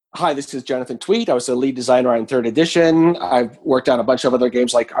Hi, this is Jonathan Tweet. I was the lead designer on 3rd edition. I've worked on a bunch of other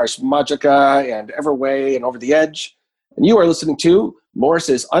games like Ars Magica and Everway and Over the Edge. And you are listening to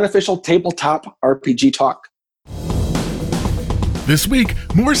Morris's unofficial tabletop RPG talk. This week,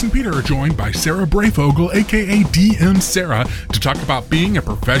 Morris and Peter are joined by Sarah Brayfogle, aka DM Sarah, to talk about being a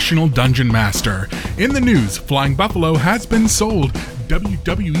professional dungeon master. In the news, Flying Buffalo has been sold.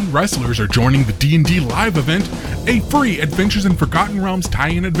 WWE wrestlers are joining the D&D live event, a free Adventures in Forgotten Realms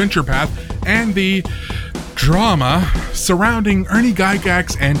tie-in adventure path, and the drama surrounding Ernie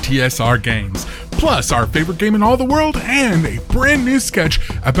Gygax and TSR games. Plus, our favorite game in all the world, and a brand new sketch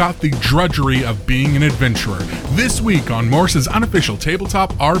about the drudgery of being an adventurer. This week on Morris's unofficial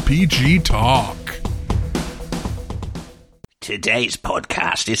tabletop RPG talk. Today's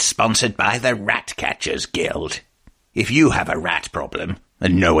podcast is sponsored by the Ratcatchers Guild. If you have a rat problem,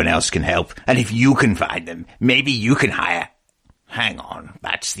 and no one else can help, and if you can find them, maybe you can hire... Hang on,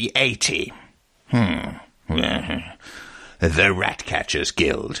 that's the A-team. The Ratcatchers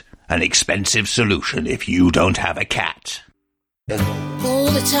Guild. An expensive solution if you don't have a cat.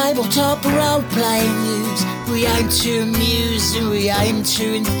 All the tabletop role-playing news. We aim to amuse and we aim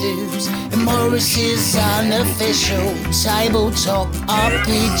to enthuse. And Morris's unofficial tabletop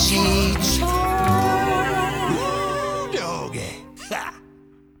RPG talk.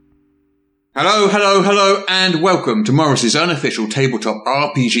 Hello, and welcome to Morris's unofficial tabletop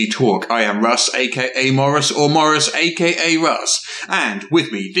RPG talk. I am Russ, aka Morris, or Morris, aka Russ. And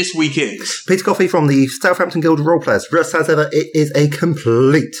with me this week is... Peter Coffey from the Southampton Guild of Roleplayers. Russ, as ever, it is a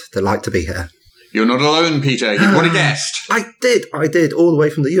complete delight to be here. You're not alone, Peter. You've got a guest. I did, all the way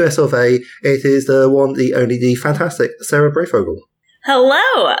from the US of A. It is the one, the only, the fantastic Sarah Brayfogle.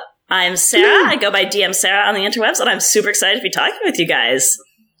 Hello, I'm Sarah. I go by DM Sarah on the interwebs, and I'm super excited to be talking with you guys.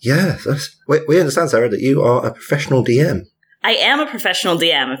 Yeah, we understand, Sarah, that you are a professional DM. I am a professional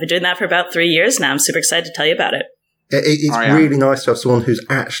DM. I've been doing that for about 3 years now. I'm super excited to tell you about it. It's really nice to have someone who's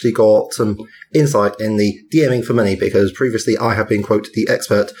actually got some insight in the DMing for money, because previously I have been, quote, the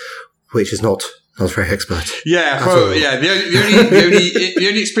expert, which is not very expert. Yeah, the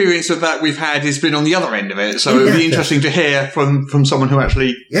only experience of that we've had has been on the other end of it, so it would be interesting to hear from someone who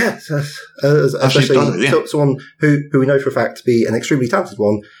actually... Yes, especially someone who we know for a fact to be an extremely talented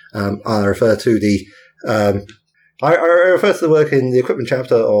one. I refer to the... I refer to the work in the equipment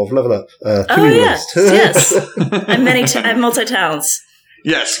chapter of Level Up. Yes. I have multi-talents.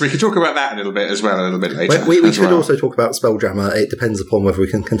 Yes, we could talk about that a little bit later. We could also talk about Spelljammer. It depends upon whether we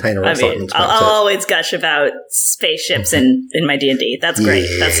can contain our excitement. I'll always gush about spaceships in my D&D. That's great.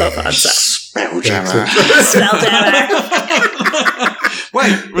 Yeah. That's so fun. Spelljammer.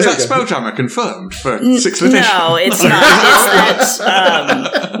 Wait, was that Spelljammer confirmed for 6th edition? No, it's not. It's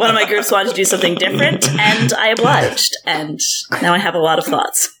that one of my groups wanted to do something different, and I obliged. And now I have a lot of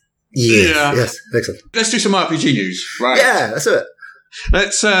thoughts. Yeah. Yes, excellent. Let's do some RPG news, right? Yeah, let's do it.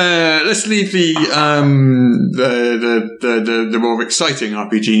 Let's leave the more exciting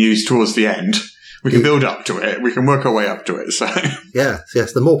RPG news towards the end. We can build up to it. We can work our way up to it. So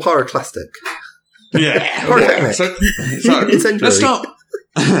yes, the more pyroclastic. Yeah. Pyrotechnic. So let's start.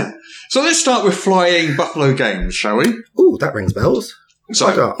 So let's start with Flying Buffalo Games, shall we? Ooh, that rings bells.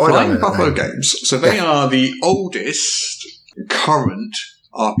 So Flying Buffalo Games. So they are the oldest current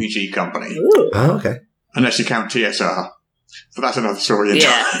RPG company. Ooh. Oh, okay. Unless you count TSR. But that's another story.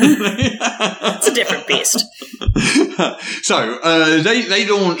 It's a different beast. So they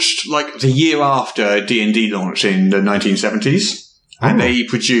launched like the year after D&D launched in the 1970s. And they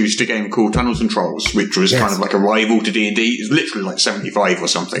produced a game called Tunnels and Trolls, which was kind of like a rival to D&D. It was literally like 75 or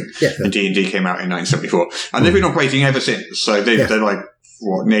something. Yeah. And D&D came out in 1974. And they've been operating ever since. So they're like,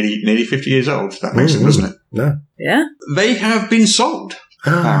 nearly 50 years old. That makes it, doesn't it? No. Yeah. They have been sold,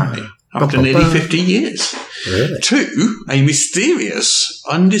 apparently, after nearly 50 years. Really? To a mysterious,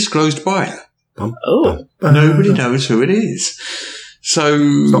 undisclosed buyer. Nobody knows who it is. So...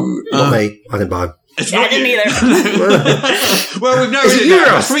 Not me. I didn't buy them. I didn't either. Well, we've narrowed it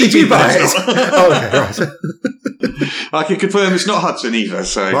down. Did you buy it? Okay, right. I can confirm it's not Hudson either,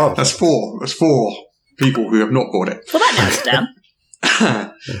 so that's four. That's 4 people who have not bought it. Well, that narrows it down.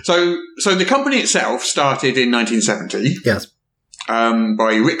 So the company itself started in 1970. Yes.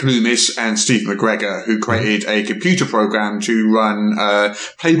 By Rick Loomis and Steve McGregor, who created a computer program to run a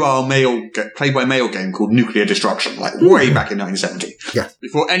play-by-mail game called Nuclear Destruction, like way back in 1970. Yeah.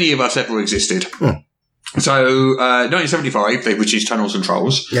 Before any of us ever existed. So, 1975, they produced Tunnels and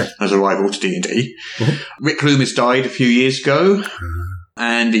Trolls as a rival to D&D. Rick Loomis died a few years ago.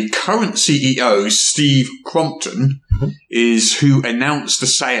 And the current CEO, Steve Crompton, is who announced the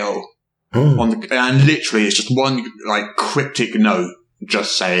sale. And literally, it's just one like cryptic note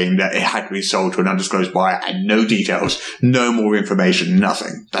just saying that it had to be sold to an undisclosed buyer and no details, no more information,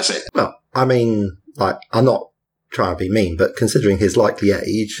 nothing. That's it. Well, I mean, like, I'm not trying to be mean, but considering his likely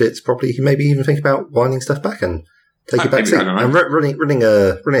age, it's probably he maybe even think about winding stuff back and take it back. And running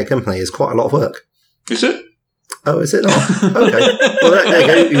a company is quite a lot of work. Is it? Oh, is it not? Okay. Well,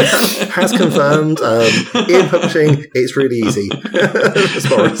 there you go. Has confirmed. In publishing, it's really easy. As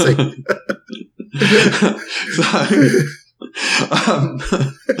far as I see.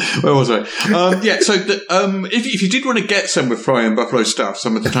 Where was I? So if you did want to get some of Fry and Buffalo stuff,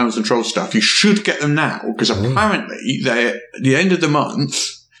 some of the Tunnels and Trolls stuff, you should get them now, because apparently they're at the end of the month,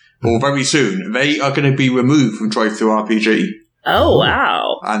 or very soon, they are going to be removed from DriveThru RPG. Oh,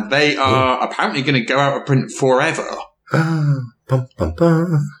 wow. And they are apparently going to go out of print forever. Wow.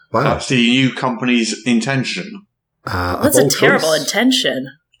 That's the new company's intention. That's a terrible intention.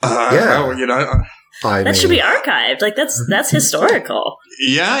 Well, you know... that should be archived. Like, that's historical.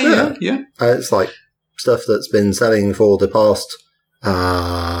 Yeah. It's like stuff that's been selling for the past,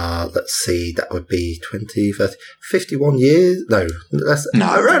 let's see, that would be 20, 30, 51 years? No,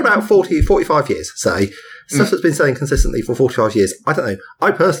 around about 40, 45 years, say. Stuff that's been selling consistently for 45 years. I don't know.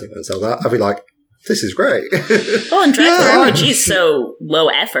 I personally wouldn't sell that. I'd be like, this is great. Well, and DriveThru RPG is so low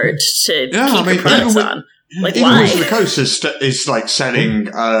effort to keep your products on. Like, even why? Wizard of the Coast is like selling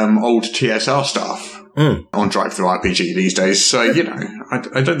old TSR stuff on DriveThru RPG these days. So, you know,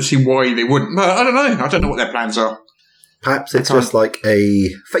 I don't see why they wouldn't. But I don't know. I don't know what their plans are. Perhaps it's just like a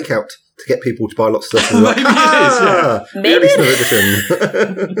fake out to get people to buy lots of stuff. And Maybe it is,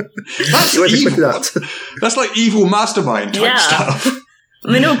 Maybe. That's evil. That's like evil mastermind type stuff.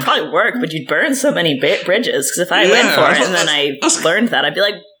 I mean, it would probably work, but you'd burn so many bridges, because if I went for it and then I learned that, I'd be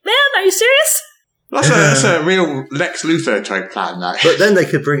like, man, are you serious? That's a real Lex Luthor type plan, that. But then they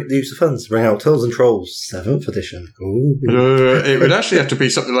could use the funds to bring out Tunnels and Trolls 7th edition. It would actually have to be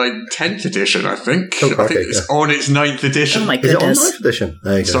something like 10th edition, I think. I think it's on its 9th edition. Oh my goodness. Is it on 9th edition?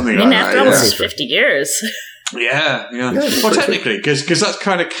 There you go. Something like that. After almost 50 years. Yeah. Well, technically, because that's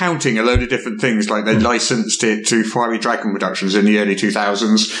kind of counting a load of different things. Like they licensed it to Fiery Dragon Productions in the early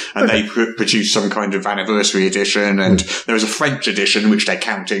 2000s, and they produced some kind of anniversary edition. And there was a French edition which they're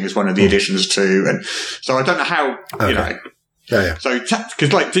counting as one of the editions too. And so I don't know how you know. Yeah. So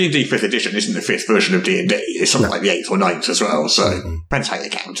because like D&D 5th edition isn't the 5th version of D&D; it's something like the 8th or 9th as well. So depends how you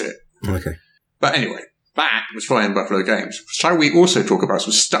count it. Okay. But anyway. That was Fly and Buffalo Games. Shall we also talk about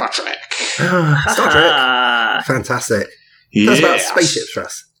some Star Trek? Star Trek. Fantastic. That's about spaceships,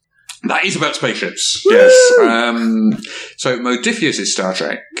 Russ. That is about spaceships, yes. So Modiphius' Star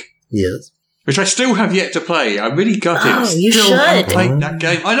Trek. Yes. Which I still have yet to play. I really got it. Oh, you should. I haven't played that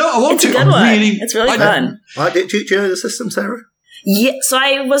game. I know, I want to. It's a good one. It's really fun. Do you know the system, Sarah? Yeah, so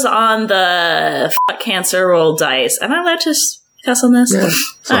I was on the Cancer Roll Dice. Am I allowed to cuss on this? Yeah.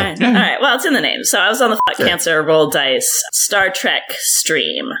 All right. Well, it's in the name. So I was on the Cancer Roll Dice Star Trek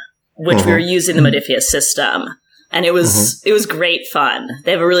stream, which we were using the Modiphius system, and it was great fun.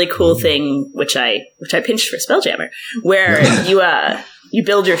 They have a really cool thing, which I pinched for Spelljammer, where you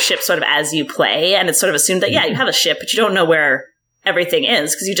build your ship sort of as you play, and it's sort of assumed that you have a ship, but you don't know where everything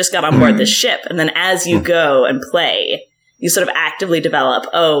is because you just got on board this ship, and then as you go and play, you sort of actively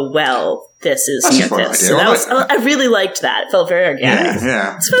develop, this is this. So I really liked that. It felt very organic.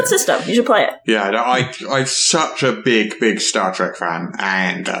 Yeah. It's a fun system. You should play it. Yeah, I'm such a big Star Trek fan,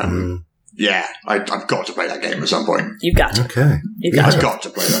 and I've got to play that game at some point. You've got to. Okay. I've got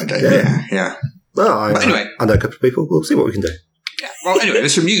to play that game, yeah. Well, anyway. I know a couple of people. We'll see what we can do. Yeah. Well, anyway,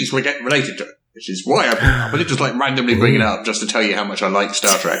 there's some news we get related to it, which is why I didn't just randomly bring it up just to tell you how much I like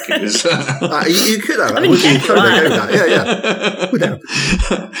Star Trek. It is, you could have. I mean,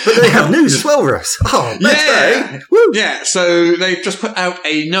 But they have news as well for us. Oh, next day. Woo. Yeah, so they've just put out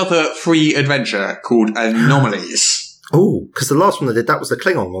another free adventure called Anomalies. Oh, because the last one they did, that was the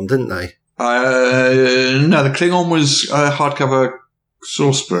Klingon one, didn't they? No, the Klingon was a hardcover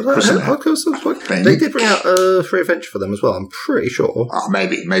source book, wasn't it? They did bring out a free adventure for them as well, I'm pretty sure. Oh,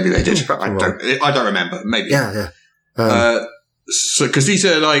 maybe they did. I don't remember. Maybe. Yeah. So, because these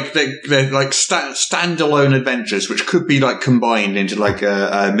are they're like standalone adventures, which could be like combined into like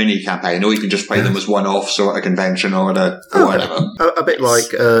a mini campaign, or you can just play them as one-offs or at a convention or whatever. A bit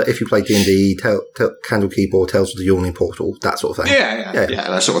like if you play D&D, Candlekeep or Tales of the Yawning Portal, that sort of thing. Yeah,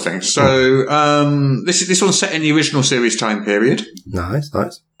 that sort of thing. So this one's set in the original series time period. Nice.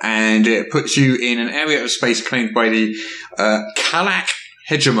 And it puts you in an area of space claimed by the Kalak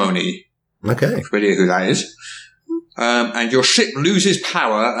Hegemony. Okay. Familiar who that is. And your ship loses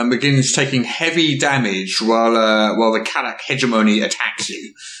power and begins taking heavy damage while the Kalak Hegemony attacks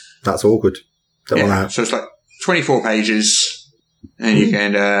you. That's awkward. Don't want that. So it's like 24 pages. and you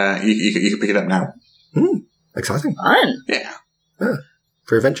can you can pick it up now. Exciting. Fun. Yeah.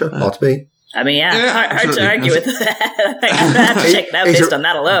 Free adventure, hard to beat. I mean, Yeah, hard to absolutely. argue with that. I think I'm gonna have to check it out It's based a on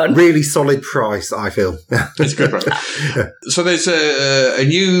that alone. Really solid price, I feel. It's a good price. So there's a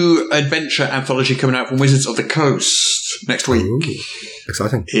new adventure anthology coming out from Wizards of the Coast next week. Ooh,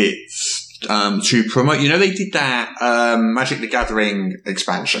 exciting. It's to promote. You know, they did that Magic the Gathering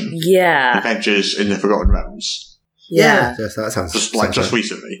expansion, Yeah. Adventures in the Forgotten Realms, Yeah. Yes, that sounds just sounds right.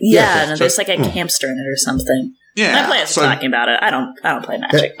 recently. Yeah, Yeah, no, there's like a hamster in it or something. Yeah, My players are talking about it. I don't play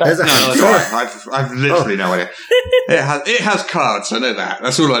Magic, but There's a No, that's right. I've literally no idea. It has cards. I know that.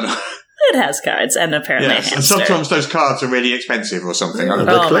 That's all I know. it has cards and apparently a Yes, and hamster. sometimes those cards are really expensive or something. I don't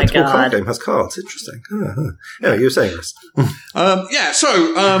know. The Oh my collectible God. card game has cards. Interesting. Yeah, you were saying this.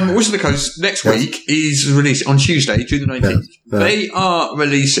 So Wizards of the Coast next Yes. week is released on Tuesday, June the 19th. Yeah. They are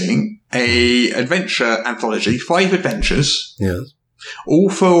releasing a adventure anthology, 5 adventures, Yes. all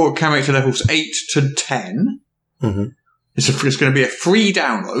for character levels 8 to 10. Mm-hmm. It's going to be a free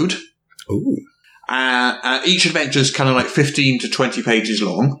download. Ooh. Each adventure is kind of like 15 to 20 pages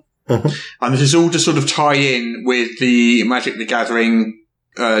long. Mhm. And this is all to sort of tie in with the Magic the Gathering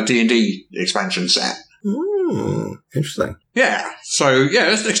D&D expansion set. Interesting. Yeah. So yeah,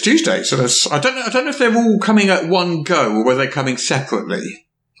 that's next Tuesday. So I don't know if they're all coming at one go or whether they're coming separately.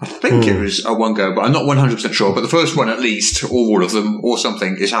 I think it was a one go, but I'm not 100% sure. But the first one, at least, or all of them, or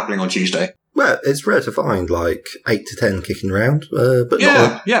something, is happening on Tuesday. Well, it's rare to find like 8 to 10 kicking around, but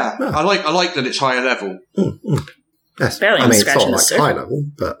Yeah, not. I like that it's higher level. Yes. Barely I mean, it's scratching not the like surface. high level,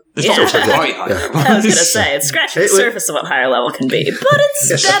 but It's Yeah. not also high. Yeah. I was going to say, it's scratching the It would- surface of what higher level can be, but it's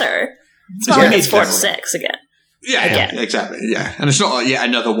Yes. better. It's not Yeah, like it's it's 4 to better. 6 again. Yeah, Again. exactly. Yeah, and it's not like yet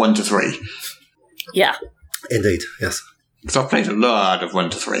another 1 to 3. Yeah. indeed, yes. Because I've played a lot of 1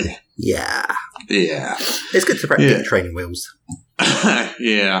 to 3. Yeah. Yeah. It's good to practice Yeah. training wheels.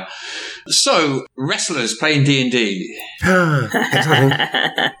 Yeah. So, wrestlers playing D&D. Exciting.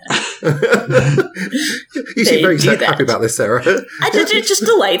 You They seem very do that. happy about this, Sarah. It just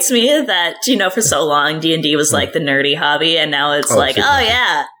delights me that, for so long D&D was like the nerdy hobby, and now it's like, super. oh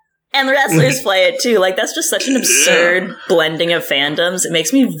yeah, and the wrestlers play it too. Like, that's just such an absurd blending of fandoms. It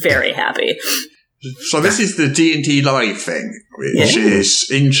makes me very happy. So this is the D&D Live thing, which Yeah. is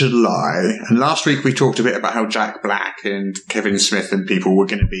in July. And last week we talked a bit about how Jack Black and Kevin Smith and people were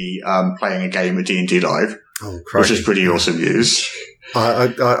going to be playing a game of D&D Live, Oh, which crikey. is pretty awesome news. I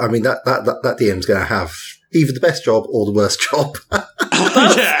mean, that DM's going to have either the best job or the worst job.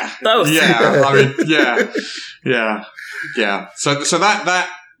 Yeah. Both. Yeah. I mean, yeah. So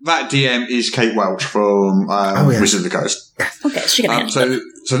that DM is Kate Welch from yeah. Wizards of the Coast. Okay, she can handle it.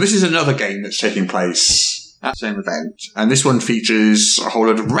 So this is another game that's taking place at the same event, and this one features a whole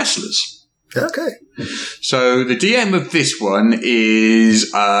lot of wrestlers. Okay. So the DM of this one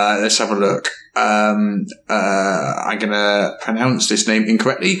is let's have a look. I'm gonna pronounce this name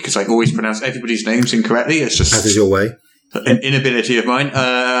incorrectly because I always pronounce everybody's names incorrectly. It's just As is your way. an inability of mine.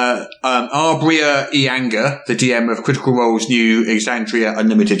 Arbria Ianga, the DM of Critical Role's new Exandria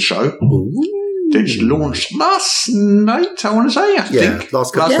Unlimited show, which launched last night, I want to say. I Yeah, think.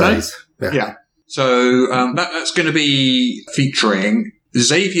 last couple of night. days. Yeah. Yeah. So that's going to be featuring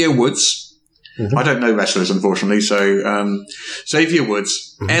Xavier Woods. Mhm. I don't know wrestlers, unfortunately. So Xavier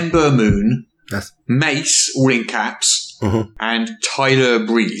Woods, Ember Moon, Yes. Mace, all in caps, Mhm. and Tyler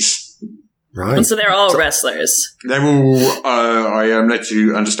Breeze. Right. And so they're all wrestlers. They're all, I am led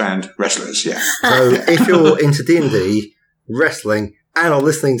to understand, wrestlers, yeah. So if you're into D&D, wrestling, and are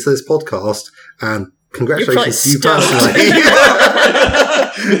listening to this podcast, and congratulations to you You're probably personally.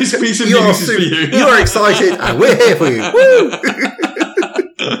 This piece of You are, news is for you. you are excited, and we're here for you. Woo!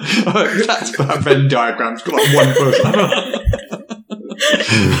 That's that Venn diagram's got like one person.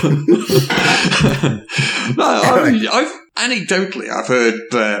 No, I've anecdotally I've heard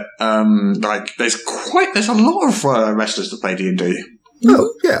that there's a lot of wrestlers that play D&D.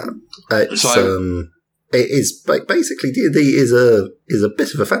 Oh, yeah. It's, So- it is basically D&D is a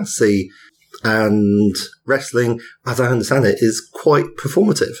bit of a fantasy, and wrestling, as I understand it, is quite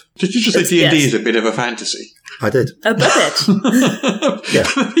performative. Did you just say It's- D&D yes. is a bit of a fantasy? I did. A bit. Yeah.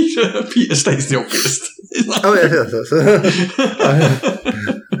 Peter states the obvious. Oh, yeah.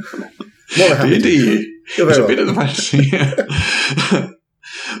 More than happy to. D&D You're is very a bit of the welcome. fantasy. Yeah.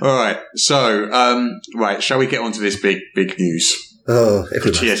 All right. So, right, shall we get on to this big news? Oh, if The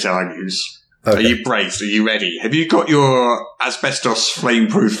we must. TSR news. Okay. Are you braced? Are you ready? Have you got your asbestos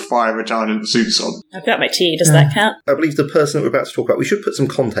flame-proof fire retardant suits on? I've got my tea. Does that count? I believe the person that we're about to talk about, we should put some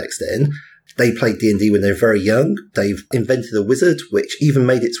context in. They played D&D when they were very young. They've invented a wizard, which even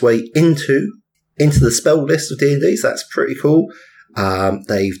made its way into the spell list of D&D, so that's pretty cool.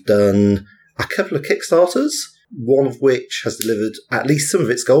 They've done a couple of Kickstarters, one of which has delivered at least some of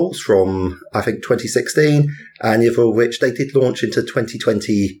its goals from, I think, 2016, and the other of which they did launch into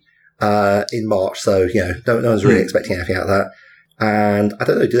 2020 in March. So, no one's really expecting anything out of that. And I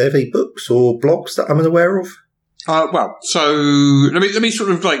don't know, do they have any books or blogs that I'm unaware of? So let me sort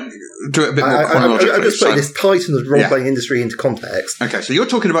of do it a bit more chronologically. I'm just putting this titan of the role-playing industry into context. Okay, so you're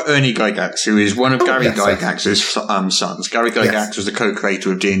talking about Ernie Gygax, who is one of Gary Gygax's sons. Gary Gygax was the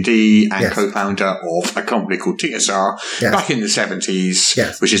co-creator of D&D and co-founder of a company called TSR back in the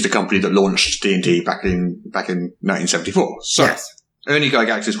 70s, which is the company that launched D&D back in 1974. So Ernie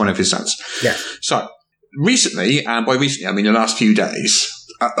Gygax is one of his sons. Yes. So recently, and by recently I mean the last few days,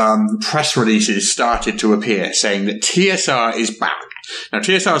 press releases started to appear saying that TSR is back. Now,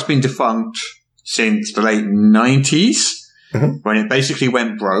 TSR has been defunct since the late 90s, when it basically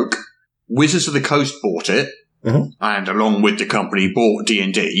went broke. Wizards of the Coast bought it, and along with the company bought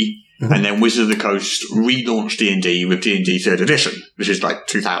D&D, and then Wizards of the Coast relaunched D&D with D&D 3rd edition, which is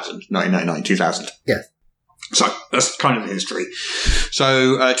 1999, 2000. Yes. So, that's kind of the history.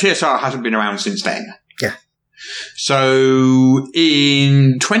 So, TSR hasn't been around since then. Yeah. So,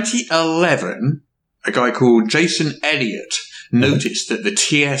 in 2011, a guy called Jason Elliott noticed that the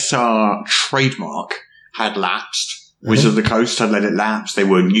TSR trademark had lapsed. Wizards of the Coast had let it lapse. They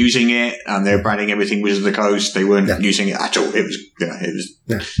weren't using it, and they were branding everything Wizards of the Coast. They weren't using it at all. It was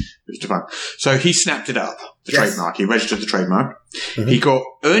defunct. So he snapped it up, the trademark. He registered the trademark. He got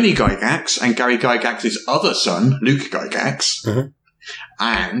Ernie Gygax and Gary Gygax's other son, Luke Gygax.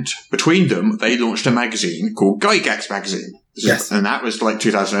 And between them, they launched a magazine called Gygax Magazine. And that was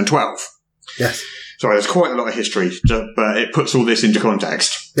 2012. Yes. So there's quite a lot of history, but it puts all this into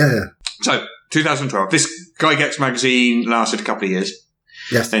context. Yeah. So, 2012. This Gygax magazine lasted a couple of years.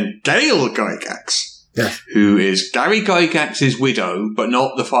 Yes. Then Dale Gygax, who is Gary Gygax's widow, but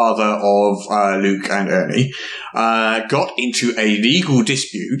not the father of Luke and Ernie, got into a legal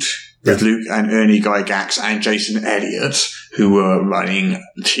dispute with Luke and Ernie Gygax and Jason Elliott, who were running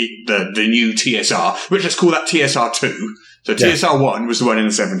the new TSR, which let's call that TSR 2. So TSR 1 was the one in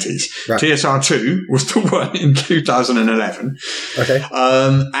the 70s. Right. TSR 2 was the one in 2011. Okay.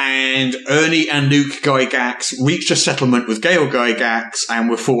 And Ernie and Luke Gygax reached a settlement with Gail Gygax and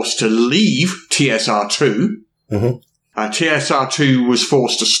were forced to leave TSR 2. TSR 2 was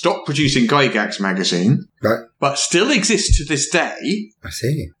forced to stop producing Gygax magazine. Right. But still exists to this day. I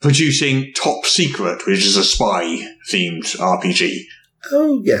see. Producing Top Secret, which is a spy-themed RPG.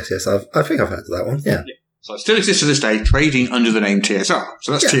 Oh, yes. I think I've heard of that one. Yeah. So it still exists to this day, trading under the name TSR.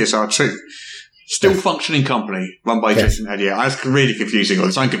 So that's TSR 2. Still functioning company, run by Jason Elliott. I was really confusing all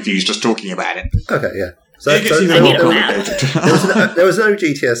this. I'm confused just talking about it. Okay, yeah. So there was no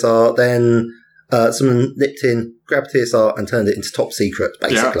GTSR, then someone nipped in, grabbed TSR and turned it into Top Secret,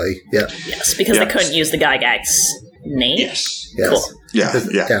 basically. Yeah. Yes, because they couldn't use the Gygax name. Yes. Cool. Yeah,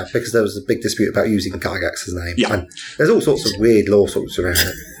 because there was a big dispute about using Gygax's name. Yeah. And there's all sorts of weird lawsuits around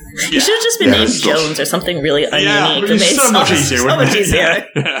it. You should have just been named Jones or something really ununique. Yeah, it would be so much easier. So much easier.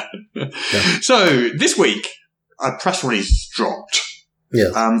 So, this week, a press release dropped.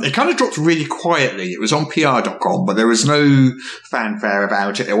 Yes. It kind of dropped really quietly. It was on PR.com, but there was no fanfare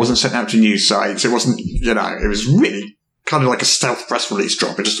about it. It wasn't sent out to news sites. It wasn't, it was really kind of like a stealth press release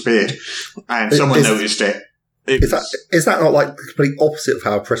drop. It just appeared. And someone noticed it. Is that not like the complete opposite of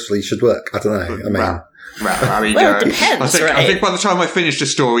how a press release should work? I don't know. It depends, I think by the time I finish the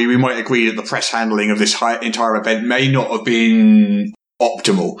story, we might agree that the press handling of this entire event may not have been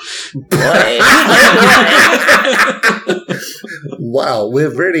optimal. Wow,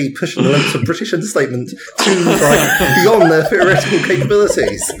 we're really pushing the limits of British understatement to beyond their theoretical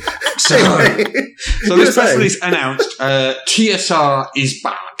capabilities. So this press release announced TSR is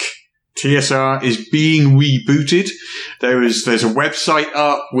back. TSR is being rebooted. There's a website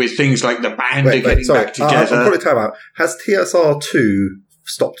up with things like the band are getting back together. I'll put a time out. Has TSR 2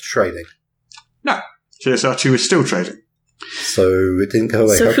 stopped trading? No. TSR 2 is still trading. So it didn't go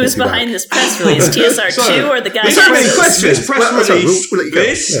away. So who's behind this press release? TSR 2 or the guy? This press release.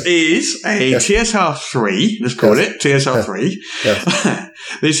 This is a TSR 3. Let's call it TSR 3.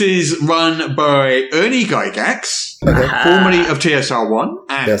 This is run by Ernie Gygax, formerly of TSR 1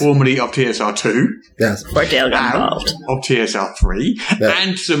 and formerly of TSR 2. Yes. Or Dale got involved. Of TSR 3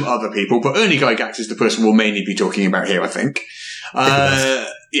 and some other people, but Ernie Gygax is the person we'll mainly be talking about here, I think.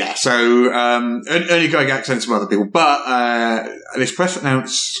 So Ernie Gygax and some other people, but this press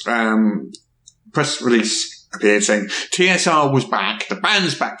release appeared saying TSR was back, the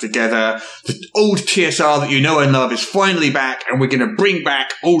band's back together, the old TSR that you know and love is finally back, and we're going to bring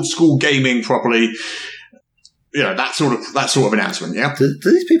back old school gaming properly. that sort of announcement. Yeah. Do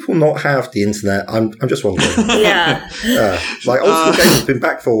these people not have the internet? I'm just wondering. Yeah. Like Old School Gaming has been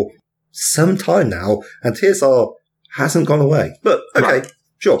back for some time now, and TSR hasn't gone away. But okay,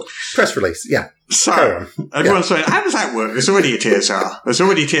 sure. Press release. Yeah. So everyone's saying, how does that work? There's already a TSR. There's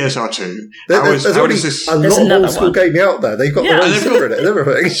already TSR 2. There's already a lot of Old School Gaming out there. They've got their own subreddit and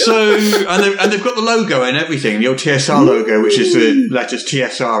everything. So and they've got the logo and everything, the old TSR logo, which is the letters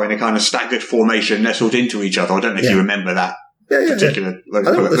TSR in a kind of staggered formation nestled into each other. I don't know if you remember that particular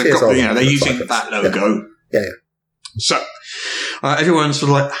logo. They're using that logo. Yeah. So everyone's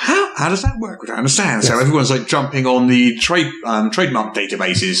sort of like, how does that work? I don't understand. So everyone's like jumping on the trademark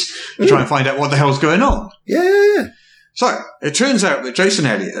databases to try and find out what the hell's going on. Yeah. So it turns out that Jason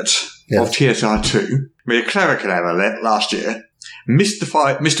Elliott of TSR2 made a clerical error last year, missed the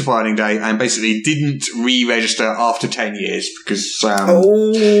filing day, and basically didn't re-register after 10 years because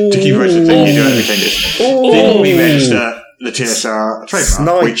to keep registering, you do it every 10 years. Didn't re-register the TSR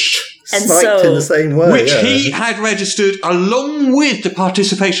trademark, which sniped in the same way, he had registered along with the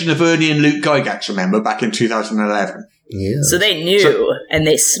participation of Ernie and Luke Gygax, remember, back in 2011. Yeah. So they knew and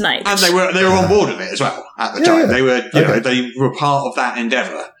they sniped. And they were on board with it as well at the time. They were they were part of that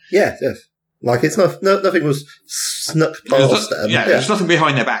endeavour. Yes. Like it's nothing was snuck past them. There's nothing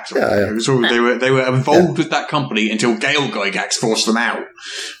behind their backs. It was all, they were involved with that company until Gail Gygax forced them out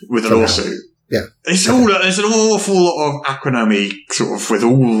with a lawsuit. Yeah, there's an awful lot of acronymy, sort of, with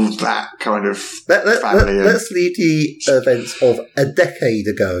all that kind of family. Let's leave the events of a decade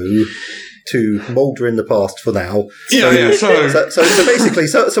ago to moulder in the past for now. So basically,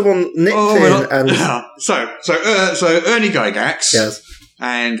 someone nicked in and so Ernie Gygax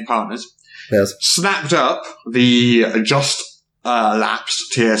and partners snapped up the just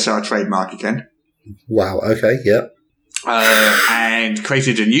lapsed TSR trademark again. Wow. Okay. Yeah. And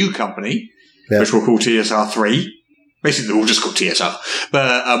created a new company. Which we'll call TSR3. Basically, we'll just call TSR.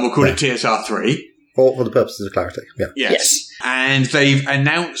 But we'll call it TSR3. For the purposes of clarity, Yes. And they've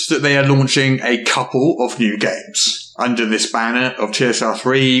announced that they are launching a couple of new games under this banner of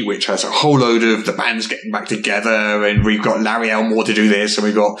TSR3, which has a whole load of the bands getting back together, and we've got Larry Elmore to do this, and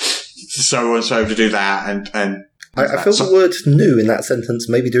we've got so and so to do that, and I feel the word new in that sentence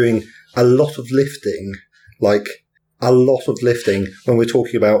maybe doing a lot of lifting, like a lot of lifting when we're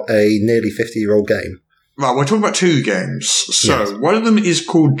talking about a nearly 50-year-old game. Right, we're talking about two games. So one of them is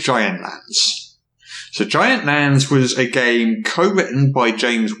called Giant Lands. So Giant Lands was a game co-written by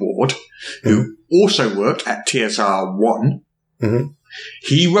James Ward, who also worked at TSR1. Mm-hmm.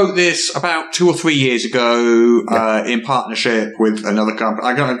 He wrote this about 2 or 3 years ago in partnership with another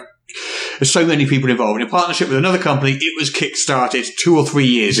company. There's so many people involved. In partnership with another company, it was kickstarted 2 or 3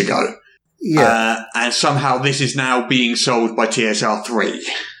 years ago. Yeah. And somehow this is now being sold by TSR3.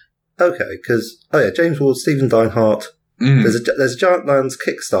 Okay, because, James Ward, Stephen Deinhardt. There's a Giant Lands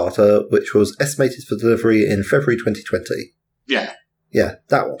Kickstarter, which was estimated for delivery in February 2020. Yeah. Yeah,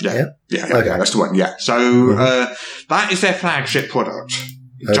 that one. Yeah, that's the one, yeah. So, that is their flagship product.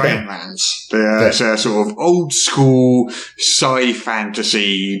 Giant Lands. It's a sort of old school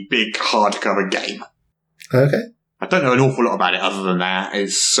sci-fantasy big hardcover game. Okay. I don't know an awful lot about it other than that.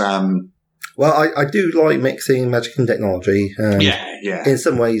 It's, well, I do like mixing magic and technology. In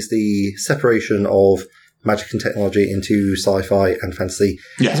some ways, the separation of magic and technology into sci-fi and fantasy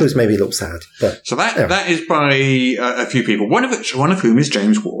is always maybe a little sad. But so that is by a few people. One of whom is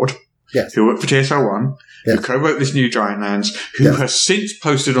James Ward, who worked for TSR1, who co-wrote this new Giant Lands, who has since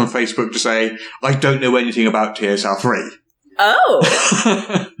posted on Facebook to say, "I don't know anything about TSR3."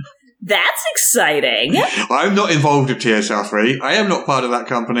 Oh. That's exciting. I'm not involved with TSR3. I am not part of that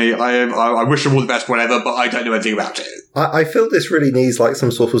company. I wish them all the best, whatever, but I don't know anything about it. I feel this really needs like some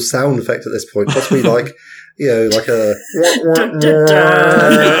sort of sound effect at this point. Possibly like, like a...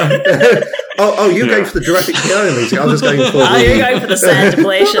 you're going for the dramatic piano music. I was just going for you're going for the sad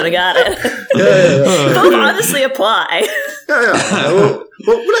deflation. I got it. Both honestly apply.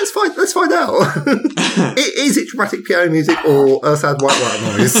 Well, let's find out. Is it dramatic piano music or a sad white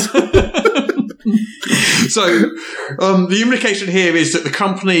noise? So, the implication here is that the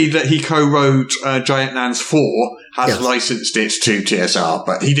company that he co-wrote Giant Lands for has licensed it to TSR,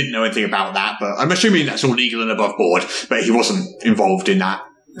 but he didn't know anything about that. But I'm assuming that's all legal and above board, but he wasn't involved in that.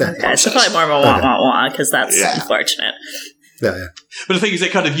 Okay, so probably more of a wah-wah-wah, because that's unfortunate. Yeah. But the thing is, they're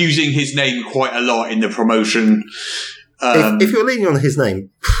kind of using his name quite a lot in the promotion. If you're leaning on his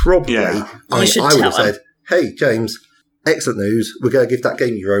name, probably I would have said, "Hey, James, excellent news. We're going to give that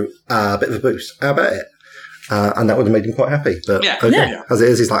game you wrote a bit of a boost. How about it?" And that would have made him quite happy. But as it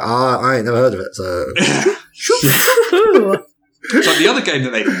is, he's like, I ain't never heard of it. So, so the other game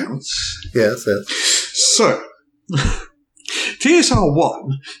that they've announced. Yeah, that's it. So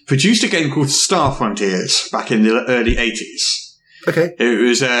TSR1 produced a game called Star Frontiers back in the early 80s. Okay. It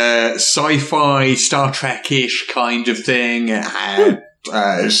was a sci-fi, Star Trek-ish kind of thing. It had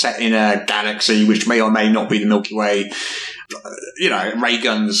set in a galaxy which may or may not be the Milky Way. Ray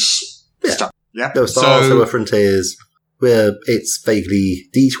guns, stuff. Yeah. There were stars, there were frontiers, where it's vaguely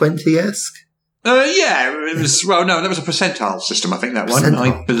D20-esque. It was. Well, no, that was a percentile system. I think that one,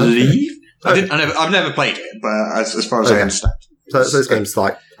 I believe. Okay. I've never played it, but as far as I understand. So this game's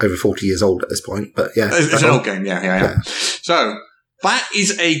like over 40 years old at this point, but yeah. It's an old game, yeah. So, that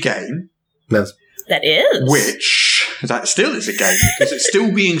is a game. Yes. That is. That still is a game, because it's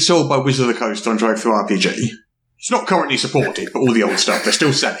still being sold by Wizard of the Coast on Drive-Thru-RPG. It's not currently supported, but all the old stuff, they're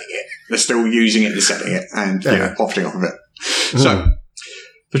still selling it. They're still using it and selling it, and profiting off of it. So,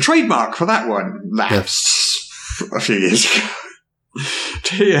 the trademark for that one lapsed a few years ago.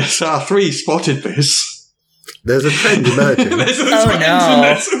 TSR3 spotted this. There's a trend emerging. There's a trend in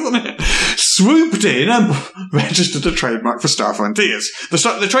this, isn't it? Swooped in and registered a trademark for Star Frontiers.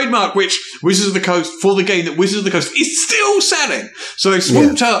 The trademark which Wizards of the Coast, for the game that Wizards of the Coast is still selling. So they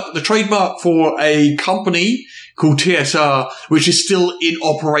swooped up the trademark for a company called TSR, which is still in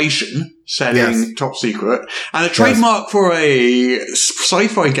operation, selling top secret, and a trademark for a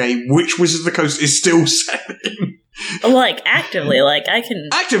sci-fi game which Wizards of the Coast is still selling. Like, actively, like, I can...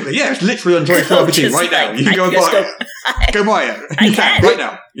 Actively, yeah, it's literally on Drive-Thru-RPG right now. You can go and buy it. Go buy it. I can. Right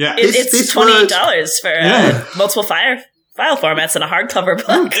now, yeah. It's $28 for multiple file formats and a hardcover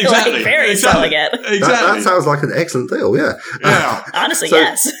book. Exactly. Like, very selling it. Exactly. That sounds like an excellent deal, yeah. Honestly,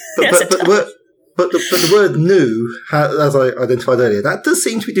 yes. But the word new, as I identified earlier, that does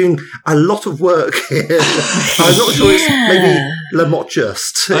seem to be doing a lot of work here. I'm not sure it's maybe Le Mot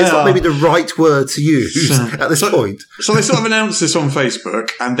just. It's not maybe the right word to use at this point. So they sort of announced this on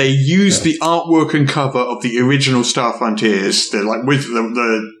Facebook, and they used the artwork and cover of the original Star Frontiers, with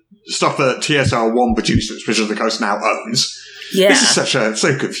the stuff that TSR1 produced, which Wizards of the Coast now owns. Yeah. This is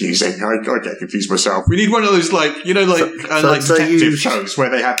so confusing. I get confused myself. We need one of those, detective shows where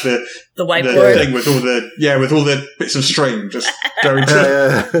they have the whiteboard thing with all the bits of string just going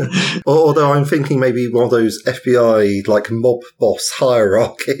to. Although I'm thinking maybe one of those FBI mob boss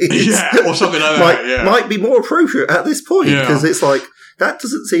hierarchies, or something like that. Might be more appropriate at this point because it's like that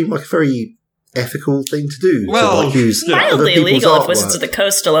doesn't seem like a very ethical thing to do. Well, use mildly illegal if Wizards of the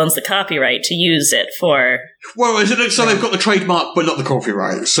Coast still owns the copyright to use it for. Well, so they've got the trademark, but not the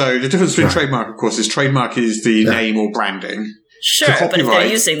copyright. So the difference between trademark, of course, is trademark is the name or branding. Sure, but if they're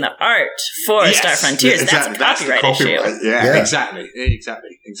using the art for Star Frontiers, that's a copyright issue. Yeah, exactly.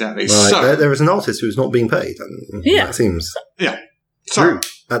 Right. So there is an artist who's not being paid. And that seems true,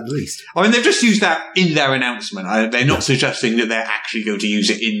 at least. I mean, they've just used that in their announcement. They're not suggesting that they're actually going to use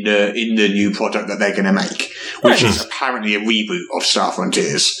it in the new product that they're going to make, which is apparently a reboot of Star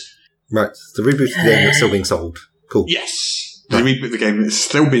Frontiers. Right, the reboot of the game that's still being sold. Cool. Yes, the reboot of the game that's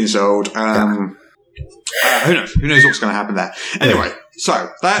still being sold. Who knows? Who knows what's going to happen there? Anyway,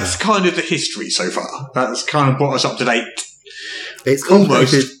 so that's kind of the history so far. That's kind of brought us up to date. It's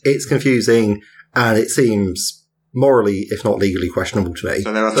complicated, it's confusing, and it seems morally, if not legally, questionable to me.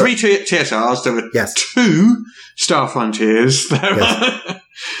 So there are 3 TSRs, there are 2 Star Frontiers, there are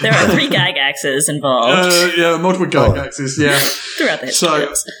 3 Gygaxes involved. Multiple Gygaxes, throughout the history.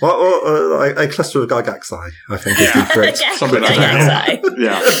 So, a cluster of Gygaxi, I think would be correct. Something like that.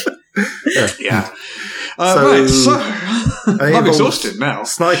 So I'm exhausted now.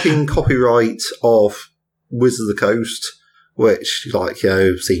 Sniping copyright of Wizards of the Coast, which,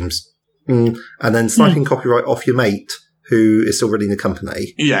 seems... and then sniping copyright off your mate, who is still running the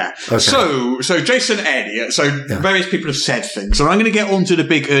company. Yeah. Okay. So Jason Elliott, various people have said things, and I'm going to get onto the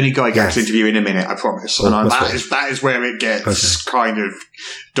big Ernie Gygax interview in a minute, I promise. That is where it gets kind of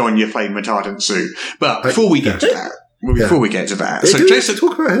Don, you're playing retardant suit. But before we get to that, so Jason,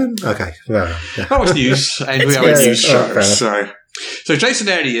 talk about him. Okay, that was news, and we are a news show. So Jason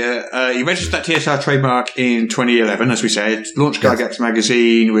Elliott, he registered that TSR trademark in 2011, as we said. Launched Gygax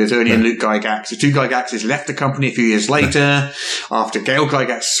magazine with Ernie and Luke Gygax. The 2 Gygaxes left the company a few years later. After Gail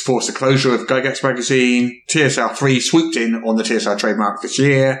Gygax forced the closure of Gygax magazine, TSR3 swooped in on the TSR trademark this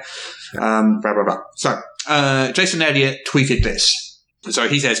year. So Jason Elliott tweeted this. So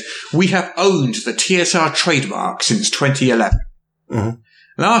he says, "We have owned the TSR trademark since 2011.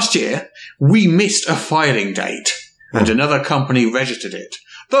 Last year, we missed a filing date, and another company registered it,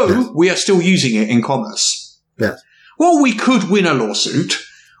 though we are still using it in commerce. While we could win a lawsuit,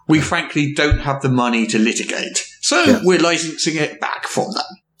 we frankly don't have the money to litigate, so we're licensing it back from them.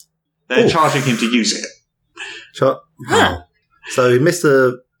 They're charging him to use it." Wow. So he missed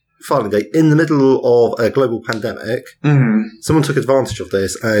a filing date in the middle of a global pandemic. Someone took advantage of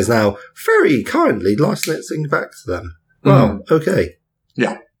this and is now very kindly licensing back to them. Wow, okay.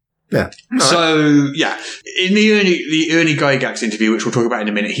 Yeah. Yeah. So, yeah, in the Ernie Gygax interview, which we'll talk about in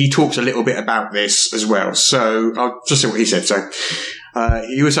a minute, he talks a little bit about this as well. So I'll just say what he said. So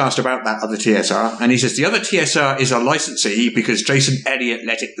he was asked about that other TSR, and he says the other TSR is a licensee because Jason Elliott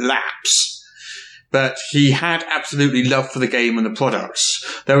let it lapse. But he had absolutely love for the game and the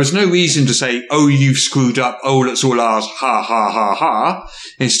products. There was no reason to say, oh, you've screwed up, oh, it's all ours, ha, ha, ha, ha.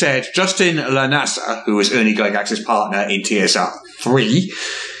 Instead, Justin Lanasa, who was Ernie Gygax's partner in TSR 3,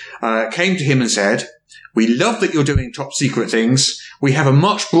 came to him and said, we love that you're doing top secret things. We have a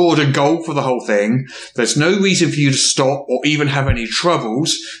much broader goal for the whole thing. There's no reason for you to stop or even have any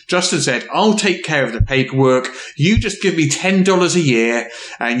troubles. Justin said, I'll take care of the paperwork. You just give me $10 a year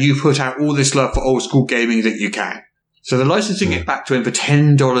and you put out all this love for old school gaming that you can. So they're licensing it back to him for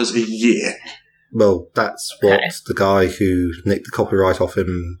 $10 a year. Well, that's what the guy who nicked the copyright off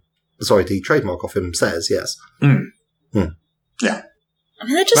him, the trademark off him says, yes. Yeah. I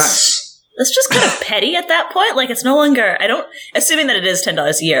mean, that's just kind of petty at that point. Like, it's no longer, assuming that it is $10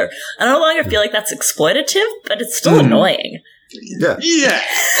 a year, I no longer feel like that's exploitative, but it's still annoying. Yeah. Yeah.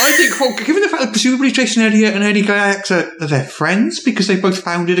 I think, well, given the fact that presumably Jason Elliott and Ernie Gygax are their friends because they both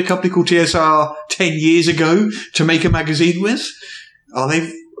founded a company called TSR 10 years ago to make a magazine with,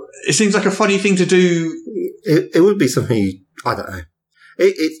 it seems like a funny thing to do. It would be something, I don't know.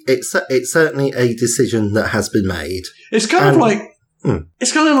 It's certainly a decision that has been made. It's kind of like,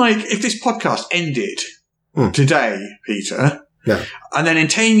 it's kind of like if this podcast ended today, Peter, and then in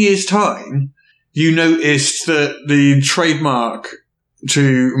 10 years' time, you noticed that the trademark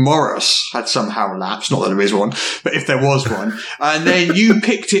to Morris had somehow lapsed. Not that there is one, but if there was one, and then you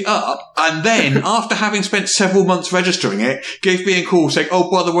picked it up, and then after having spent several months registering it, gave me a call saying,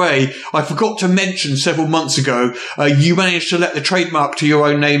 oh, by the way, I forgot to mention several months ago, you managed to let the trademark to your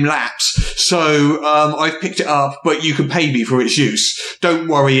own name lapse, so I've picked it up, but you can pay me for its use. Don't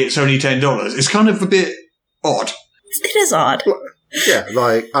worry, it's only $10. It's kind of a bit odd. It is odd. Yeah,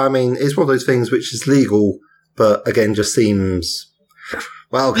 it's one of those things which is legal, but again, just seems...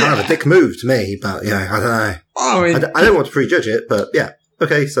 Well, kind of a dick move to me, but yeah, I don't know. I don't want to prejudge it, but yeah.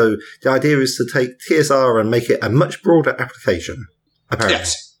 Okay, so the idea is to take TSR and make it a much broader application, apparently.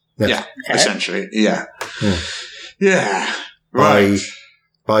 Yes. Yeah, essentially, yeah. Yeah, right.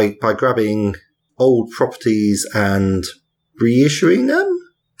 By grabbing old proproperties and reissuing them?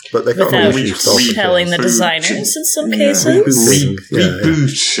 But they can't reissue stuff. Telling the designers in some cases?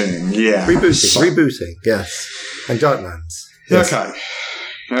 Rebooting, yes. And Giantlands. Yes.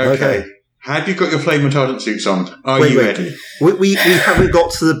 Okay. Have you got your flame retardant suits on? Are you ready? We haven't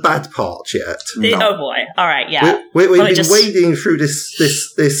got to the bad part yet. Oh boy! All right, yeah. We've been wading through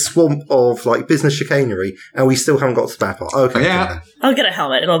this swamp of business chicanery, and we still haven't got to the bad part. Okay, yeah. I'll get a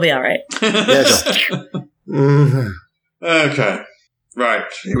helmet. It'll be all right. Okay,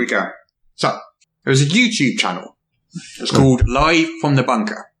 right. Here we go. So there's a YouTube channel. It's called Live from the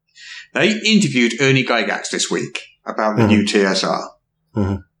Bunker. They interviewed Ernie Gygax this week about the new TSR.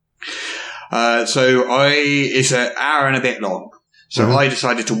 It's an hour and a bit long. So I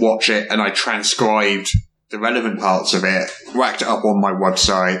decided to watch it and I transcribed the relevant parts of it, whacked it up on my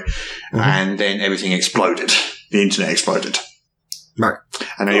website, and then everything exploded. The internet exploded. Right.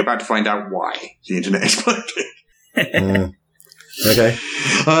 And now you're about to find out why the internet exploded. Okay.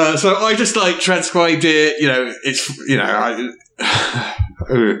 So I just transcribed it,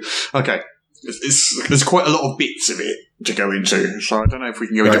 okay. There's quite a lot of bits of it to go into, so I don't know if we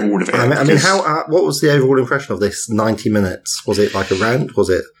can go into all of it. What was the overall impression of this 90 minutes? Was it like a rant?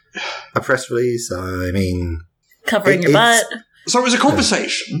 Was it a press release? Covering your butt. So it was a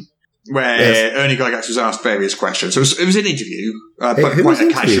conversation where Ernie Gygax was asked various questions. So it was an interview, but quite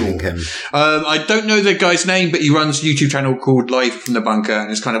a casual. I don't know the guy's name, but he runs a YouTube channel called Live from the Bunker, and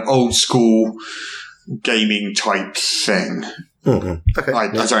it's kind of old school gaming type thing. Okay.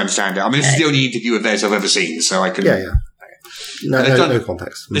 As I understand it. This is the only interview of theirs I've ever seen, so I can... Yeah. No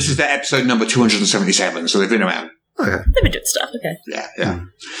context. This is their episode number 277, so they've been around. Okay. They've been doing stuff, okay. Yeah.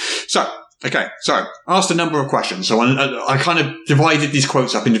 So, asked a number of questions. So I kind of divided these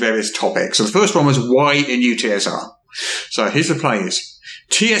quotes up into various topics. So the first one was, why a new TSR? So his reply is,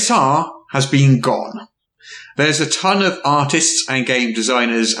 TSR has been gone. There's a ton of artists and game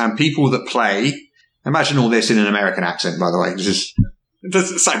designers and people that play... Imagine all this in an American accent, by the way. It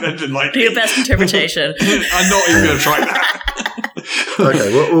doesn't sound anything like... Do your best interpretation. I'm not even going to try that.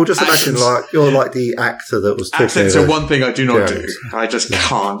 Okay, we'll just imagine you're like the actor that was talking. Accents are one thing I do not do. I just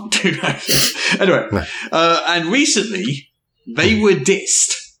can't do that. Anyway, and recently they were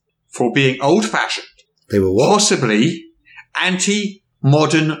dissed for being old-fashioned. They were what? Possibly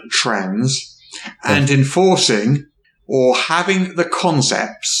anti-modern trends and enforcing or having the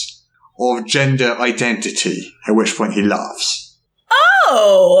concepts of gender identity, at which point he laughs.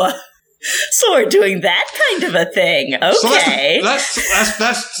 Oh! So we're doing that kind of a thing. Okay.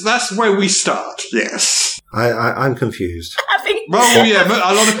 So that's where we start, yes. I'm confused. Well, yeah,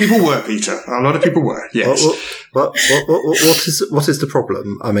 a lot of people were, Peter. A lot of people were, yes. What is the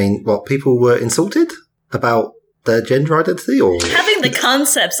problem? I mean, what, people were insulted about their gender identity, or having the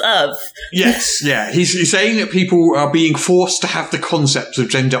concepts of? Yes, yeah. He's saying that people are being forced to have the concepts of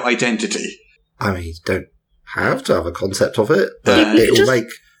gender identity. I mean, you don't have to have a concept of it, but it will make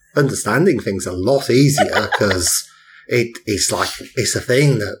understanding things a lot easier, because it's a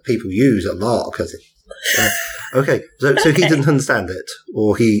thing that people use a lot, because okay, so he didn't understand it,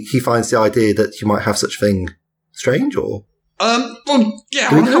 or he finds the idea that you might have such a thing strange, or well, yeah,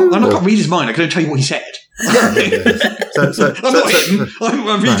 I'm not going to read his mind. I can only tell you what he said. I'm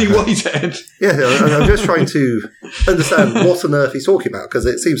reading what he said. Yeah, I'm just trying to understand what on earth he's talking about, because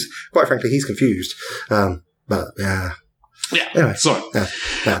it seems, quite frankly, he's confused. But yeah. Yeah. Anyway, sorry.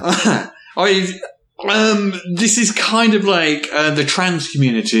 Yeah. This is kind of like the trans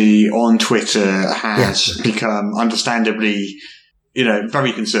community on Twitter has become, understandably,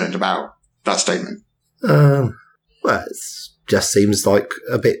 very concerned about that statement. Well, it just seems like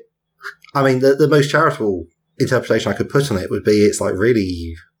a bit. I mean, the most charitable interpretation I could put on it would be it's like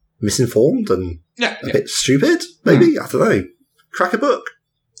really misinformed and a bit stupid. Maybe I don't know. Crack a book.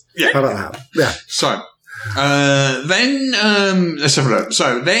 Yeah. How about that? Yeah. So. Then let's have a look.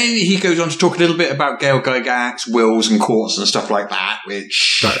 So then he goes on to talk a little bit about Gail Gygax, wills and courts and stuff like that,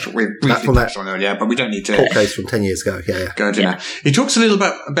 which we briefly touched on earlier, but we don't need to. Court case from 10 years ago. Go into now. He talks a little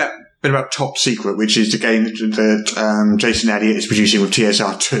bit about Top Secret, which is the game that Jason Elliott is producing with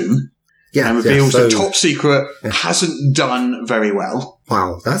TSR2. Yeah, and reveals that Top Secret hasn't done very well.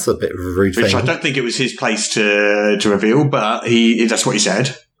 Wow, that's a bit of a rude thing. Which thing. I don't think it was his place to reveal, but that's what he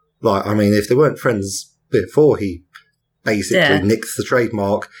said. Right, I mean, if they weren't friends before he basically nicks the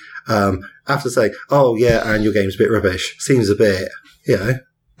trademark, after saying, oh yeah, and your game's a bit rubbish, seems a bit,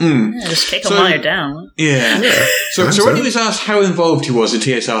 just kick them while you're down. Yeah. So when he was asked how involved he was in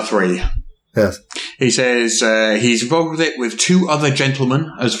TSR3, yes, he says he's involved with it with 2 other gentlemen,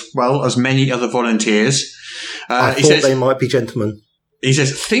 as well as many other volunteers. I thought they might be gentlemen. He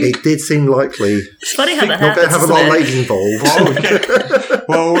says, it did seem likely. It's funny how that happens. Not going to have a lot of ladies involved. Oh, okay.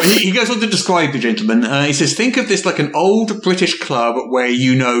 Well, he goes on to describe the gentleman. He says, think of this like an old British club where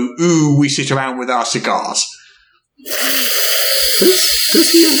we sit around with our cigars. Does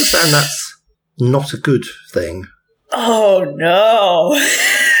he understand that's not a good thing? Oh, no.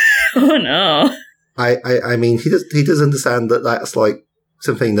 Oh, no. I mean, he does understand that that's like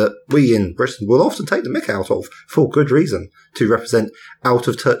something that we in Britain will often take the mick out of, for good reason, to represent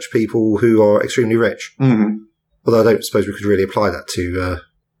out-of-touch people who are extremely rich. Mm-hmm. Although I don't suppose we could really apply that to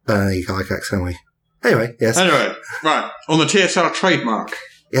any Gygax, can we? Anyway, yes. Anyway, right. On the TSR trademark.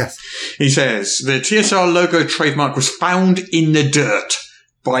 Yes. He says, the TSR logo trademark was found in the dirt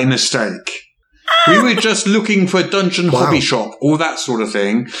by mistake. We were just looking for a dungeon hobby shop, all that sort of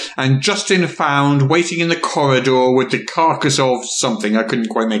thing, and Justin found, waiting in the corridor with the carcass of something, I couldn't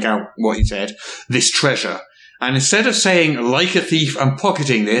quite make out what he said, this treasure. And instead of saying, like a thief, I'm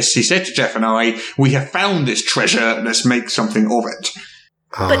pocketing this, he said to Jeff and I, we have found this treasure, let's make something of it.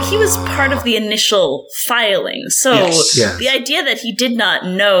 But he was part of the initial filing, so the idea that he did not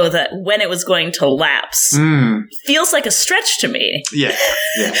know that when it was going to lapse feels like a stretch to me. Yeah.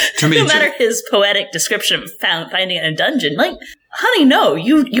 To me, no matter his poetic description of finding it in a dungeon, like, honey, no,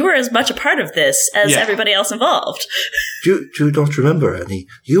 you were as much a part of this as everybody else involved. Do you not remember, Ernie?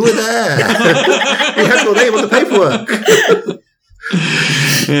 You were there. You had your name on the paperwork.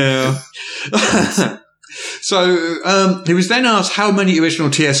 Yeah. So, he was then asked how many original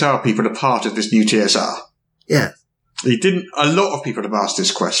TSR people are part of this new TSR. Yeah. A lot of people have asked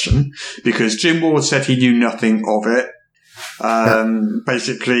this question, because Jim Ward said he knew nothing of it.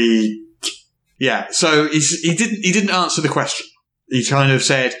 Basically, so he didn't answer the question. He kind of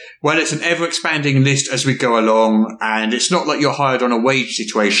said, well, it's an ever-expanding list as we go along, and it's not like you're hired on a wage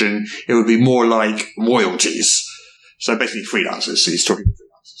situation. It would be more like royalties. So basically freelancers. He's talking about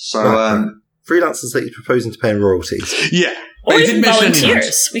freelancers. So, freelancers that you're proposing to pay in royalties. Yeah. Or even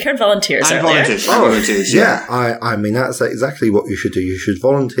volunteers. We heard volunteers and earlier. Volunteers, yeah. I mean, that's exactly what you should do. You should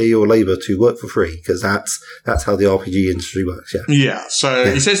volunteer your labour to work for free, because that's how the RPG industry works, Yeah,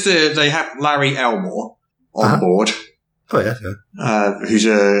 so he says that they have Larry Elmore on board. Oh, yeah. Who's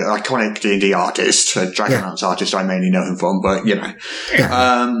an iconic D&D artist, a Dragonlance artist I mainly know him from, but, you know.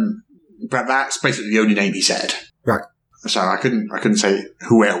 Yeah. But that's basically the only name he said. Right. So I couldn't say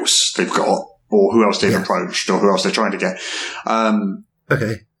who else they've got, or who else they've approached, or who else they're trying to get.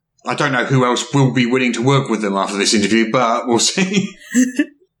 Okay. I don't know who else will be willing to work with them after this interview, but we'll see.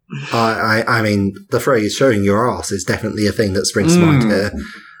 I mean, the phrase "showing your ass" is definitely a thing that springs to mind here.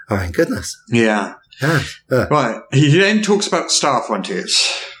 I mean, goodness. Yeah. Right. He then talks about Star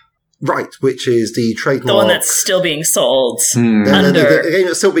Frontiers. Right, which is the trademark. The one that's still being sold. The game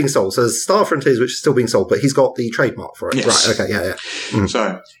that's still being sold. So there's Star Frontiers, which is still being sold, but he's got the trademark for it. Yes. Right, okay, yeah.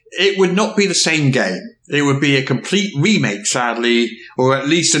 So it would not be the same game. It would be a complete remake, sadly, or at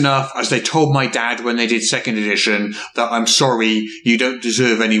least enough, as they told my dad when they did second edition, that I'm sorry, you don't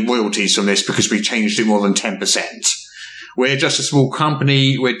deserve any royalties from this because we changed it more than 10%. We're just a small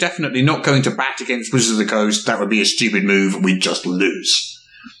company. We're definitely not going to bat against Wizards of the Coast. That would be a stupid move. We'd just lose.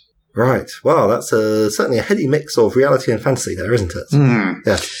 Right. Well, that's certainly a heady mix of reality and fantasy there, isn't it?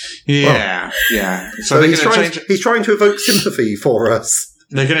 Yeah. So he's trying to evoke sympathy for us.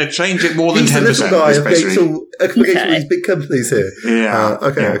 They're going to change it more than 10%. He's the little guy against all these big companies here. Yeah.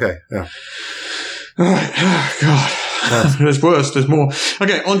 Okay. Yeah. Right. Oh, God. There's worse. There's more.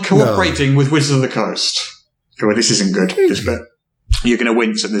 Okay, on cooperating with Wizards of the Coast. Oh, this isn't good, this bit. You're going to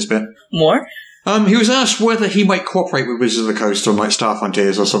wince at this bit. More? He was asked whether he might cooperate with Wizards of the Coast on, like, Star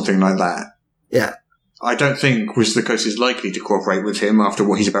Frontiers or something like that. Yeah. I don't think Wizards of the Coast is likely to cooperate with him after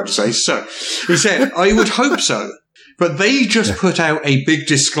what he's about to say. So, he said, I would hope so. But they just put out a big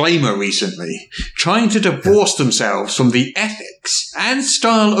disclaimer recently, trying to divorce themselves from the ethics and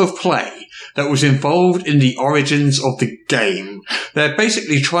style of play that was involved in the origins of the game. They're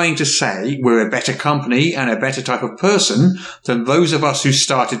basically trying to say we're a better company and a better type of person than those of us who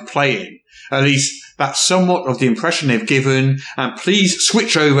started playing. At least that's somewhat of the impression they've given, and please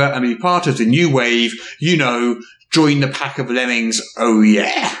switch over and be part of the new wave. You know, join the pack of lemmings, oh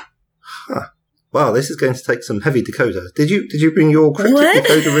yeah. Huh. Wow, this is going to take some heavy decoder. Did you bring your cryptic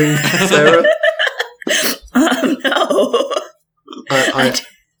decoder ring, Sarah? No.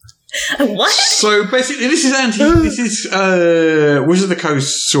 What? So basically, this is Wizards of the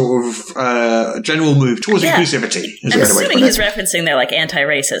Coast sort of general move towards inclusivity. I'm assuming he's referencing their like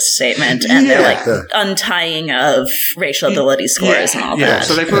anti-racist statement and their like untying of racial ability scores and all that.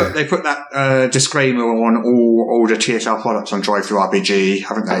 So they put that disclaimer on all the TSL products on Drive-Thru-RPG,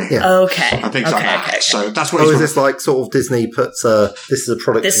 haven't they? Yeah. Okay. And things like that. Okay. So that's what. Is this like sort of Disney puts this is a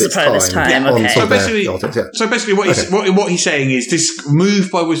product of its time? Okay. So basically, what he's saying is this move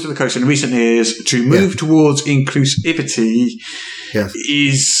by Wizards of the Coast in recent years to move towards inclusivity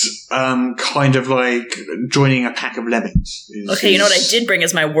is kind of like joining a pack of lemmings. You know what I did bring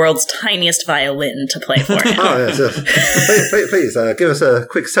is my world's tiniest violin to play for him. Please give us a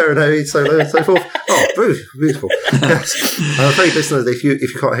quick serenade, solo, and so forth. Oh, beautiful. Yes. I'm afraid, listeners, if you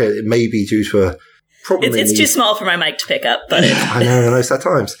can't hear it, it may be due to a problem. It's too small for my mic to pick up, but I know sad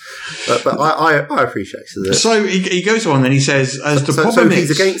times. But I appreciate it. So he goes on and he says, so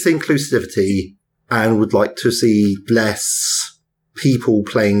he's against inclusivity and would like to see less people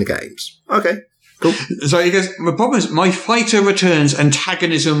playing the games. Okay, cool. So he goes, the problem is my fighter returns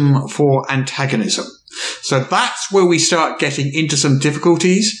antagonism for antagonism. So that's where we start getting into some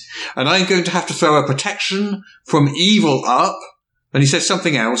difficulties, and I'm going to have to throw a protection from evil up. And he says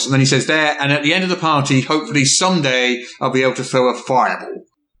something else, and then he says there, and at the end of the party, hopefully someday, I'll be able to throw a fireball.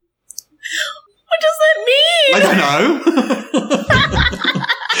 What does that mean? I don't know.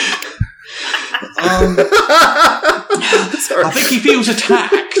 I think he feels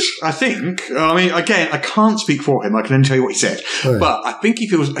attacked. I mean, again, I can't speak for him. I can only tell you what he said. Oh, yeah. But I think he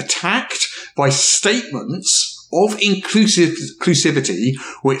feels attacked by statements of inclusivity,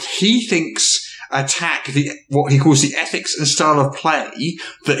 which he thinks attack what he calls the ethics and style of play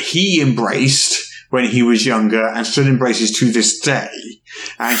that he embraced when he was younger and still embraces to this day.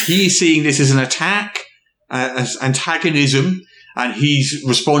 And he's seeing this as an attack, as antagonism, and he's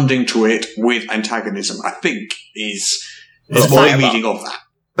responding to it with antagonism, I think, is my reading of that.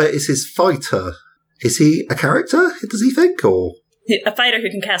 But is his fighter, is he a character, does he think, or...? A fighter who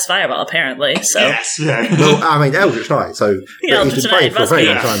can cast fireball, apparently. So. Yes, yeah. Well, I mean, Eldritch Knight, so he's been playing for a very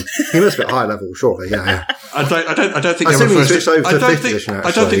long time. He must be at a high level, surely, yeah. I don't think they were first edition.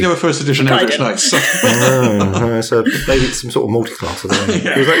 I don't think they were first edition Eldritch Knights. So maybe it's some sort of multi-class. Was that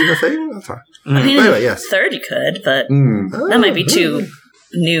even a thing? That's right. I mean, anyway, yes. Third he could, but that might be too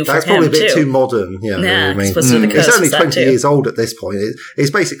new for him, That's probably a bit too modern. Yeah, I mean, it's only 20 years old at this point. It's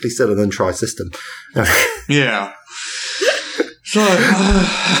basically still an untried system. Yeah.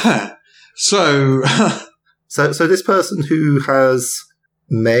 So So this person who has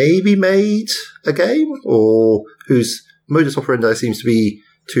maybe made a game, or whose modus operandi seems to be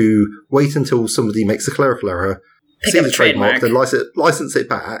to wait until somebody makes a clerical error, Pick see up the a trademark, trademark. then license it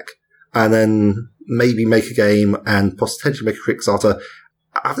back, and then maybe make a game and potentially make a Kickstarter.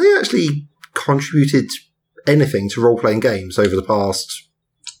 Have they actually contributed anything to role-playing games over the past...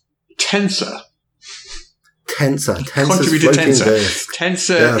 Tensor. Tensor's Contributed floating Tensor. disc.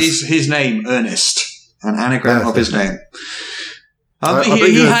 Tensor Yes. is his name, Ernest. An anagram Yes. of his name. I He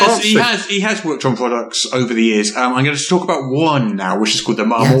believe in he has worked on products over the years. I'm going to talk about one now, which is called the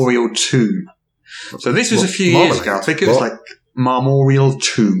Marmorial Tomb. So this was a few years ago. I think it was like Marmorial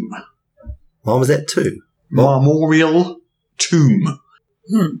Tomb. Marmoset 2? Marmorial Tomb.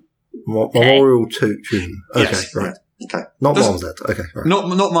 Memorial Tomb. Okay, Yes. right. Okay. Not Marmoset. Okay, right. Not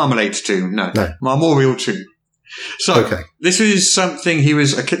Marmalade Tomb, no. Marmorial Tomb. So, Okay. this is something a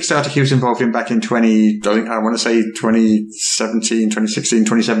Kickstarter he was involved in back in 2017,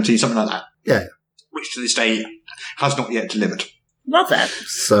 2017, something like that. Yeah. Which to this day has not yet delivered. Love that.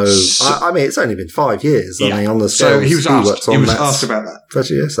 So I mean, it's only been 5 years. Yeah. I mean, on the So scales he was asked that's about that.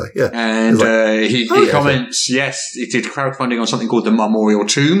 Virtually yesterday, yeah. And It's like, he yeah, comments, yes, he did crowdfunding on something called the Marmorial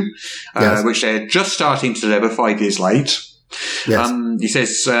Tomb, Yes. which they're just starting to deliver 5 years late. Yes. He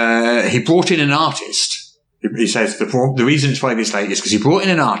says he brought in an artist. He says the reason it's 5 years late is because he brought in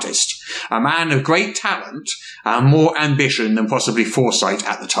an artist, a man of great talent and more ambition than possibly foresight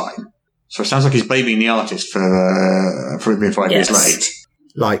at the time. So it sounds like he's blaming the artist for it being 5 years late.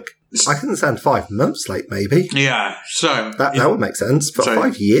 Like, I can understand 5 months late, maybe. Yeah, so That would make sense. But so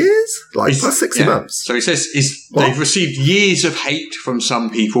 5 years? Like, that's 60 yeah. months. So he says What? they've received years of hate from some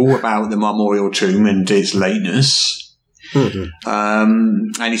people about the Marmorial Tomb and its lateness. Mhm.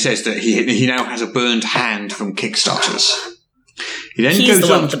 And he says that he now has a burned hand from Kickstarters. He then He's goes the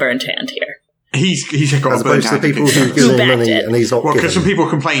one on. with the burned hand here. He's got As a burned opposed to hand. the people from who Kickstarters. give him backed money it. and he's not Well, because some giving. people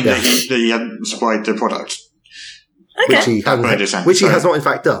complained Yeah. that he hadn't supplied the product. Okay. Which he Burned his hand, which he so- has not in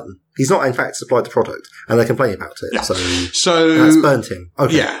fact done. He's not in fact supplied the product, and they complain about it. Yeah. So So that's burnt him.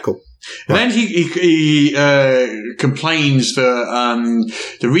 Okay, yeah. cool. And then he complains that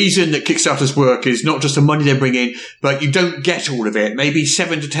the reason that Kickstarters work is not just the money they bring in, but you don't get all of it. Maybe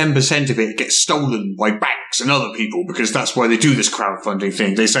 7 to 10% of it gets stolen by banks and other people, because that's why they do this crowdfunding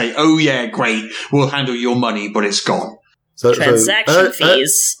thing. They say, "Oh yeah, great, we'll handle your money, but it's gone." Transaction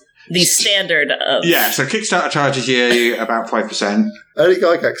fees. The standard of... Yeah, so Kickstarter charges you about 5%. Early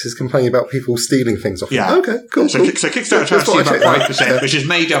Gygax is complaining about people stealing things off him. Yeah. Okay, cool. So, cool. so Kickstarter That's charges you what I about checked. 5%, Yeah. which is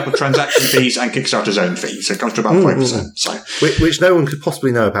made up of transaction fees and Kickstarter's own fees. So it comes to about 5%. So Which no one could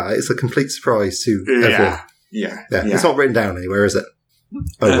possibly know about. It's a complete surprise to everyone. yeah. Yeah, Yeah. it's not written down anywhere, is it?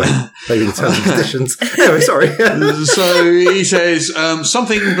 Oh, wait. Maybe the terms and conditions. Anyway, sorry. So he says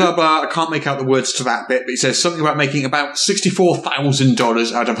something, blah, blah. I can't make out the words to that bit, but he says something about making about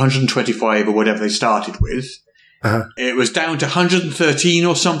 $64,000 out of 125 or whatever they started with. Uh-huh. It was down to 113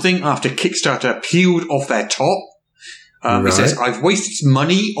 or something after Kickstarter peeled off their top. He Right. says, I've wasted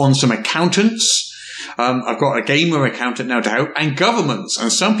money on some accountants. I've got a gamer accountant now to help, and governments.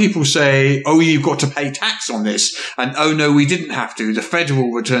 And some people say, oh, you've got to pay tax on this. And oh, no, we didn't have to. The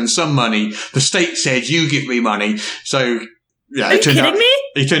federal returned some money. The state said, you give me money. So, yeah, Are you kidding me?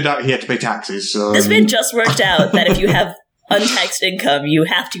 It turned out he had to pay taxes. This man just worked out that if you have untaxed income, you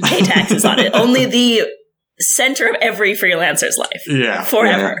have to pay taxes on it. Only the center of every freelancer's life. Yeah.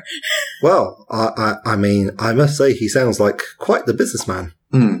 Forever. Well, I mean, I must say he sounds like quite the businessman.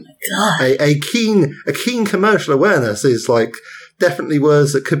 God. A keen commercial awareness is like definitely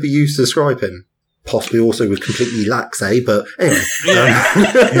words that could be used to describe him. Possibly also with completely lax, but anyway.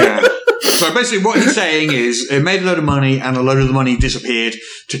 Yeah. So basically what he's saying is it made a load of money, and a load of the money disappeared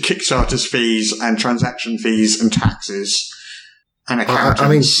to Kickstarter's fees and transaction fees and taxes and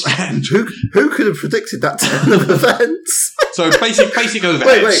accountants. I mean, who could have predicted that turn of events? So basic overheads.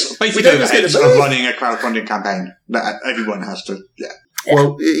 Wait, Basic we don't just get overheads the of money? running a crowdfunding campaign that everyone has to, yeah.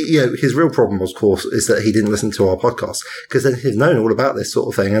 Well, you know, his real problem, of course, is that he didn't listen to our podcast, because then he'd known all about this sort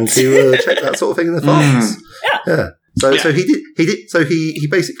of thing and to check that sort of thing in advance. Yeah. So he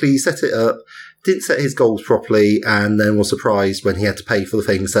basically set it up, didn't set his goals properly, and then was surprised when he had to pay for the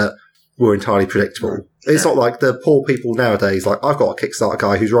things that were entirely predictable. It's not like the poor people nowadays. Like, I've got a Kickstarter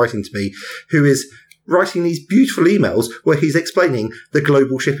guy who's writing to me, who is writing these beautiful emails where he's explaining the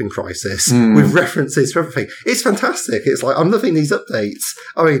global shipping crisis with references to everything. It's fantastic. It's like, I'm loving these updates.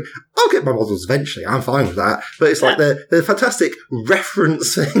 I mean, I'll get my models eventually. I'm fine with that. But it's like they're fantastic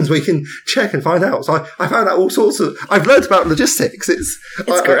reference things we can check and find out. So I found out all sorts of, I've learned about logistics.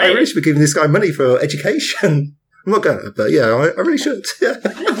 I really should be giving this guy money for education. I'm not going to, but yeah, I really should. Yeah.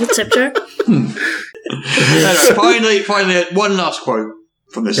 Tip jar. Anyway, finally, one last quote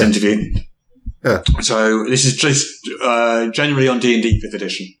from this interview. Yeah. So this is just generally on D&D 5th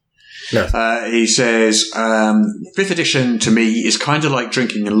edition. Yeah. He says, 5th edition to me is kind of like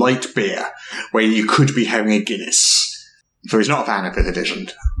drinking a light beer where you could be having a Guinness. So he's not a fan of 5th edition,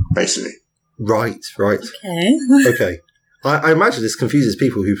 basically. Right. Okay. I imagine this confuses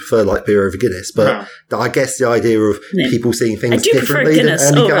people who prefer light beer over Guinness, but I guess the idea of people seeing things differently I do prefer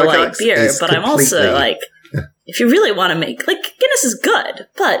Guinness over light beer, but I'm also like, Yeah. if you really want to make, like, Guinness is good,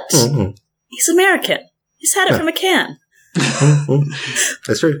 but he's American. He's had it from a can.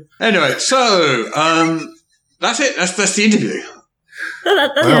 That's true. Anyway, so that's it. That's the interview.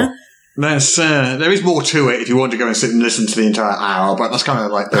 Wow. There is more to it if you want to go and sit and listen to the entire hour, but that's kind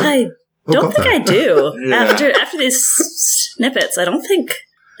of like the... I don't think I do. Yeah. After these snippets, I don't think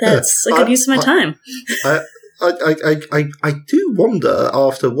that's a good use of my time. I do wonder,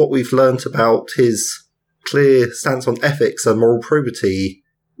 after what we've learnt about his clear stance on ethics and moral probity,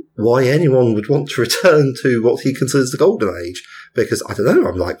 why anyone would want to return to what he considers the golden age. Because, I don't know,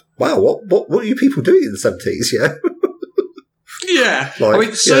 I'm like, wow, what are you people doing in the 70s, yeah? Yeah. Like, I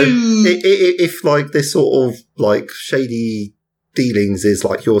mean, so... if like, this sort of, like, shady dealings is,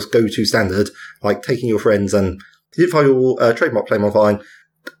 like, your go-to standard, like, taking your friends and you didn't file your trademark claim on time,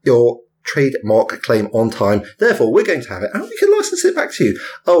 your trademark claim on time, therefore we're going to have it, and we can license it back to you.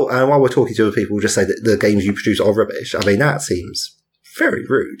 Oh, and while we're talking to other people, we'll just say that the games you produce are rubbish. I mean, that seems very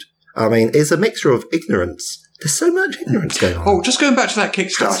rude. I mean, it's a mixture of ignorance. There's so much ignorance going on. Oh, just going back to that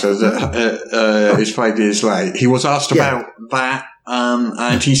Kickstarter that is 5 years late, he was asked about that,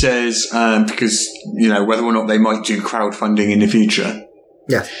 and he says, because, you know, whether or not they might do crowdfunding in the future.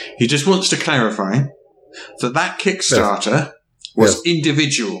 Yes. He just wants to clarify that Kickstarter was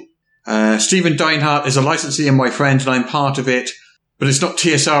individual. Stephen Deinhardt is a licensee and my friend, and I'm part of it, but it's not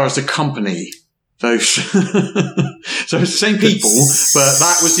TSR as a company. So it's the same people, but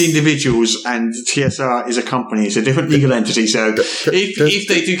that was the individuals, and TSR is a company. It's a different legal entity. So if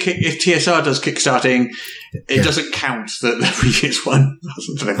TSR does kickstarting, it doesn't count that the previous one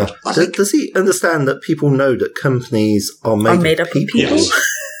wasn't. Does he understand that people know that companies are made up of people?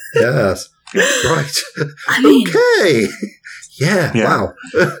 Yes. Right. I mean, okay. Yeah. Wow.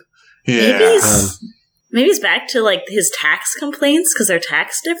 Maybe he's back to, like, his tax complaints because they're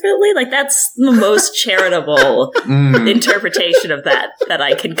taxed differently. Like, that's the most charitable interpretation of that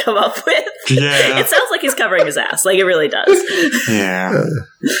I can come up with. Yeah. It sounds like he's covering his ass. Like, it really does. Yeah.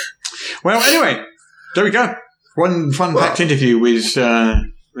 Well, anyway, there we go. One fun-packed interview with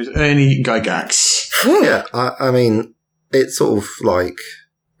Ernie Gygax. Yeah, I mean, it's sort of, like,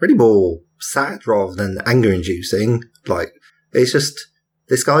 really more sad rather than anger-inducing. Like, it's just...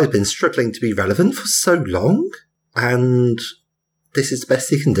 This guy's been struggling to be relevant for so long, and this is the best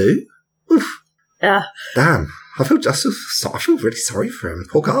he can do. Oof. Yeah. Damn. I feel really sorry for him.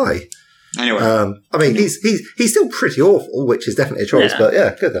 Poor guy. Anyway. I mean, he's still pretty awful, which is definitely a choice, but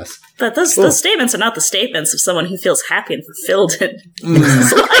yeah, goodness. But those statements are not the statements of someone who feels happy and fulfilled in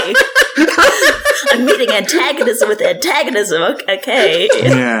his life. I'm meeting antagonism with antagonism. Okay.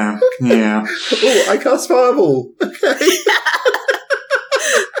 Yeah. Oh, I cast Fireball. Okay.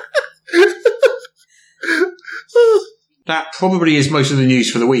 That probably is most of the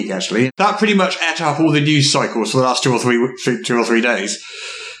news for the week, actually. That pretty much ate up all the news cycles for the last 2 or 3 days.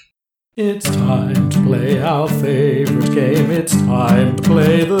 It's time to play our favorite game. It's time to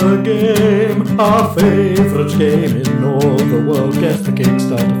play the game. Our favorite game in all the world. Guess the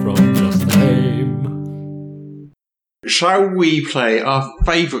Kickstarter from just the name. Shall we play our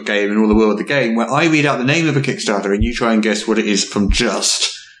favourite game in all the world, the game where I read out the name of a Kickstarter and you try and guess what it is from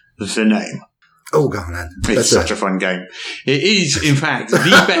just the name? Oh, go on then. It's such a fun game. It is, in fact, the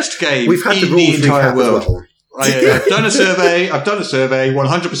best game in the entire world. Well. I've done a survey.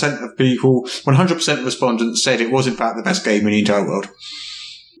 100% of people, 100% of respondents said it was, in fact, the best game in the entire world.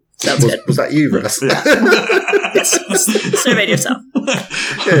 Was that you, Russ? Yeah. Yes. Surveyed yourself.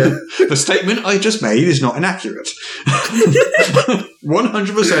 Yeah. The statement I just made is not inaccurate. 100%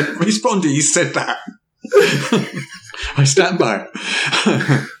 of respondees said that. I stand by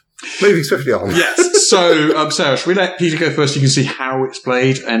it. Moving swiftly on. Yes. So, Sarah, should we let Peter go first? You can see how it's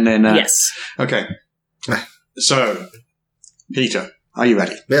played, and then... Yes. Okay. So, Peter, are you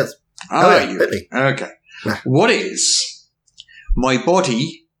ready? Yes. Are you ready? Okay. What is My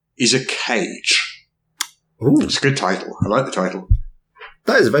Body is a Cage? Ooh. It's a good title. I like the title.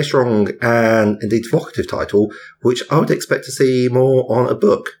 That is a very strong and indeed evocative title, which I would expect to see more on a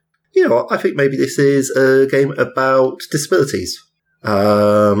book. You know what? I think maybe this is a game about disabilities.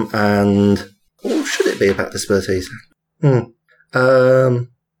 And should it be about disabilities?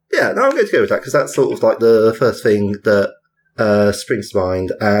 Yeah, Yeah, no, I'm going to go with that because that's sort of like the first thing that springs to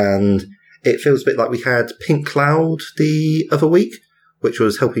mind, and it feels a bit like we had Pink Cloud the other week, which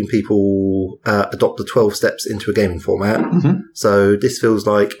was helping people adopt the 12 steps into a gaming format. Mm-hmm. So this feels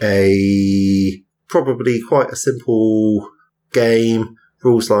like probably quite a simple game,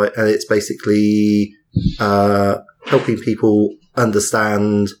 and it's basically helping people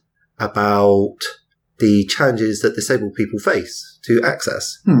understand about the challenges that disabled people face to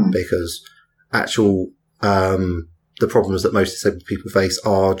access, because the problems that most disabled people face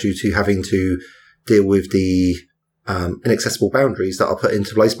are due to having to deal with the inaccessible boundaries that are put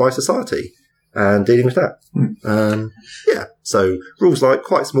into place by society and dealing with that. So rules like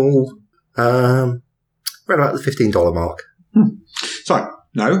quite small, around about the $15 mark. So,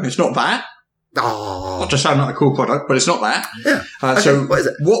 no, it's not that. Oh. Not to sound like a cool product, but it's not that. Yeah. So what is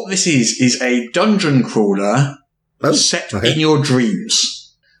it? What this is a dungeon crawler set in your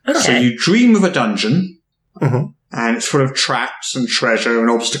dreams. Okay. So you dream of a dungeon, Mm-hmm. and it's full of traps and treasure and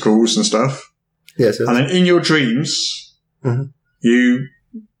obstacles and stuff. Yes. And then in your dreams, Mm-hmm. you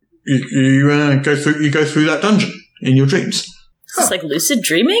go through that dungeon in your dreams. Is this like lucid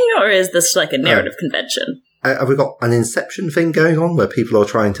dreaming, or is this like a narrative convention? Have we got an Inception thing going on where people are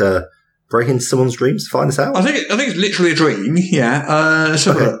trying to break into someone's dreams to find this out? I think it's literally a dream. Yeah.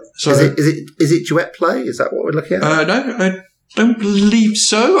 So is it duet play? Is that what we're looking at? No, I don't believe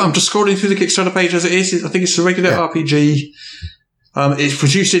so. I'm just scrolling through the Kickstarter page as it is. I think it's a regular RPG. It's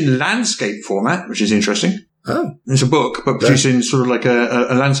produced in landscape format, which is interesting. Oh. It's a book, but produced in sort of like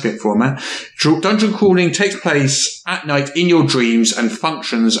a landscape format. Dungeon crawling takes place at night in your dreams and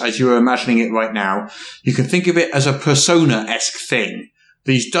functions as you are imagining it right now. You can think of it as a Persona-esque thing.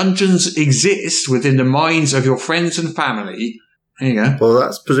 These dungeons exist within the minds of your friends and family. There you go. Well,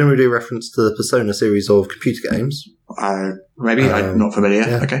 that's presumably a reference to the Persona series of computer games. Maybe. I'm not familiar.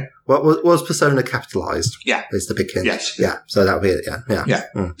 Yeah. Okay. Well, was Persona capitalized? Yeah. Is the big hint. Yes. Yeah, so that would be it, yeah. Yeah.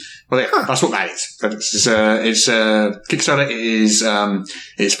 Well, that's what that is. It's Kickstarter is,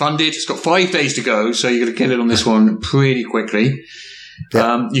 it's funded. It's got 5 days to go, so you're going to get it on this one pretty quickly.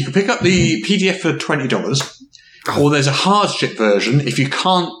 Yeah. You can pick up the PDF for $20. Or there's a hardship version. If you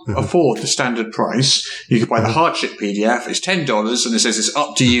can't afford the standard price, you can buy the hardship PDF. It's $10, and it says it's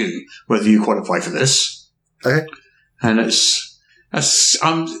up to you whether you qualify for this. Okay. And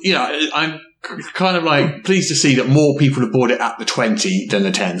I'm kind of like pleased to see that more people have bought it at the 20 than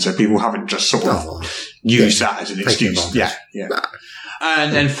the 10, so people haven't just sort of used that as an excuse. Yeah.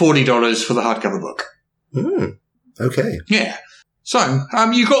 And then $40 for the hardcover book. Okay. Yeah. So,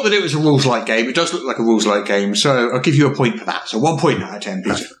 you got that it was a rules-like game. It does look like a rules-like game, so I'll give you a point for that. So 1 point out of 10,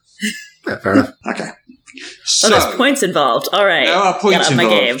 Peter. Yeah, fair enough. Okay. So, there's points involved. All right. There are points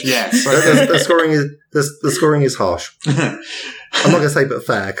involved. My game. Yes. The scoring is harsh. I'm not going to say but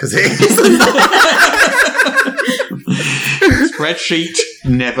fair, because it is. Spreadsheet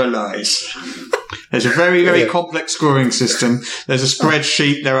never lies. There's a very, very complex scoring system. There's a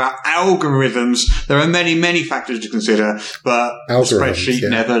spreadsheet. There are algorithms. There are many, many factors to consider, but the spreadsheet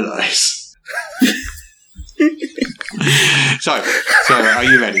never lies. So, are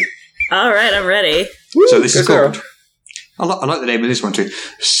you ready? All right, I'm ready. So this is called... I like the name of this one too.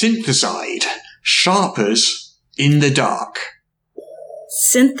 Syntheside. Sharpers in the Dark.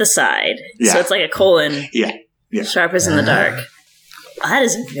 Syntheside. Yeah. So it's like a colon. Yeah. Sharpers in the Dark. That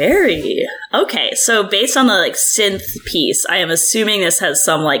is very... Okay, so based on the, synth piece, I am assuming this has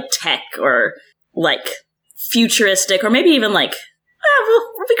some, tech or, futuristic, or maybe even, we'll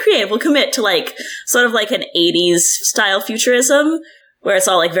be creative. We'll commit to, sort of an 80s style futurism, where it's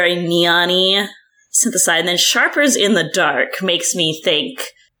all, very neon-y, synthesized. And then Sharpers in the Dark makes me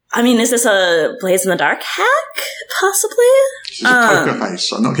think... I mean, is this a Blaze in the Dark hack, possibly? This is a poker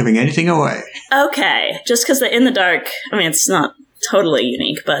face. I'm not giving anything away. Okay, just because the in the dark... I mean, it's not... totally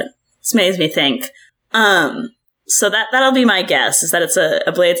unique, but this makes me think. So that'll be my guess, is that it's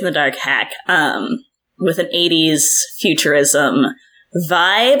a Blades in the Dark hack, with an 80s futurism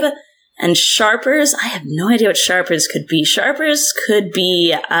vibe. And Sharpers, I have no idea what Sharpers could be. Sharpers could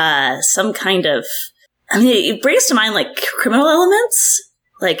be, some kind of, I mean, it brings to mind, criminal elements.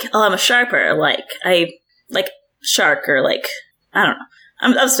 I'm a Sharper, shark, or I don't know.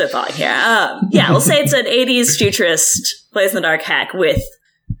 I'm spitballing here. We'll say it's an 80s futurist Blaze in the Dark hack with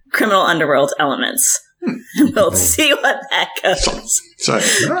criminal underworld elements. We'll see what that goes. So,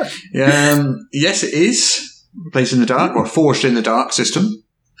 yes, it is Blaze in the Dark, or Forged in the Dark system.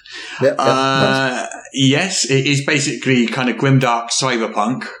 Yes, it is basically kind of grimdark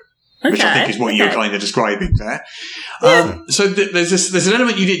cyberpunk, which I think is what you're kind of describing there. So there's an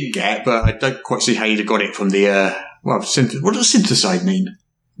element you didn't get, but I don't quite see how you'd have got it from the... what does syntheside mean?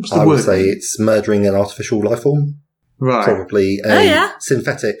 What's the I word? would say it's murdering an artificial life form. Right. Probably a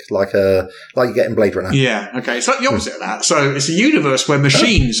synthetic, like you get in Blade Runner. Yeah, okay. It's like the opposite of that. So it's a universe where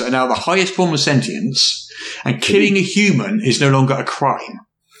machines are now the highest form of sentience, and killing a human is no longer a crime.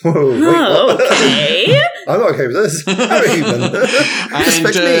 Whoa, wait, what? Okay. I'm not okay with this. I'm a human.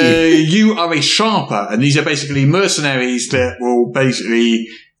 Respect me. You are a sharper, and these are basically mercenaries that will basically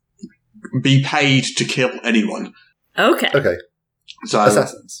be paid to kill anyone. Okay. Okay. So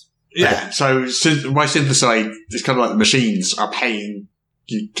Assassins. yeah, so by Syntheside, it's kind of like the machines are paying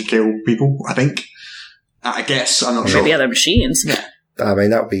you to kill people, I think. I guess, I'm not sure. Maybe other machines. Yeah. I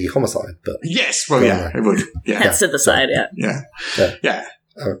mean, that would be homicide, but Yes, well, yeah, it would. Yeah. That's Syntheside, yeah. Yeah. Yeah. Yeah.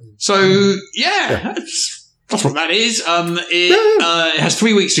 Oh. So, yeah, that's what that is. It has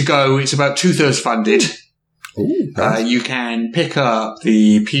 3 weeks to go. It's about 2/3 funded. ooh, nice. You can pick up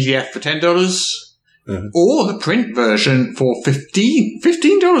the PDF for $10 or the print version for $15.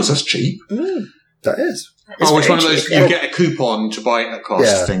 That's cheap. That is. It's It's one of very those, cheap, you get a coupon to buy it at cost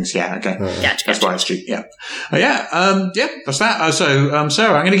Yeah. things. Yeah, okay. Gotcha. That's why it's cheap, yeah. That's that. So,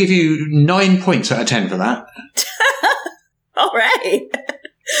 Sarah, I'm going to give you 9 points out of 10 for that. All right.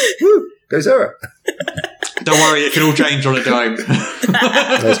 Woo, go Sarah. Don't worry, it can all change on a dime.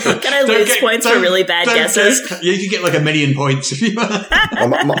 That's true. Can I lose points for really bad guesses? Yeah, you can get like 1 million points if you want.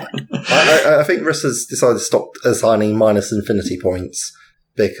 I think Russ has decided to stop assigning minus infinity points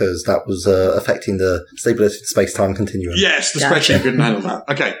because that was affecting the stability of space-time continuum. Yes, the Gotcha. spreadsheet couldn't handle that.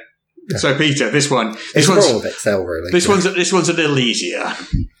 Okay. So, Peter, this one's It's wrong with Excel, really. This one's a little easier.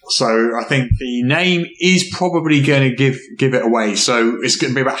 So I think the name is probably going to give it away. So it's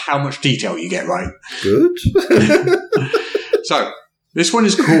going to be about how much detail you get right. Good. So this one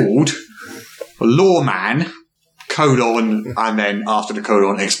is called Lawman, : and then after the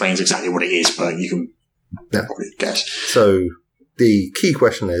colon explains exactly what it is, but you can probably guess. So the key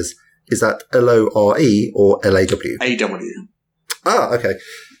question is that LORE or LAW? AW. Ah, okay.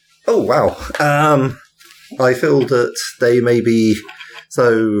 Oh, wow. I feel that they may be...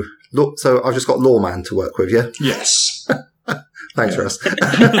 So I've just got Lawman to work with, yeah? Yes. Thanks, Russ. Have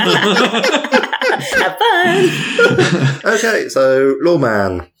fun. Okay, so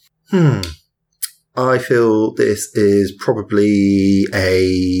Lawman. I feel this is probably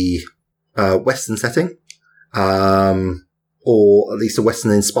a Western setting, or at least a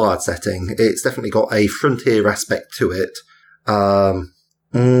Western-inspired setting. It's definitely got a frontier aspect to it.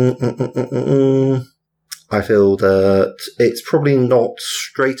 I feel that it's probably not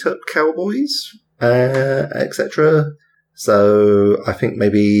straight up cowboys, etc. So I think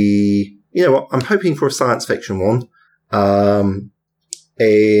maybe, you know what, I'm hoping for a science fiction one.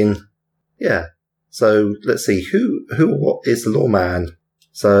 So let's see, who or what is the Lawman?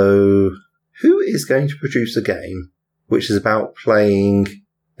 So who is going to produce a game which is about playing,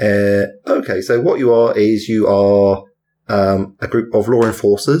 okay, so what you are is you are, a group of law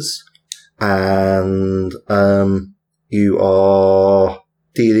enforcers, and you are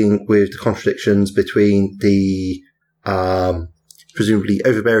dealing with the contradictions between the presumably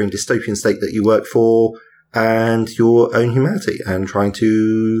overbearing dystopian state that you work for and your own humanity, and trying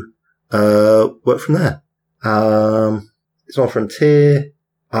to work from there. It's on Frontier.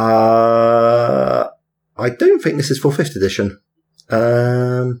 I don't think this is for 5th edition,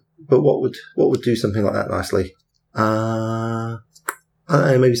 but what would do something like that nicely? I don't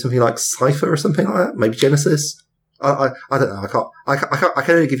know, maybe something like Cypher or something like that. Maybe Genesis. I don't know. I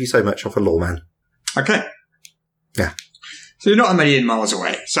can only give you so much off a Lawman. Okay. Yeah. So you're not a million miles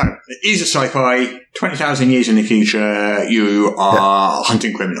away. So it is a sci-fi. 20,000 years in the future, you are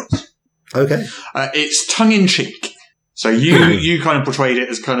hunting criminals. Okay. It's tongue-in-cheek. So you kind of portrayed it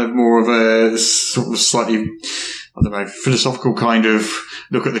as kind of more of a sort of slightly, I don't know, philosophical kind of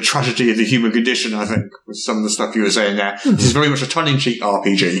look at the tragedy of the human condition, I think, with some of the stuff you were saying there. This is very much a tongue-in-cheek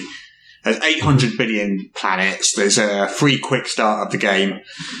RPG. There's 800 billion planets. There's a free quick start of the game.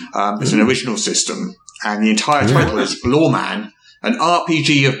 There's an original system. And the entire title is Lawman, an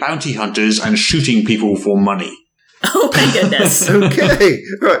RPG of bounty hunters and shooting people for money. Oh my goodness. Okay.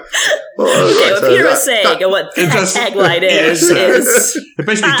 Right. Well, Okay, what Peter was saying and what that tagline is. It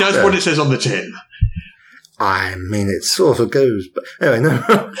basically does what it says on the tin. I mean, it sort of goes, but anyway, no.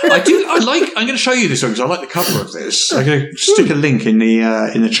 I'm going to show you this one because I like the cover of this. I'm going to stick a link in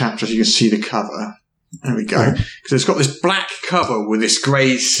the chat so you can see the cover. There we go. Because it's got this black cover with this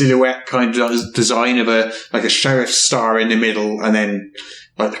grey silhouette kind of design of a sheriff's star in the middle, and then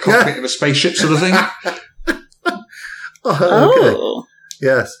like the cockpit of a spaceship sort of thing. Okay.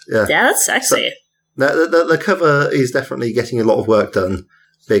 Yes. Yeah. Yeah, that's sexy. The cover is definitely getting a lot of work done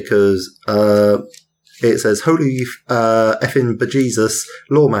because it says, holy effing bejesus,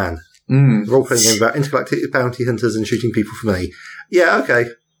 Lawman. Role-playing game about intergalactic bounty hunters and shooting people for money. Yeah, okay.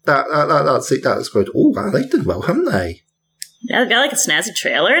 That's it. That's good. Oh, wow, they've done well, haven't they? Yeah, they've got like a snazzy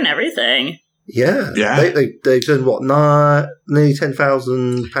trailer and everything. Yeah. They've done what, nearly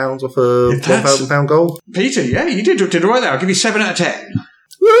 £10,000 off a £1,000 goal? Peter, yeah, you did right there. I'll give you 7 out of 10.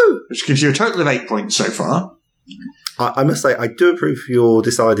 Woo! Which gives you a total of 8 points so far. I must say, I do approve of your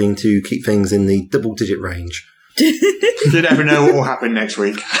deciding to keep things in the double-digit range. You never know what will happen next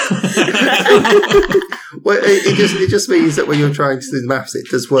week. Well, it just means that when you're trying to do the maths, it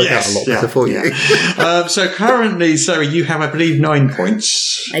does work out a lot better for you. So currently, Sarah, you have, I believe, 9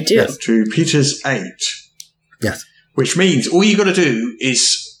 points. I do. Yes. To Peter's 8. Yes. Which means all you got to do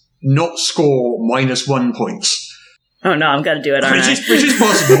is not score -1 points. Oh no, I'm going to do it, aren't I? Which is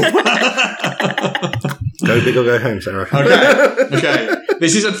possible. Go big or go home, Sarah. Okay.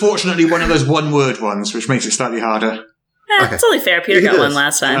 This is unfortunately one of those one-word ones, which makes it slightly harder. Okay. It's only fair. Peter got one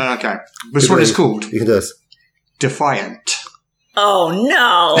last time. Okay. This one is called You can do this. Defiant. Oh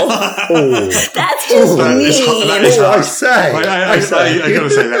no! Oh. That's just mean. That is hard. I say. I gotta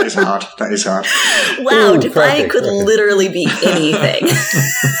say, that is hard. That is hard. Wow, Ooh, Defiant perfect, could okay. literally be anything.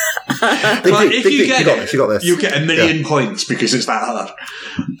 But if you you got this. you get 1,000,000 points because it's that hard.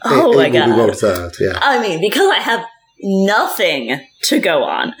 Oh my It will be well god. deserved, yeah. I mean, because I have nothing to go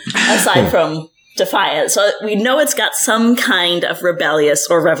on aside from Defiant, so we know it's got some kind of rebellious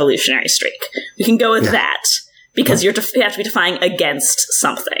or revolutionary streak. We can go with that. Because you have to be defying against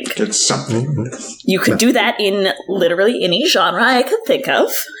something. It's something. You could do that in literally any genre I could think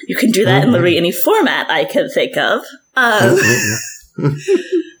of. You can do that in literally any format I could think of.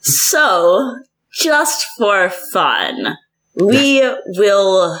 So, just for fun, we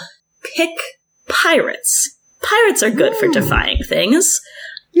will pick pirates. Pirates are good for defying things.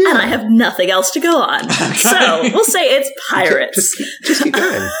 And I have nothing else to go on. So, we'll say it's pirates. Just keep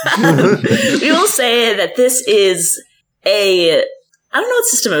going. We will say that this is I don't know what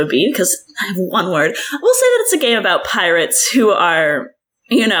system it would be, because I have one word. We'll say that it's a game about pirates who are,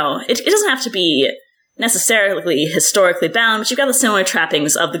 it doesn't have to be necessarily historically bound, but you've got the similar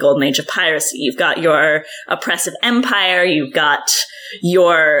trappings of the golden age of piracy. You've got your oppressive empire, you've got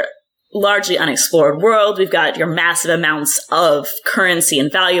your largely unexplored world, we've got your massive amounts of currency and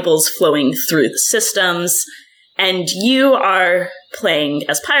valuables flowing through the systems, and you are playing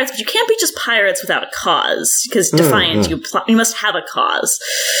as pirates, but you can't be just pirates without a cause, because Defiant, you must have a cause.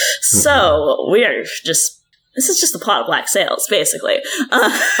 So, this is just the plot of Black Sails, basically.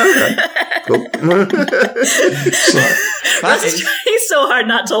 Okay. Cool. Russ is trying so hard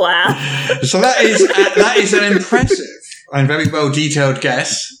not to laugh. So that is an impressive and very well detailed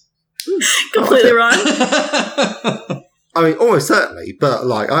guess. Completely wrong. I mean, almost certainly, but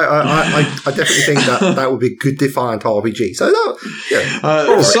I definitely think that would be a good Defiant RPG. So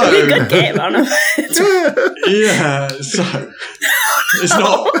that, So It'd be a good game. I don't know. So it's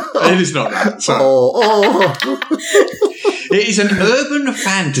not. It is not that. So it is an urban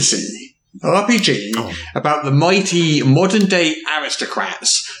fantasy RPG about the mighty modern-day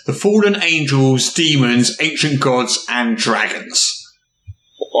aristocrats, the fallen angels, demons, ancient gods, and dragons.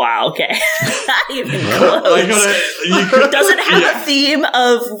 Wow, okay. Not even close. Does it have a theme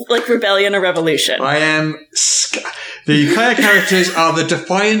of, rebellion or revolution? The player characters are the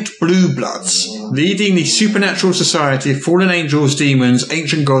Defiant Blue Bloods, leading the supernatural society of fallen angels, demons,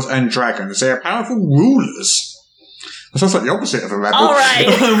 ancient gods, and dragons. They are powerful rulers. That sounds like the opposite of a rebel. All right.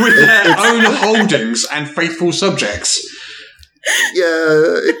 With their own holdings and faithful subjects.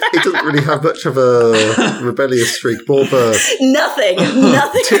 Yeah, it doesn't really have much of a rebellious streak, more of a Nothing.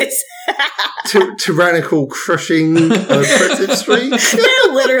 tyrannical, crushing, oppressive streak.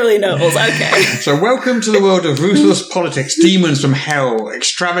 They're literally nobles. Okay. So welcome to the world of ruthless politics, demons from hell,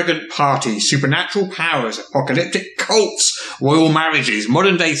 extravagant parties, supernatural powers, apocalyptic cults, royal marriages,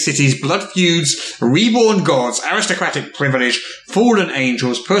 modern-day cities, blood feuds, reborn gods, aristocratic privilege, fallen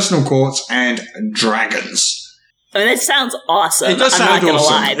angels, personal courts, and dragons. I mean, that sounds awesome. It does sound I'm not going to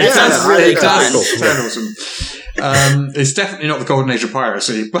awesome. lie. That sounds really fun. It sounds awesome. It's definitely not the golden age of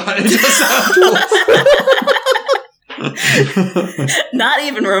piracy, but it does sound awesome. Not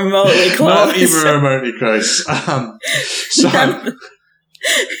even remotely close. Not even remotely close. I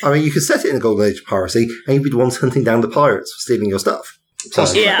mean, you could set it in the golden age of piracy, and you'd be the ones hunting down the pirates for stealing your stuff.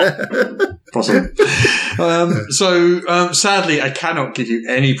 Possibly. Yeah. Possibly. Sadly, I cannot give you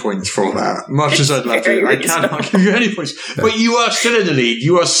any points for that. Much as I'd love to, I cannot give you any points. But you are still in the lead.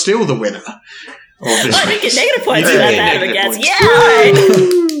 You are still the winner of this I didn't get negative points You for that didn't bad get of a negative guess. points. Yeah, all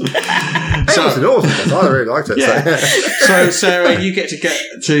right. It was an awesome test. I really liked it. Yeah. So, Sarah, you get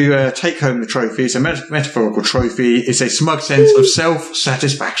to take home the trophy. It's a metaphorical trophy. It's a smug sense of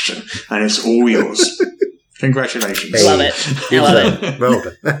self-satisfaction, and it's all yours. Congratulations. I love it. I love it. Well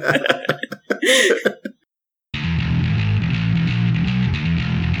done.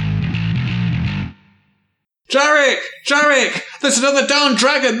 Jarek! There's another darn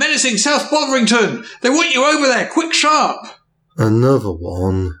dragon menacing South Botherington. They want you over there, quick, sharp. Another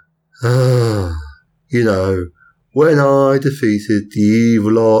one. You know, when I defeated the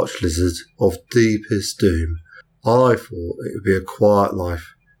evil arch-lizard of Deepest Doom, I thought it would be a quiet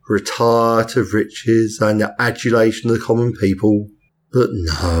life, retire to riches and the adulation of the common people. But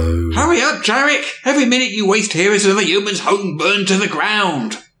no. Hurry up, Jarek! Every minute you waste here is another human's home burned to the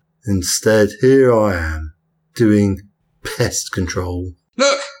ground. Instead, here I am, doing pest control.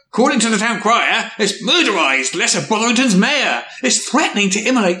 Look, according to the town crier, it's murderized Lesser Botherington's mayor. It's threatening to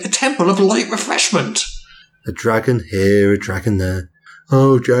immolate the Temple of Light Refreshment. A dragon here, a dragon there.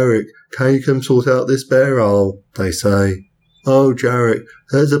 Oh, Jarek, can you come sort out this bear hole, they say. Oh, Jarek,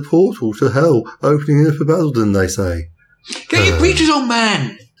 there's a portal to hell opening up for Basildon, they say. Get your breeches on,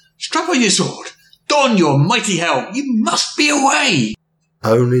 man! Strap on your sword. Don your mighty helm. You must be away.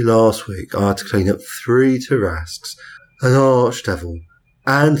 Only last week I had to clean up 3 Tarrasques, an archdevil,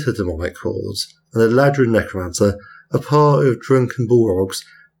 and a demonic cause, and a Ladrin necromancer, a party of drunken bullrogs,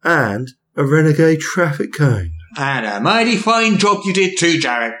 and a renegade traffic cone. And a mighty fine job you did too,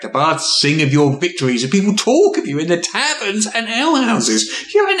 Jarek. The bards sing of your victories and people talk of you in the taverns and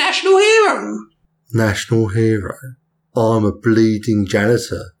alehouses. You're a national hero. National hero? I'm a bleeding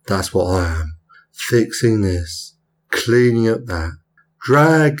janitor, that's what I am. Fixing this, cleaning up that,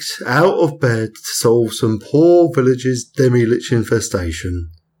 dragged out of bed to solve some poor village's demi-lich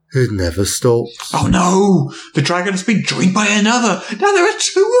infestation. It never stops. Oh no! The dragon has been joined by another. Now there are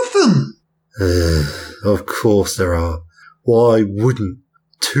 2 of them. Of course there are. Why wouldn't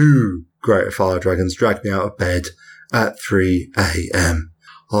 2 greater fire dragons drag me out of bed at 3 a.m?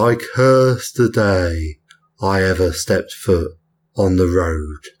 I curse the day I ever stepped foot on the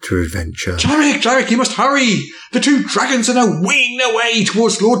road to adventure. Jarek, you must hurry! The 2 dragons are now winging their way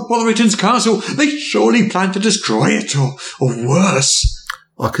towards Lord Botherington's castle. They surely plan to destroy it, or worse.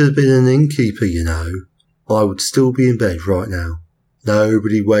 I could have been an innkeeper, you know. I would still be in bed right now.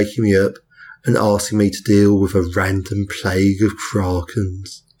 Nobody waking me up and asking me to deal with a random plague of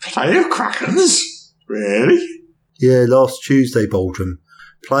krakens. Plague of krakens? Really? Yeah, last Tuesday, Baldrum.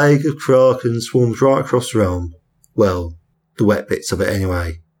 Plague of krakens swarmed right across the realm. Well, the wet bits of it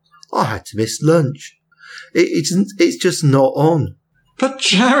anyway. I had to miss lunch. It's just not on. But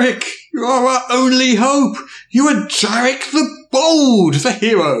Jarek, you are our only hope. You are Jarek the Bold, the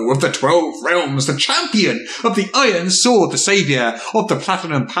hero of the 12 realms, the champion of the Iron Sword, the saviour of the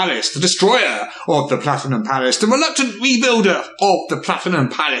Platinum Palace, the destroyer of the Platinum Palace, the reluctant rebuilder of the Platinum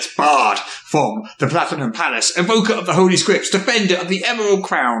Palace, bard from the Platinum Palace, evoker of the Holy Scripts, defender of the Emerald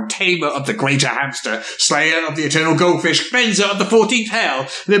Crown, tamer of the Greater Hamster, slayer of the Eternal Goldfish, cleanser of the 14th Hell,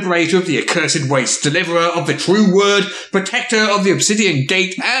 liberator of the Accursed Waste, deliverer of the True Word, protector of the Obsidian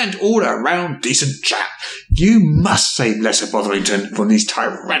Gate, and all-around decent chap. You must save Lesser Botherington from these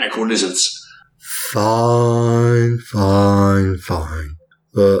tyrannical lizards. Fine.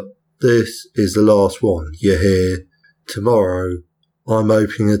 But this is the last one, you hear? Tomorrow, I'm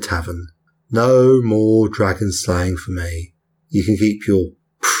opening a tavern. No more dragon slaying for me. You can keep your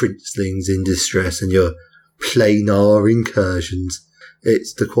princelings in distress and your planar incursions.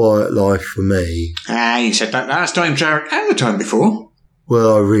 It's the quiet life for me. You said that last time, Jarek, and the time before.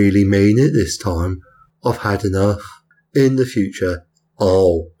 Well, I really mean it this time. I've had enough. In the future,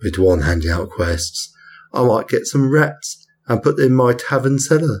 I'll be the one handing out quests. I might get some rats and put them in my tavern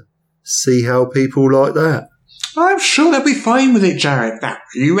cellar. See how people like that. I'm sure they'll be fine with it, Jarek. Now, are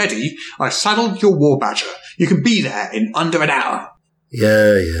you ready? I've saddled your war badger. You can be there in under an hour.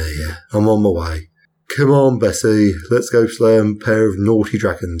 Yeah. I'm on my way. Come on, Bessie. Let's go slay a pair of naughty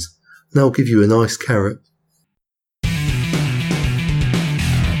dragons. And I'll give you a nice carrot.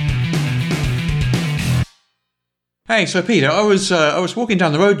 Hey, so Peter, I was walking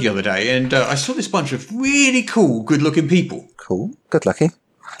down the road the other day and I saw this bunch of really cool, good-looking people. Cool, good-looking.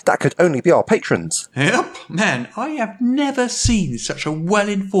 That could only be our patrons. Yep, man, I have never seen such a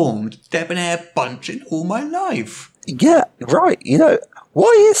well-informed, debonair bunch in all my life. Yeah, right,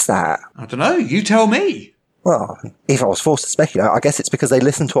 why is that? I don't know, you tell me. Well, if I was forced to speculate, I guess it's because they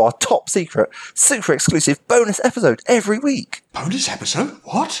listen to our top secret, super exclusive bonus episode every week. Bonus episode?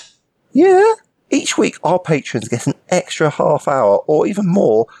 What? Yeah. Each week, our patrons get an extra half hour or even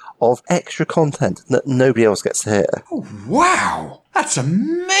more of extra content that nobody else gets to hear. Oh, wow! That's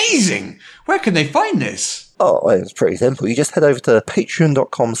amazing. Where can they find this? Oh, it's pretty simple. You just head over to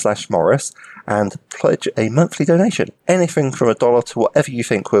patreon.com/Morris and pledge a monthly donation. Anything from $1 to whatever you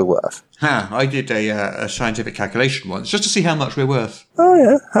think we're worth. I did a scientific calculation once just to see how much we're worth. Oh,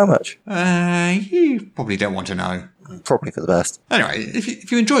 yeah? How much? You probably don't want to know. Probably for the best. Anyway,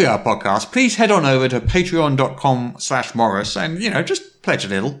 if you enjoy our podcast, please head on over to patreon.com/Morris and, just pledge a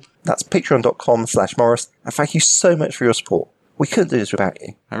little. That's patreon.com/Morris. And thank you so much for your support. We couldn't do this without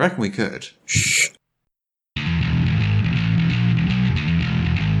you. I reckon we could. Shh.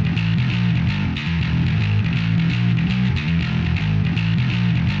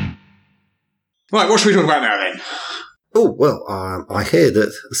 Right, what should we talk about now then? Oh, well, I hear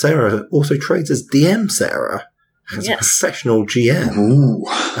that Sarah also trades as DM Sarah, as a professional GM. Ooh.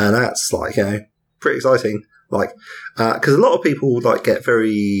 And that's, pretty exciting. Because a lot of people, get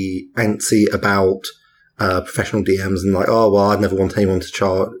very antsy about professional DMs and I'd never want any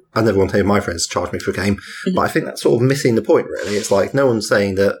of my friends to charge me for a game. Mm-hmm. But I think that's sort of missing the point, really. It's no one's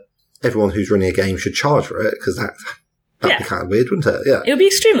saying that everyone who's running a game should charge for it, because that'd be kind of weird, wouldn't it? Yeah. It would be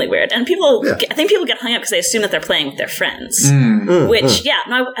extremely weird. And I think people get hung up because they assume that they're playing with their friends.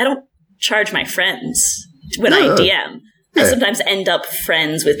 I don't charge my friends when I DM. I sometimes end up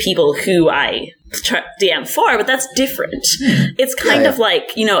friends with people who I DM for, but that's different. It's kind of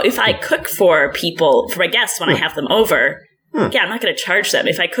like, if I cook for my guests when I have them over, I'm not going to charge them.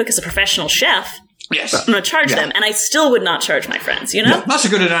 If I cook as a professional chef, yes, I'm going to charge them, and I still would not charge my friends, Yeah, that's a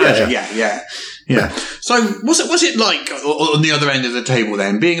good analogy. Yeah. So was it like on the other end of the table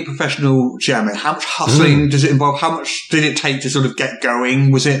then, being a professional GM? How much hustling does it involve? How much did it take to sort of get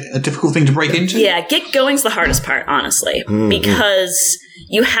going? Was it a difficult thing to break into? Yeah, get going's the hardest part, honestly, because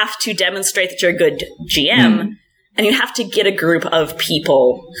you have to demonstrate that you're a good GM, and you have to get a group of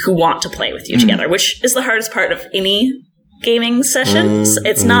people who want to play with you together, which is the hardest part of any gaming sessions.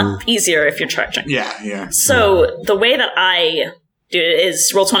 It's not easier if you're charging. Yeah. So the way that I do it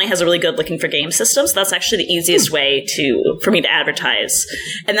is Roll20 has a really good looking for game system. So that's actually the easiest way for me to advertise.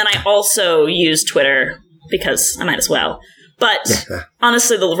 And then I also use Twitter because I might as well. But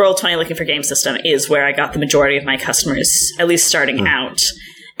honestly, the Roll20 looking for game system is where I got the majority of my customers, at least starting out.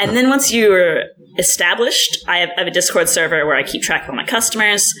 And then once you're established, I have a Discord server where I keep track of all my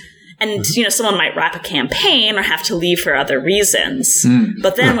customers. And, someone might wrap a campaign or have to leave for other reasons.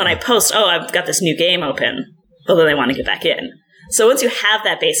 But then when I post, I've got this new game open, well, then they want to get back in. So once you have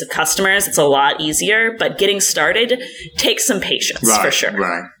that base of customers, it's a lot easier. But getting started takes some patience, for sure.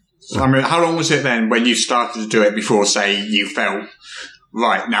 Right. So, how long was it then when you started to do it before, say, you felt,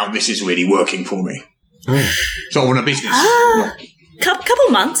 right, now this is really working for me? So on a business. Couple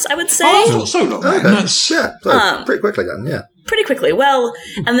months, I would say. Oh, so long. Okay. Pretty quickly then, yeah. Pretty quickly. Well,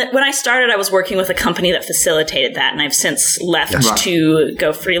 and when I started, I was working with a company that facilitated that, and I've since left to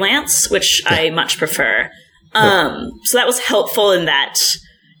go freelance, which I much prefer. So that was helpful in that,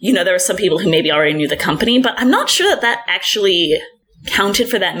 there were some people who maybe already knew the company, but I'm not sure that actually counted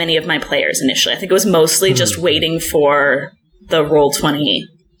for that many of my players initially. I think it was mostly just waiting for the Roll20.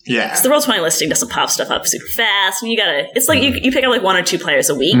 Yeah. Because the Roll20 listing doesn't pop stuff up super fast. And it's like you pick up like 1 or 2 players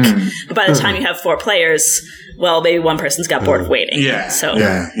a week. But by the time you have 4 players, well, maybe one person's got bored of waiting. Yeah. So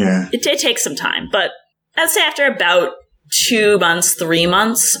it takes some time. But I'd say after about 2 months, 3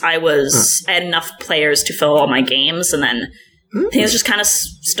 months, I had enough players to fill all my games. And then things just kind of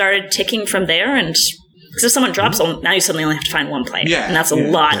started ticking from there. And because if someone drops, now you suddenly only have to find 1 player. Yeah, and that's a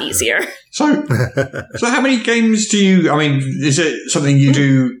lot easier. So how many games do you, is it something you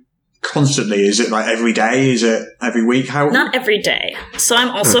do constantly? Is it like every day? Is it every week? Not every day. So I'm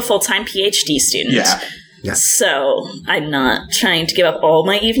also a full-time PhD student. Yeah. So I'm not trying to give up all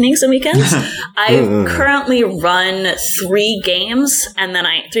my evenings and weekends. I currently run 3 games, and then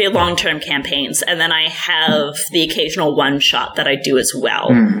 3 long-term campaigns, and then I have the occasional one-shot that I do as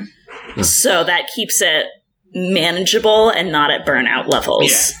well. So that keeps it manageable and not at burnout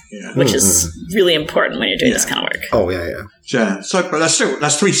levels, which is really important when you're doing this kind of work. Oh, yeah. Yeah. So, but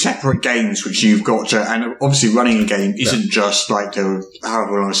that's 3 separate games which you've got to, and obviously running a game isn't just like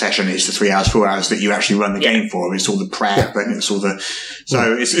however long a session is, the 3 hours, 4 hours that you actually run the game for. It's all the prep and it's all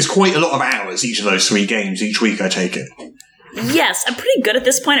it's quite a lot of hours each of those 3 games each week, I take it. Yes, I'm pretty good at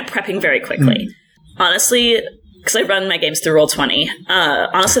this point at prepping very quickly. Honestly, because I run my games through Roll20.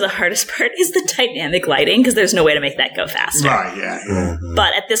 Honestly, the hardest part is the dynamic lighting, because there's no way to make that go faster. Right, yeah.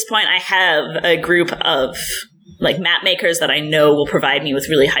 But at this point, I have a group of map makers that I know will provide me with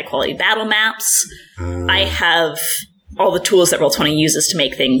really high quality battle maps. I have all the tools that Roll20 uses to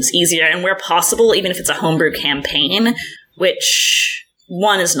make things easier, and where possible, even if it's a homebrew campaign, which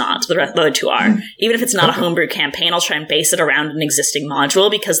one is not. The other two are. Even if it's not a homebrew campaign, I'll try and base it around an existing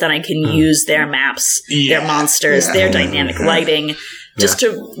module because then I can use their maps, their monsters, their dynamic lighting, just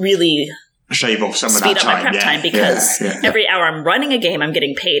to really shave off some of speed that up my prep time because every hour I'm running a game, I'm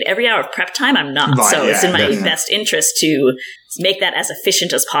getting paid. Every hour of prep time, I'm not. So it's in my best interest to make that as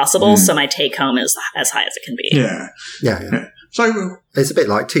efficient as possible so my take home is as high as it can be. Yeah. So it's a bit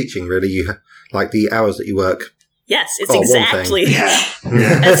like teaching, really. You like the hours that you work. Yes, it's exactly.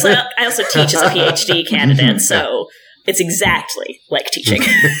 And so I also teach as a PhD candidate, so it's exactly like teaching.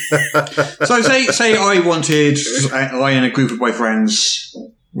 So say I and a group of my friends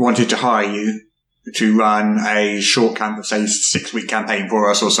wanted to hire you to run a short camp, say 6-week campaign for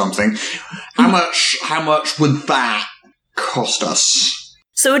us or something. How much would that cost us?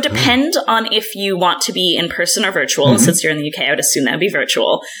 So it would depend on if you want to be in person or virtual. Since you're in the UK, I would assume that would be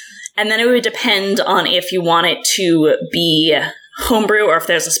virtual. And then it would depend on if you want it to be homebrew or if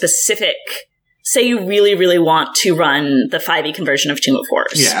there's a specific, say you really, really want to run the 5e conversion of Tomb of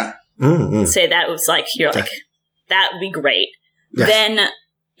Horrors. Yeah. Say that was like, you're like, that would be great. Yes. Then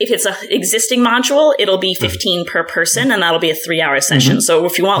if it's an existing module, it'll be 15 per person, and that'll be a 3-hour session. So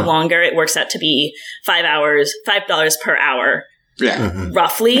if you want longer, it works out to be $5 per hour,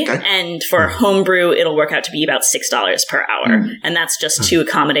 roughly. Okay. And for homebrew, it'll work out to be about $6 per hour. And that's just to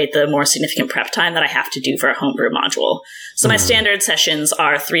accommodate the more significant prep time that I have to do for a homebrew module. So my standard sessions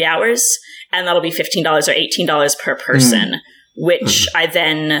are 3 hours, and that'll be $15 or $18 per person, which I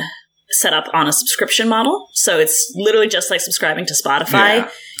then set up on a subscription model. So it's literally just like subscribing to Spotify.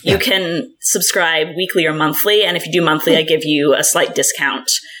 You can subscribe weekly or monthly. And if you do monthly, I give you a slight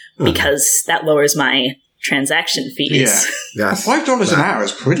discount because that lowers my transaction fees. $5 an hour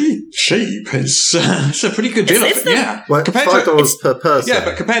is pretty cheap. It's a pretty good deal. Well, $5 per person. Yeah,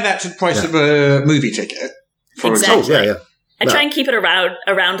 but compare that to the price of a movie ticket. For exactly. example. I try and keep it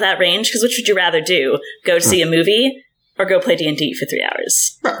around that range because which would you rather do? Go see a movie or go play D&D for 3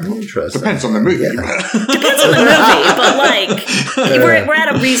 hours? Depends on the movie. Depends on the movie, but like we're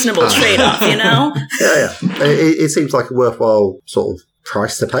at a reasonable trade-off, you know? It seems like a worthwhile sort of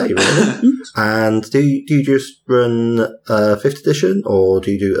price to pay, really. And do you just run 5th edition, or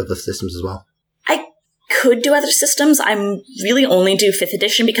do you do other systems as well? I could do other systems. I'm really only do 5th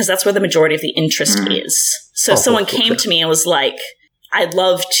edition because that's where the majority of the interest is. So if someone came to me and was like, I'd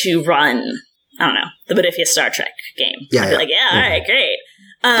love to run, I don't know, the Modiphius Star Trek game. I'd be like, all right, great.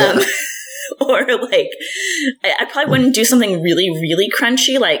 Or like, I probably wouldn't do something really, really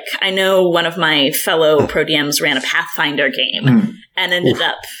crunchy. Like, I know one of my fellow pro DMs ran a Pathfinder game and ended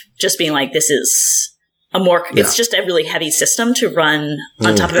up just being like, this is it's just a really heavy system to run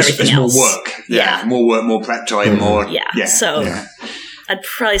on top of everything else. More work. More work, more prep time, more. I'd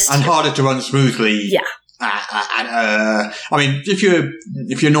probably and harder to run smoothly. I mean,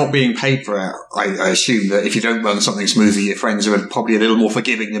 if you're not being paid for it, I assume that if you don't run something smoothly, your friends are probably a little more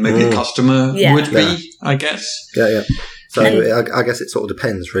forgiving than maybe a customer would be, I guess. So I guess it sort of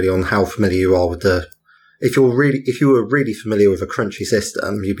depends really on how familiar you are with the. If you were really familiar with a crunchy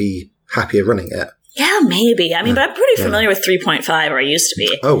system, you'd be happier running it. Yeah, maybe. I mean, but I'm pretty familiar with 3.5, or I used to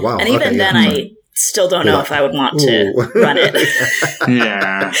be. Oh, wow. And even then, I still don't know if I would want to run it.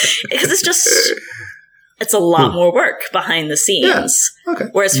 Because it's a lot more work behind the scenes.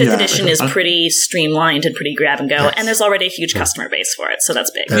 Whereas 5th edition is pretty streamlined and pretty grab and go, and there's already a huge customer base for it, so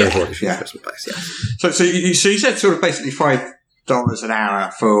that's big. There's already a huge customer base, So you said sort of basically $5 an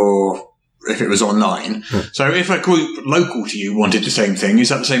hour for if it was online. So if a group local to you wanted the same thing, is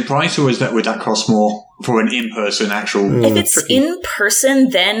that the same price, or would that cost more for an in-person actual? If it's in person,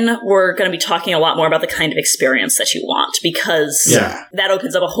 then we're going to be talking a lot more about the kind of experience that you want, because that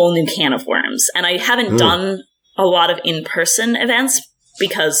opens up a whole new can of worms. And I haven't done a lot of in-person events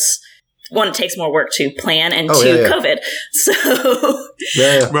because, one, it takes more work to plan, and two, COVID. So,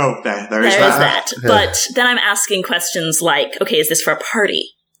 well, there is that. But then I'm asking questions like, okay, is this for a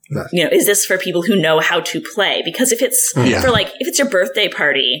party? You know, is this for people who know how to play? Because if it's if it's your birthday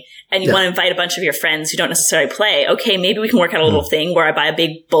party and you want to invite a bunch of your friends who don't necessarily play, okay, maybe we can work out a little thing where I buy a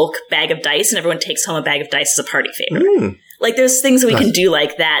big bulk bag of dice and everyone takes home a bag of dice as a party favor. Like, there's things that we can do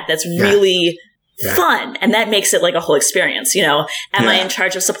like that that's really fun, and that makes it like a whole experience, you know? Am I in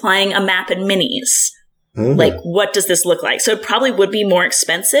charge of supplying a map and minis? Like, what does this look like? So it probably would be more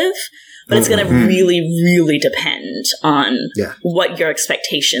expensive, but it's going to really, really depend on what your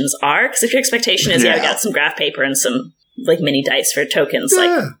expectations are. Because if your expectation is, I got some graph paper and some like mini dice for tokens, like,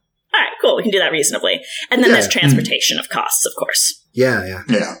 all right, cool, we can do that reasonably. And then there's transportation of costs, of course. Yeah.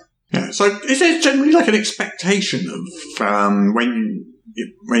 So is there generally like an expectation of when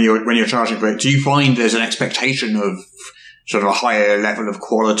you're charging for it? Do you find there's an expectation of sort of a higher level of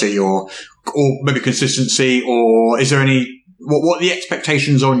quality or maybe consistency, or is there any, what are the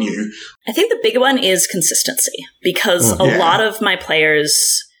expectations on you? I think the big one is consistency, because a lot of my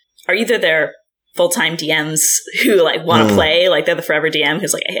players are either they're full-time DMs who like want to play, like they're the forever DM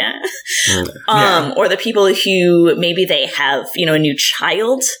who's like, or the people who maybe they have, you know, a new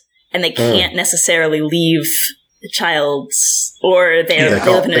child and they can't necessarily leave the child's, or they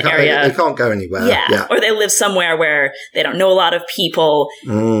live in an area. They can't go anywhere. Yeah. Or they live somewhere where they don't know a lot of people,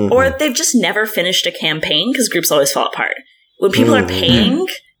 or they've just never finished a campaign because groups always fall apart. When people are paying,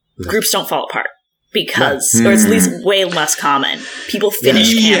 groups don't fall apart. Because, or it's at least way less common. People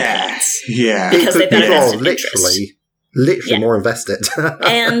finish campaigns. Because they've got a vested interest. Literally more invested.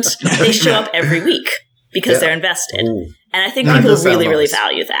 And they show up every week because they're invested. And I think people really, really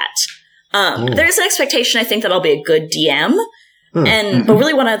value that. There's an expectation, I think, that I'll be a good DM. But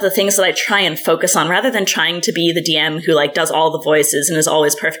really one of the things that I try and focus on, rather than trying to be the DM who like does all the voices and is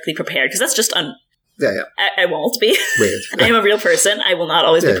always perfectly prepared, because that's just I won't be. Weird. I am a real person. I will not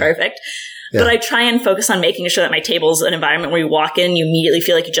always be perfect. But I try and focus on making sure that my table's an environment where you walk in, you immediately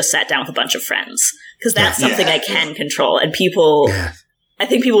feel like you just sat down with a bunch of friends. Because that's something I can control. And people, I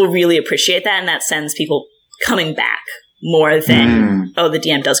think people really appreciate that, and that sends people coming back more than, the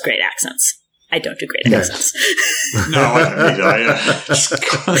DM does great accents. I don't do great accents. No, I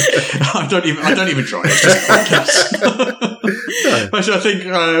don't either. I don't even try. It's just podcast. But I think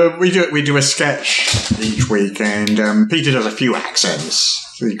we do a sketch each week, and Peter does a few accents.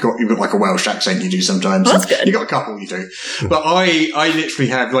 So you've got like a Welsh accent you do sometimes. Oh, that's good. You got a couple you do, but I literally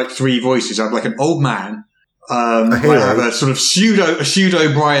have like three voices. I have like an old man. I have a sort of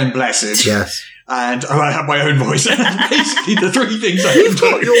pseudo Brian Blessed. Yes. And I have my own voice. Basically, the three things I You've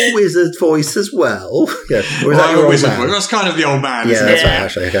got your wizard voice as well. Yeah. Or is that your wizard old man? voice. That's kind of the old man. Yeah, that's right,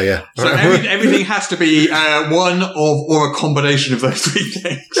 actually. Okay, yeah. So everything has to be one of or a combination of those three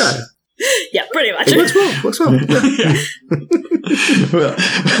things. Yeah. Yeah, pretty much. It works well.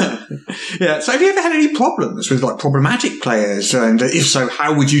 Yeah. So have you ever had any problems with like problematic players? And if so,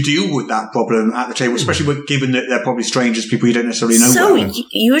 how would you deal with that problem at the table, especially given that they're probably strangers, people you don't necessarily know? So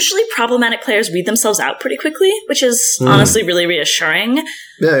usually problematic players read themselves out pretty quickly, which is honestly really reassuring.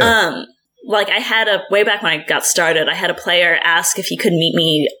 Yeah. Like I had way back when I got started, I had a player ask if he could meet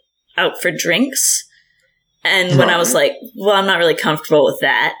me out for drinks. And when I was like, well, I'm not really comfortable with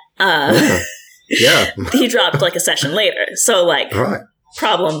that. He dropped like a session later. So like,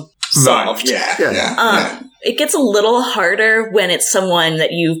 problem solved. It gets a little harder when it's someone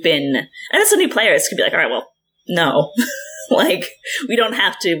that you've been, and it's a new player. It's gonna be like, all right, well, no, like we don't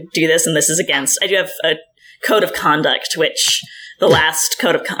have to do this, and this is against. I do have a code of conduct, which the last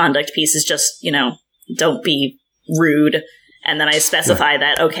code of conduct piece is just, don't be rude. And then I specify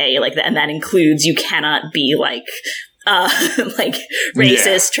that, okay, like, and that includes you cannot be like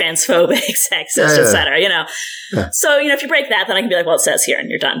racist, transphobic, sexist, etc. So, if you break that, then I can be like, well, it says here and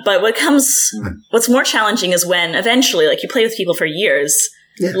you're done. But what's more challenging is when eventually, like, you play with people for years,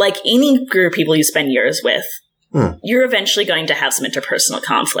 like any group of people you spend years with, you're eventually going to have some interpersonal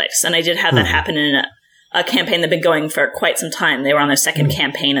conflicts. And I did have that happen in a campaign that had been going for quite some time. They were on their second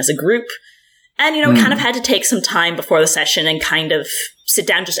campaign as a group. And, we kind of had to take some time before the session and kind of sit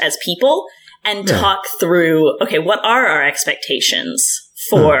down just as people and talk through, okay, what are our expectations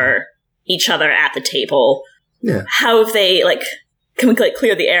for each other at the table? Yeah. How have they, like, can we like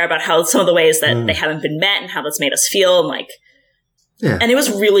clear the air about how some of the ways that they haven't been met and how that's made us feel? And like, and it was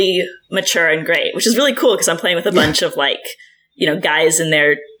really mature and great, which is really cool because I'm playing with a bunch of like, guys in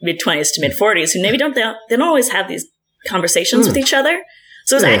their mid-20s to mid-40s who maybe they don't always have these conversations with each other.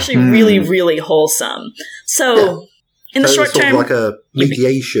 So it was actually really, really wholesome. So in the short term, like a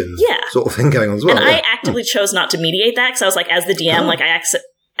mediation sort of thing going on as well. And I actively chose not to mediate that because I was like, as the DM, like I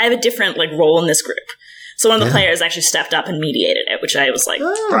have a different like role in this group. So one of the players actually stepped up and mediated it, which I was like,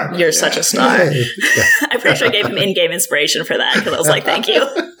 you're such a star. I'm pretty sure I gave him in-game inspiration for that because I was like, thank you.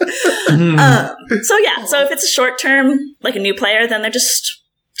 So if it's a short term, like a new player, then they're just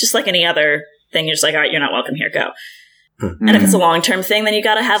like any other thing. You're just like, all right, you're not welcome here, go. And if it's a long-term thing, then you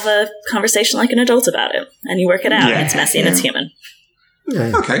got to have a conversation like an adult about it, and you work it out. And it's messy and it's human.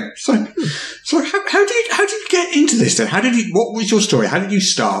 Yeah. Okay, so how did you get into this then? What was your story? How did you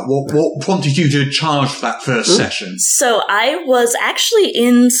start? What prompted you to charge for that first session? So I was actually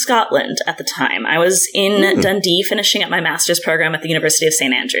in Scotland at the time. I was in Dundee finishing up my master's program at the University of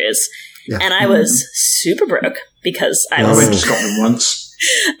St. Andrews, and I was super broke because I went to Scotland once.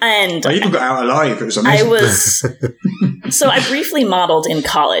 And I even got out alive. It was amazing. So I briefly modeled in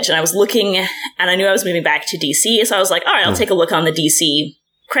college, and I was looking, and I knew I was moving back to DC, so I was like, all right, I'll take a look on the DC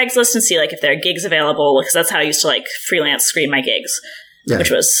Craigslist and see like if there are gigs available, because that's how I used to like freelance screen my gigs,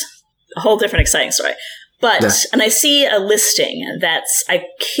 which was a whole different exciting story. But, and I see a listing that's, I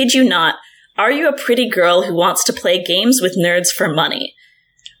kid you not, are you a pretty girl who wants to play games with nerds for money?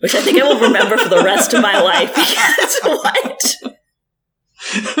 Which I think I will remember for the rest of my life. Because what?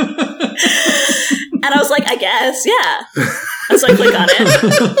 And I was like, I guess, yeah. And so I click on it,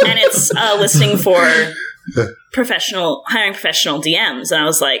 and it's a listing for hiring professional DMs. And I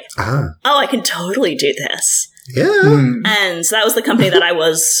was like, oh, I can totally do this. Yeah. And so that was the company that I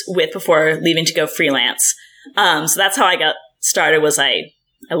was with before leaving to go freelance. So that's how I got started, was I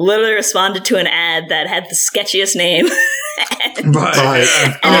literally responded to an ad that had the sketchiest name. and it worked out.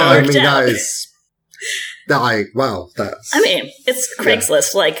 That's... I mean, it's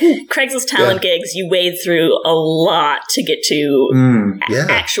Craigslist. Like, Craigslist talent gigs, you wade through a lot to get to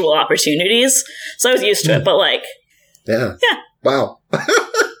actual opportunities. So I was used to it, but like... Yeah. Wow.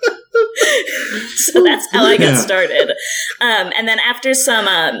 So that's how I got started. And then after some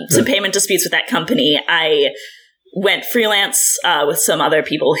payment disputes with that company, I went freelance with some other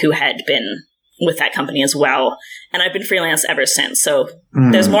people who had been with that company as well. And I've been freelance ever since. So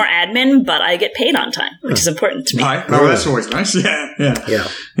there's more admin, but I get paid on time, which is important to me. Right. Oh, that's always nice. Yeah.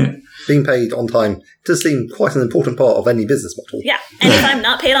 Being paid on time does seem quite an important part of any business model. Yeah. And if I'm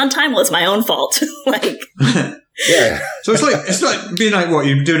not paid on time, well, it's my own fault. Like... Yeah. So it's like being like, what,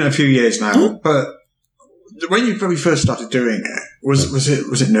 you've been doing it a few years now, but when you probably first started doing it, was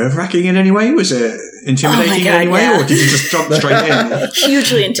it nerve-wracking in any way? Was it intimidating in any way? Or did you just jump straight in?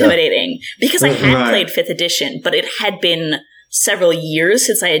 Hugely intimidating. Because I had played 5th edition, but it had been several years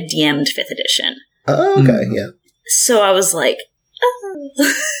since I had DM'd 5th edition. Oh, okay, yeah. So I was like,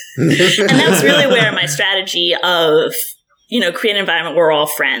 and that's really where my strategy of, create an environment where we're all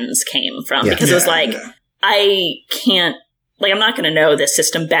friends came from. Because it was like, I can't, I'm not going to know this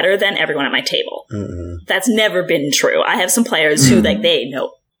system better than everyone at my table. Mm-hmm. That's never been true. I have some players who, they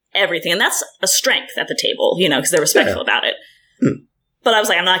know everything. And that's a strength at the table, because they're respectful about it. But I was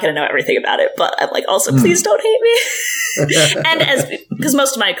like, I'm not going to know everything about it. But I'm like, also, please don't hate me. And because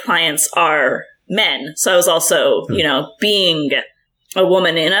most of my clients are men. So I was also, being a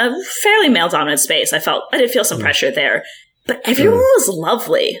woman in a fairly male-dominant space, I did feel some pressure there. But everyone was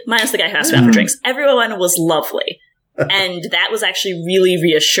lovely, minus the guy who asked me out for drinks. Everyone was lovely. And that was actually really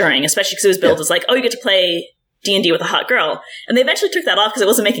reassuring, especially because it was billed as like, oh, you get to play D&D with a hot girl. And they eventually took that off because it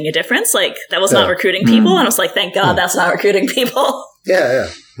wasn't making a difference. Like, that was not recruiting people. And I was like, thank God that's not recruiting people.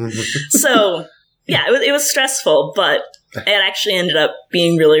 So, it was stressful, but it actually ended up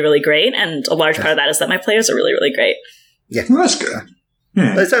being really, really great. And a large part of that is that my players are really, really great. Yeah. Well, that's good.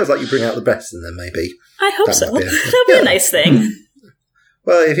 Yeah. It sounds like you bring out the best in them, maybe. I hope so. That'd be a nice thing.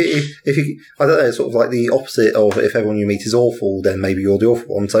 Well, if you, I don't know, it's sort of like the opposite of if everyone you meet is awful, then maybe you're the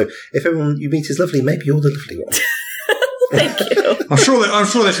awful one. So if everyone you meet is lovely, maybe you're the lovely one. Thank you. I'm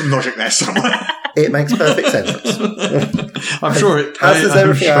sure there's some logic there somewhere. It makes perfect sense. I'm sure it. As does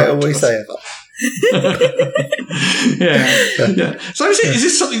everything I always say about. Yeah. So is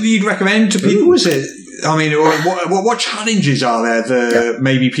this something that you'd recommend to people? Is it? I mean, what challenges are there that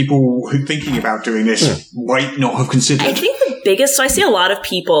maybe people who are thinking about doing this might not have considered? I think the biggest, so I see a lot of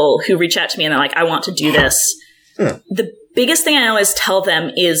people who reach out to me and they're like, I want to do this. The biggest thing I always tell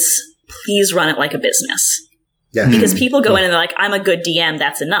them is, please run it like a business. Yeah. Because people go in and they're like, I'm a good DM,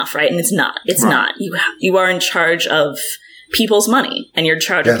 that's enough, right? And it's not. It's not. You are in charge of people's money and you're in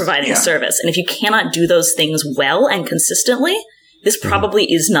charge of providing a service. And if you cannot do those things well and consistently, this probably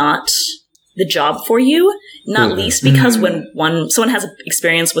is not the job for you, not least because when someone has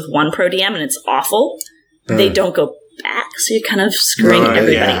experience with one pro DM and it's awful, they don't go back. So you're kind of screwing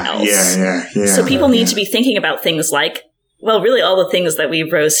everybody else. Yeah. So people need to be thinking about things like, well, really all the things that we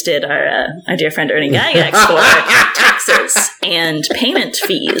roasted our dear friend Ernie Gygax for, taxes and payment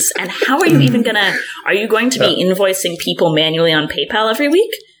fees. And how are you even are you going to be invoicing people manually on PayPal every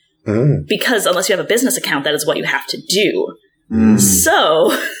week? Because unless you have a business account, that is what you have to do.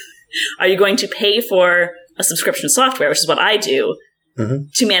 So are you going to pay for a subscription software, which is what I do,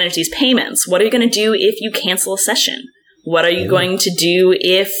 to manage these payments? What are you going to do if you cancel a session? What are you going to do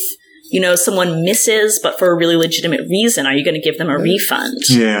if, someone misses, but for a really legitimate reason? Are you going to give them a refund?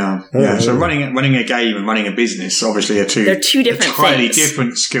 Yeah. So running a game and running a business obviously are two entirely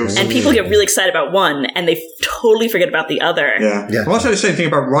different skills. And people get really excited about one, and they totally forget about the other. Yeah. Well, I'll say the same thing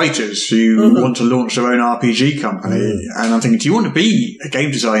about writers who want to launch their own RPG company. And I'm thinking, do you want to be a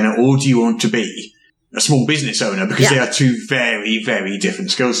game designer or do you want to be a small business owner? Because they are two very, very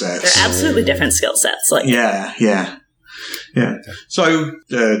different skill sets. They're absolutely different skill sets. Yeah. So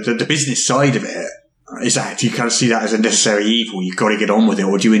the business side of it, Is that, do you kind of see that as a necessary evil? You've got to get on with it,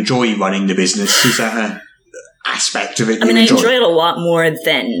 or do you enjoy running the business? Is that an aspect of it? I mean, I enjoy it a lot more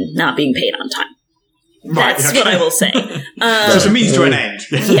than not being paid on time. That's what I will say. So it's a means to an end.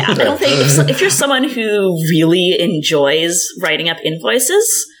 Yeah, I don't think if you're someone who really enjoys writing up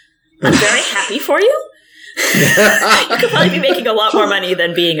invoices, I'm very happy for you. You could probably be making a lot more money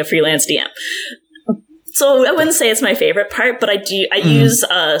than being a freelance DM. So I wouldn't say it's my favorite part, but I use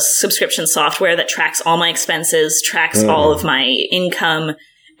a subscription software that tracks all my expenses, tracks all of my income,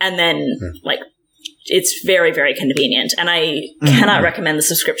 and then it's very, very convenient. And I cannot recommend the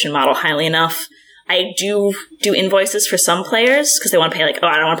subscription model highly enough. I do invoices for some players because they want to pay I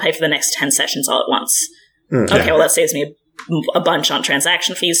don't want to pay for the next 10 sessions all at once. Okay, well, that saves me a bunch on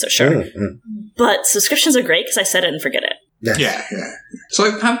transaction fees, so sure. But subscriptions are great because I set it and forget it. Yes. Yeah.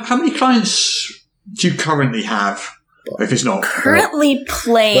 So how many clients do you currently have, if it's not? Currently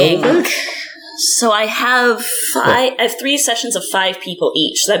playing. So I have 3 sessions of 5 people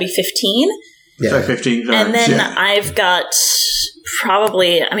each, so that'd be 15. Yeah. So 15 clients, and then I've got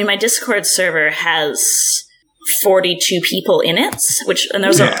probably, my Discord server has 42 people in it, and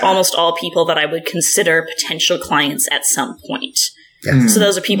those are almost all people that I would consider potential clients at some point. Yeah. So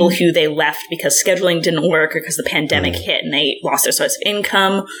those are people who they left because scheduling didn't work, or because the pandemic hit and they lost their source of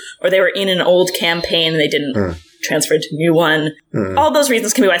income, or they were in an old campaign and they didn't transfer to a new one. All those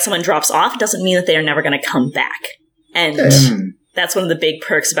reasons can be why someone drops off. It doesn't mean that they are never going to come back. And that's one of the big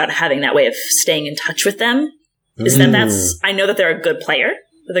perks about having that way of staying in touch with them, is that I know that they're a good player,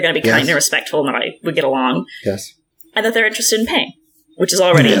 that they're going to be kind and respectful, and that I would get along. Yes. And that they're interested in paying, which is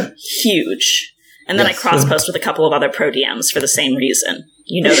already huge. And then I cross-post with a couple of other pro DMs for the same reason.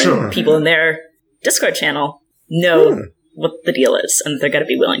 That people in their Discord channel know what the deal is, and they're going to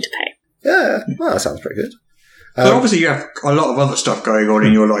be willing to pay. Yeah, well, that sounds pretty good. But obviously you have a lot of other stuff going on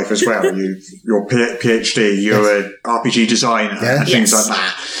in your life as well. You're PhD, you're an RPG designer, and things like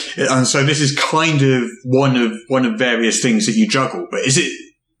that. And so this is kind of one of various things that you juggle. But is it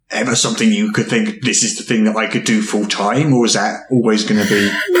ever something you could think, this is the thing that I could do full time, or is that always going to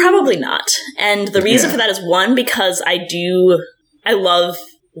be? Probably not. And the reason for that is, one, because I love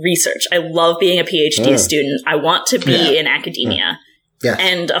research. I love being a PhD student. I want to be in academia. Yes.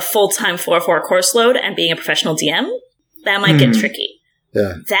 And a full-time 4-4 course load and being a professional DM, that might get tricky.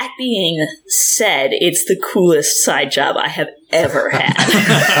 Yeah. That being said, it's the coolest side job I have ever had.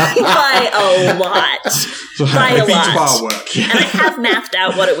 By a lot. So By a lot. Work. And I have mapped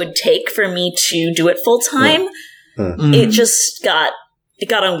out what it would take for me to do it full-time. It got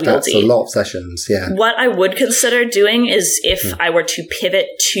unwieldy. That's a lot of sessions, What I would consider doing is if I were to pivot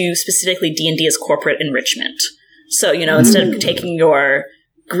to specifically D&D as corporate enrichment. So, instead of taking your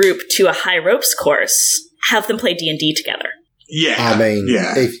group to a high ropes course, have them play D&D together. Yeah.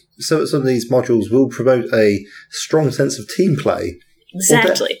 If some of these modules will promote a strong sense of team play.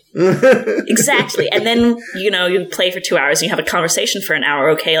 Exactly. Exactly. And then, you play for 2 hours and you have a conversation for an hour.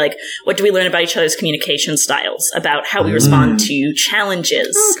 Okay, what do we learn about each other's communication styles? About how we respond to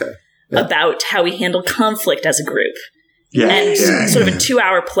challenges? Okay. About how we handle conflict as a group? And sort of a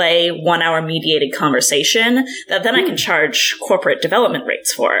 2-hour play, 1-hour mediated conversation that then I can charge corporate development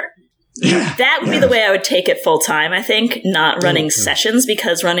rates for. That would be the way I would take it full time, I think, not running sessions,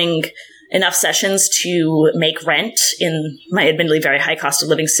 because running enough sessions to make rent in my admittedly very high cost of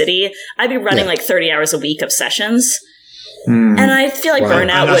living city, I'd be running 30 hours a week of sessions. And I feel like burnout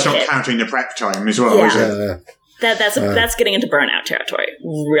and that's would not hit. counting the prep time as well, is it? That's getting into burnout territory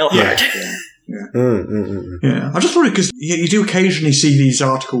real hard. I just wondered, because you do occasionally see these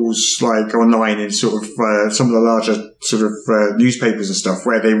articles online in sort of some of the larger sort of newspapers and stuff,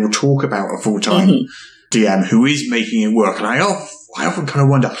 where they will talk about a full-time DM who is making it work, and I often kind of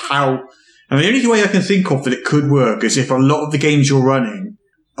wonder how. I mean, the only way I can think of that it could work is if a lot of the games you're running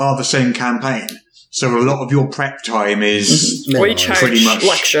are the same campaign. So a lot of your prep time is or you charge pretty much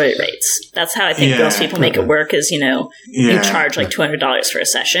luxury rates. That's how I think most people make it work, is, you charge $200 for a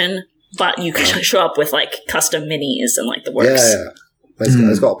session. But you can show up with custom minis and the works.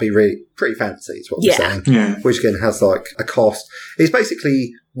 It's got to be really pretty fancy, is what we're saying. Yeah. Which again has a cost. It's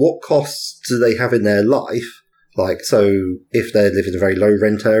basically what costs do they have in their life? So if they live in a very low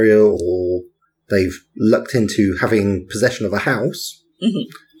rent area, or they've looked into having possession of a house,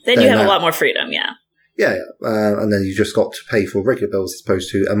 then you have a lot more freedom. And then you just got to pay for regular bills as opposed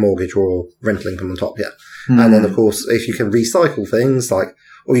to a mortgage or rental income on top. And then of course, if you can recycle things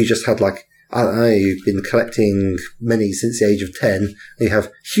or you just had I don't know, you've been collecting minis since the age of 10, you have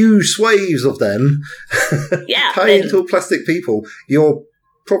huge swathes of them, tiny little plastic people, you're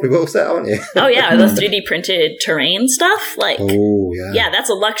probably well set, aren't you? Oh yeah, the 3D printed terrain stuff. Like, oh yeah, yeah, that's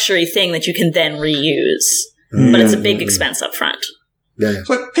a luxury thing that you can then reuse, but it's a big expense up front. Yeah.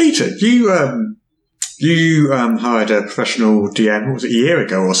 So, Peter, you hired a professional DM. What was it, a year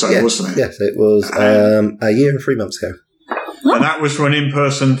ago or so, wasn't it? Yes, it was a year and 3 months ago. And that was for an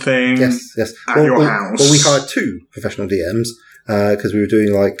in-person thing. Yes. At your house. Well, we hired 2 professional DMs because we were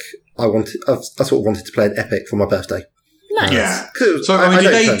doing I sort of wanted to play an epic for my birthday. Nice. Yeah. So, I mean,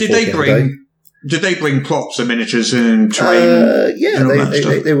 did they bring props and miniatures and terrain? Yeah,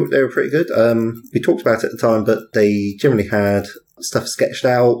 they were pretty good. We talked about it at the time, but they generally had stuff sketched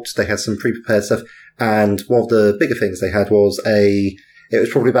out. They had some pre-prepared stuff, and one of the bigger things they had was it was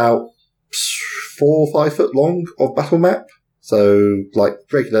probably about 4 or 5 foot long of battle map. So like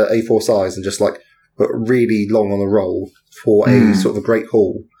regular A4 size and just but really long on a roll for a sort of a great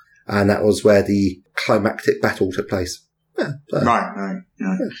hall. And that was where the climactic battle took place. Yeah, so. Right.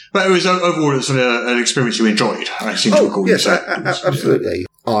 But it was overall sort of an experience you enjoyed, I seem to recall. Yes, absolutely.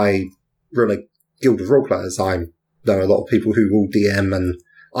 I run a guild of role players. I know a lot of people who will DM, and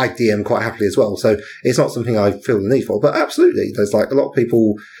I DM quite happily as well. So it's not something I feel the need for, but absolutely. There's a lot of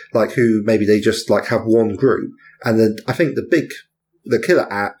people who maybe they just have one group. And then I think the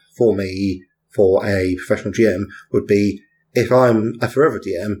killer app for me for a professional GM would be, if I'm a forever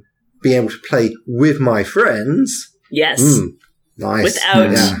DM, being able to play with my friends. Yes. Nice.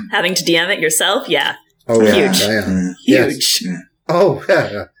 Without having to DM it yourself. Yeah. Oh, huge. Yeah. Huge. Yes. Oh,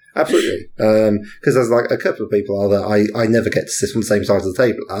 yeah. Absolutely. Because there's a couple of people that I never get to sit on the same side of the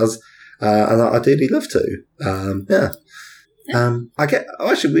table as, and I dearly love to.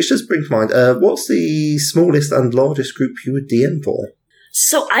 Actually, which just brings to mind, what's the smallest and largest group you would DM for?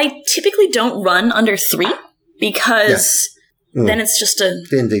 So I typically don't run under 3 because then it's just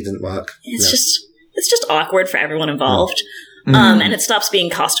D&D didn't work. It's just awkward for everyone involved. And it stops being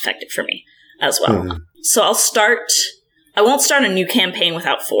cost effective for me as well. So I won't start a new campaign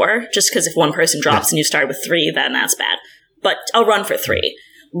without 4, just because if one person drops and you start with 3, then that's bad. But I'll run for 3.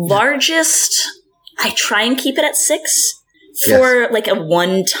 Largest, I try and keep it at 6. For a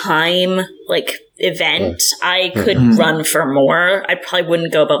one-time event, I could run for more. I probably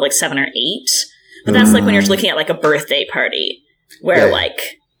wouldn't go above 7 or 8. But that's when you're looking at a birthday party where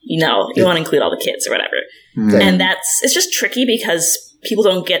you want to include all the kids or whatever. And it's just tricky because people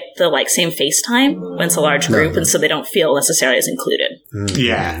don't get the same FaceTime when it's a large group, and so they don't feel necessarily as included.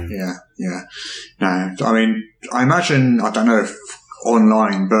 Yeah. No, I mean, I imagine, I don't know if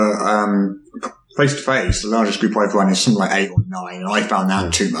online, but face-to-face, the largest group I've run is something like 8 or 9, and I found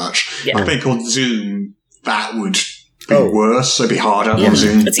that too much. I think on Zoom, that would be worse. It'd be harder on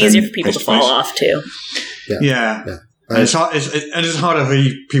Zoom. It's easier for people to fall off, too. Yeah. And it's harder for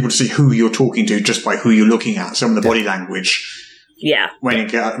people to see who you're talking to just by who you're looking at. Some of the body language, when you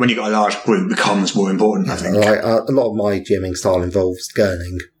got a large group, becomes more important, I think. A lot of my GMing style involves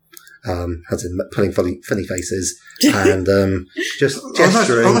gurning. As in putting funny faces and just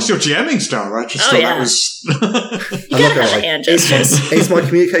gesturing. That's your GMing style, right? That was. I'm not gonna lie. It's my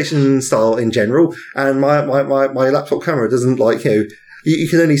communication style in general, and my laptop camera doesn't you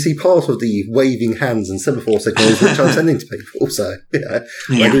can only see part of the waving hands and semaphore signals which I'm sending to people. So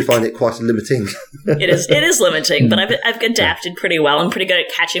I do find it quite limiting. It is limiting, but I've adapted pretty well. I'm pretty good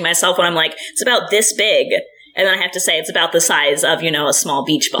at catching myself when I'm it's about this big. And then I have to say it's about the size of, a small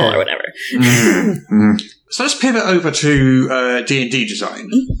beach ball or whatever. So let's pivot over to D&D design.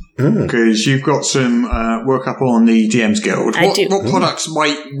 Because you've got some work up on the DM's Guild. What products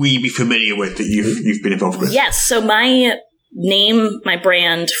might we be familiar with that you've been involved with? Yes, so my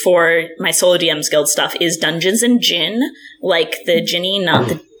brand for my solo DM's Guild stuff is Dungeons and Gin, like the ginny, not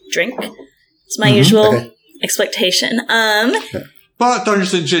the drink. It's my usual expectation. But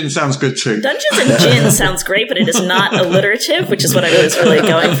Dungeons and Gin sounds good too. Dungeons and Gin sounds great, but it is not alliterative, which is what I was really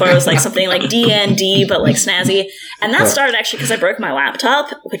going for. It was something like D&D, but snazzy. And that started actually because I broke my laptop,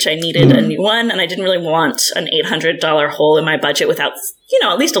 which I needed a new one, and I didn't really want an $800 hole in my budget without,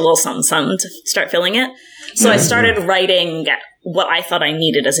 at least a little something to start filling it. So I started writing what I thought I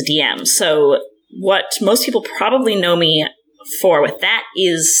needed as a DM. So what most people probably know me for with that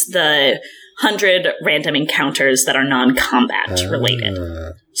is the 100 random encounters that are non-combat related.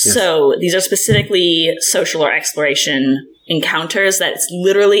 So these are specifically social or exploration encounters that's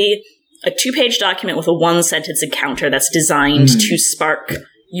literally a 2-page document with a 1-sentence encounter that's designed to spark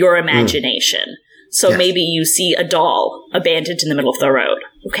your imagination. So maybe you see a doll abandoned in the middle of the road.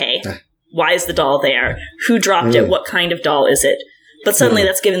 Okay. Why is the doll there? Who dropped it? What kind of doll is it? But suddenly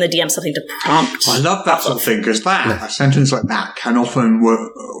that's giving the DM something to prompt. I love that sort of thing, because a sentence like that can often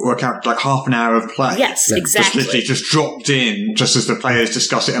work out like half an hour of play. Yes, exactly. Just literally just dropped in, just as the players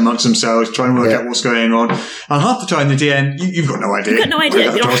discuss it amongst themselves, try and work out what's going on. And half the time the DM, you've got no idea. You've got no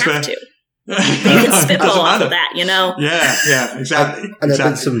idea. You don't have to. You can spitball off of that, you know? Yeah, exactly. And there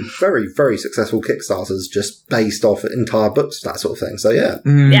have been some very, very successful Kickstarters just based off entire books, that sort of thing. So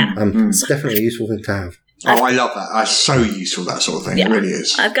definitely a useful thing to have. Oh, I love that. That's so useful, that sort of thing. It really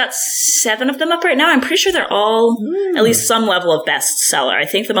is. I've got 7 of them up right now. I'm pretty sure they're all at least some level of bestseller. I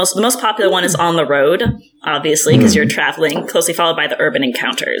think the most popular one is On the Road, obviously, because you're traveling, closely followed by the Urban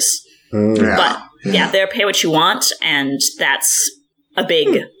Encounters. But they're pay what you want, and that's a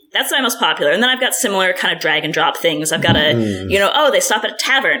big... That's my most popular. And then I've got similar kind of drag and drop things. I've got they stop at a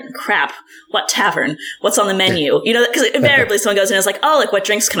tavern. Crap. What tavern? What's on the menu? You know, because invariably someone goes in and is like, oh, like, what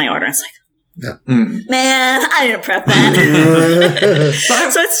drinks can I order? And it's like, man, I didn't prep that.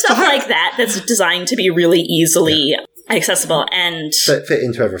 So it's stuff like that that's designed to be really easily accessible and fit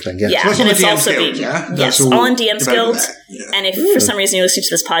into everything. Yeah, so and it's also Guild, being all in DM's Guild. And if for some reason you listen to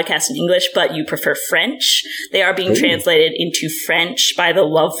this podcast in English but you prefer French, they are being translated into French by the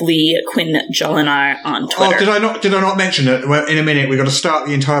lovely Quinn Jolinar on Twitter. Oh, did I not mention it? Well, in a minute we've got to start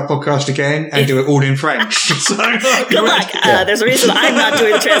the entire podcast again and do it all in French. So, good luck. There's a reason I'm not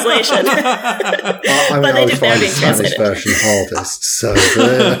doing the translation. But they find the Spanish version hardest. So,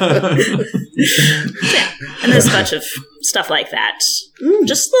 and there's a bunch of stuff like that.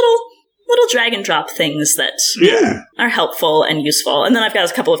 Just little drag and drop things that are helpful and useful. And then I've got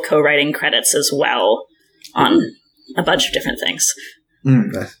a couple of co-writing credits as well on a bunch of different things.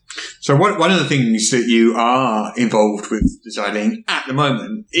 So one of the things that you are involved with designing at the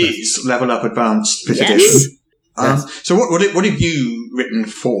moment is Level Up Advanced 5th Edition. So what have you written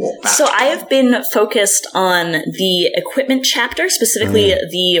for that? So I have been focused on the equipment chapter, specifically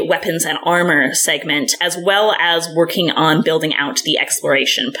the weapons and armor segment, as well as working on building out the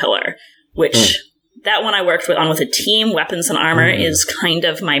exploration pillar, which that one I worked on with a team. Weapons and armor is kind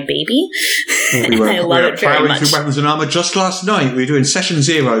of my baby. And I love it very much. Through weapons and armor just last night. We were doing session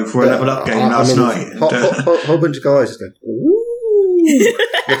 0 for a Level Up game last night. Whole bunch of guys just going, ooh.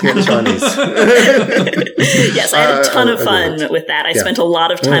 Looking at the Chinese. Yes, I had a ton of fun with that. I spent a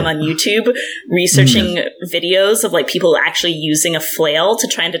lot of time on YouTube researching videos of like people actually using a flail to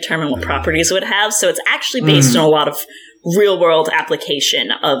try and determine what properties it would have. So it's actually based on a lot of real world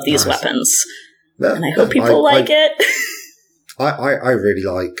application of these weapons. And I hope people like it. I really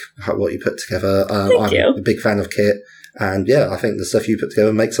like what you put together. I'm a big fan of Kit. And I think the stuff you put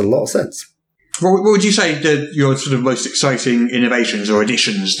together makes a lot of sense. What would you say your sort of most exciting innovations or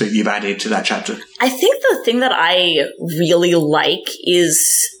additions that you've added to that chapter? I think the thing that I really like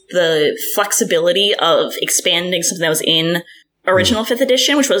is the flexibility of expanding something that was in original 5th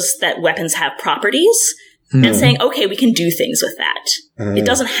edition, which was that weapons have properties, and saying, okay, we can do things with that. It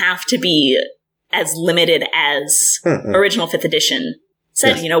doesn't have to be as limited as original 5th edition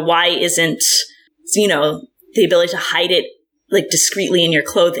said. You know, why isn't, the ability to hide it like discreetly in your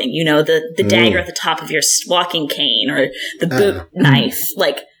clothing, the dagger at the top of your walking cane or the boot knife,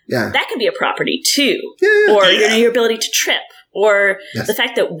 that can be a property too. Or your ability to trip, or the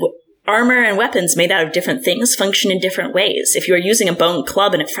fact that armor and weapons made out of different things function in different ways. If you're using a bone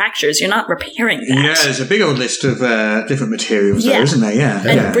club and it fractures, you're not repairing that. Yeah, there's a big old list of different materials there, isn't there? Yeah.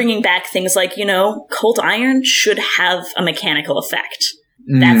 And bringing back things like, cold iron should have a mechanical effect.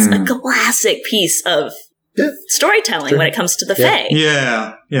 That's a classic piece of storytelling when it comes to the Fae.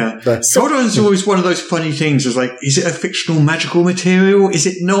 Yeah. Cold iron is always one of those funny things. Is like, is it a fictional magical material? Is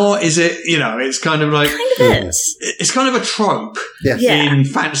it not? Is it? It's kind of like is. It's kind of a trope in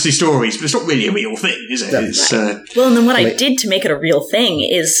fantasy stories, but it's not really a real thing, is it? It's, well, and then what I did to make it a real thing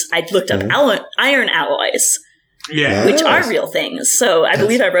is I looked up iron alloys. Which are real things. So I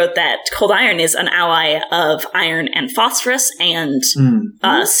believe I wrote that cold iron is an alloy of iron and phosphorus, and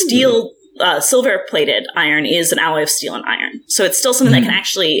steel. Silver-plated iron is an alloy of steel and iron. So it's still something that can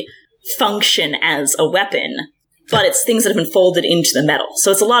actually function as a weapon, but it's things that have been folded into the metal. So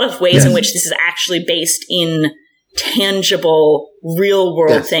it's a lot of ways in which this is actually based in tangible,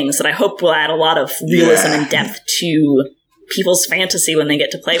 real-world things that I hope will add a lot of realism and depth to people's fantasy when they get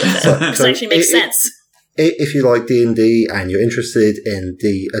to play with it. Because it actually makes sense. If you like D&D and you're interested in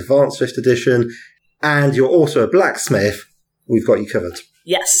the Advanced 5th Edition, and you're also a blacksmith, we've got you covered.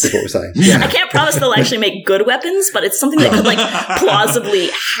 Yes. That's what we're saying. I can't promise they'll actually make good weapons, but it's something that could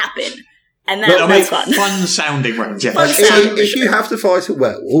plausibly happen. And that's fun. Fun sounding weapons, yeah. If you have to fight a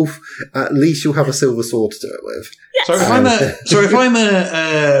werewolf, at least you'll have a silver sword to do it with. Yes. So if I'm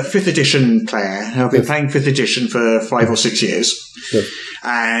a 5th edition player, I've been playing 5th edition for 5 or 6 years,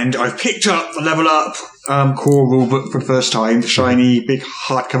 and I've picked up the Level Up core rulebook for the first time, the shiny big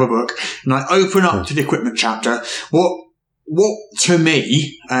hardcover book, and I open up to the equipment chapter. What to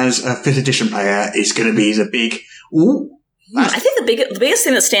me as a 5th edition player is going to be the big ooh. I think the biggest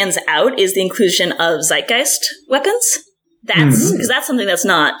thing that stands out is the inclusion of Zeitgeist weapons. That's because that's something that's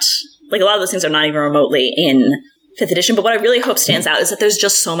not like a lot of those things are not even remotely in 5th edition. But what I really hope stands out is that there's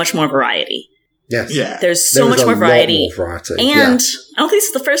just so much more variety. Yes, yeah. There's so much more variety, and I don't think this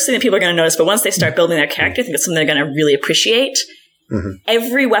is the first thing that people are going to notice. But once they start building their character, I think it's something they're going to really appreciate.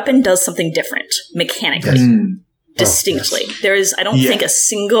 Every weapon does something different mechanically, distinctly. There is, I don't think, a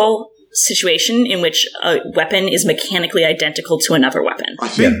single situation in which a weapon is mechanically identical to another weapon. I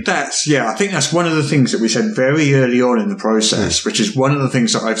think that's one of the things that we said very early on in the process, which is one of the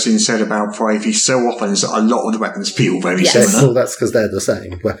things that I've seen said about 5e so often is that a lot of the weapons feel very similar. Well, that's because they're the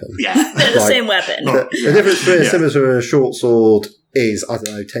same weapon. Yeah. They're the same weapon. The difference between a scimitar and a short sword is, I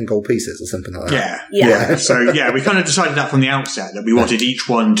don't know, 10 gold pieces or something like that. Yeah. So, we kind of decided that from the outset, that we wanted each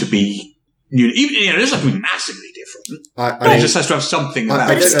one to be it doesn't have to be massively different. It just has to have something about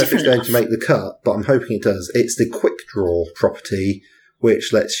it. I don't know if it's going to make the cut, but I'm hoping it does. It's the quick draw property,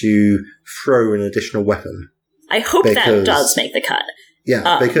 which lets you throw an additional weapon. I hope that does make the cut.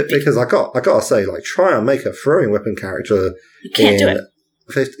 Yeah, because I gotta say, like, try and make a throwing weapon character. You can't do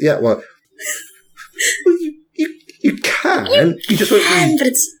it. Yeah, well, you can. You just won't be but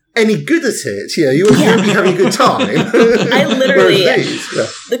it's any good at it. Yeah, you won't be having a good time. I literally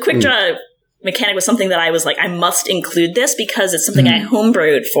the quick draw mechanic was something that I was like, I must include this because it's something I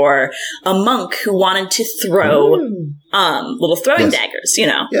homebrewed for a monk who wanted to throw little throwing daggers,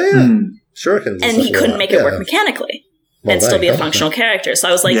 Yeah. Shurikens. And he couldn't make it work mechanically and still be a functional character. So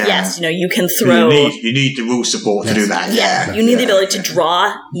I was like, yes, you can throw. You need the rule support to do that. Yeah. You need the ability to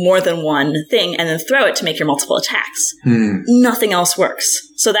draw more than one thing and then throw it to make your multiple attacks. Nothing else works.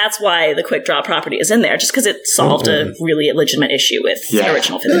 So that's why the quick draw property is in there, just because it solved a really legitimate issue with the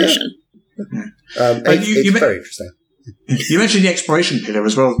original 5th edition. It's very interesting. You mentioned the exploration pillar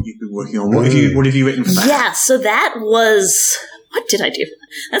as well. You've been working on. What have you written for that? Yeah, so that was what did I do?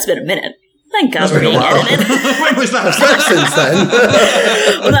 That's been a minute. Thank God for being edited. When was that? Since then.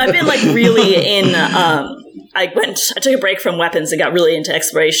 Well, no, I've been like really in. I took a break from weapons and got really into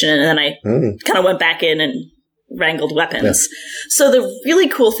exploration, and then I kind of went back in and wrangled weapons. Yeah. So the really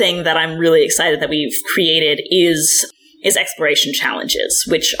cool thing that I'm really excited that we've created is exploration challenges,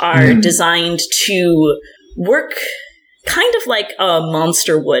 which are designed to work kind of like a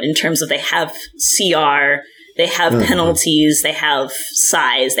monster would in terms of they have CR, they have penalties, they have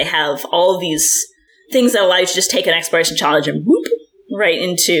size, they have all these things that allow you to just take an exploration challenge and whoop right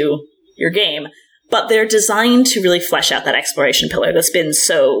into your game. But they're designed to really flesh out that exploration pillar that's been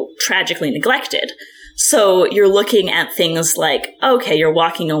so tragically neglected. So you're looking at things like, okay, you're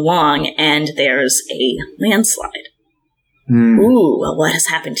walking along and there's a landslide. Ooh, well, what has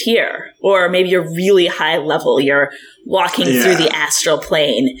happened here? Or maybe you're really high level, you're walking through the astral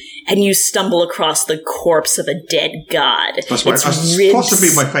plane, and you stumble across the corpse of a dead god. That's possibly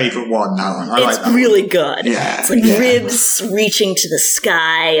my favourite one, that one. I like that really one. Good. Yeah. It's like ribs reaching to the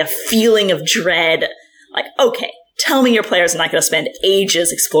sky, a feeling of dread. Like, okay, tell me your players are not going to spend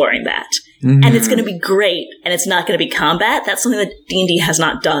ages exploring that. And it's going to be great, and it's not going to be combat. That's something that D&D has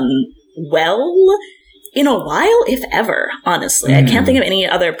not done well in a while, if ever, honestly. I can't think of any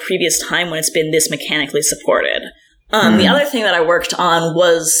other previous time when it's been this mechanically supported. The other thing that I worked on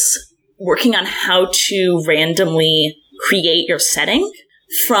was working on how to randomly create your setting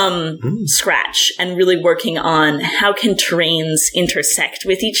from scratch and really working on how can terrains intersect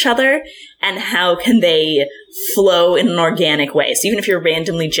with each other and how can they flow in an organic way. So even if you're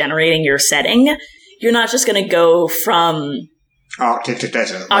randomly generating your setting, you're not just going to go from Arctic to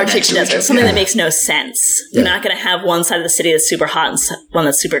desert. Something that makes no sense. You're not going to have one side of the city that's super hot and one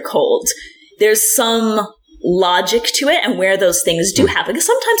that's super cold. There's some logic to it and where those things do happen, because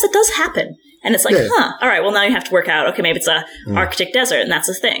sometimes it does happen. And it's like, all right, well, now you have to work out, okay, maybe it's a Arctic desert, and that's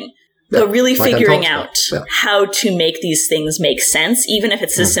a thing. But really figuring out how to make these things make sense, even if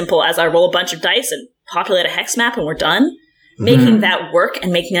it's as simple as I roll a bunch of dice and populate a hex map and we're done. Making that work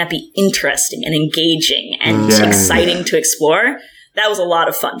and making that be interesting and engaging and exciting to explore, that was a lot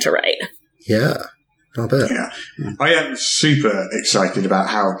of fun to write. Yeah, I bet. Yeah. I am super excited about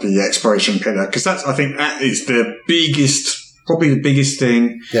how the exploration pillar, because I think that is the biggest probably the biggest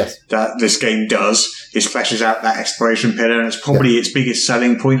thing Yes. that this game does is fleshes out that exploration pillar, and it's probably its biggest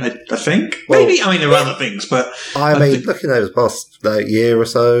selling point, I think. Well, Maybe, I mean, there are other things, but... I mean, looking over the past year or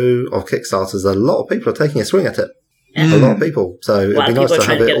so of Kickstarters, a lot of people are taking a swing at it. A lot of people. So it'd be nice to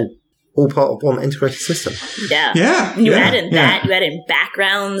have it all part of one integrated system. Yeah. You add in that, you add in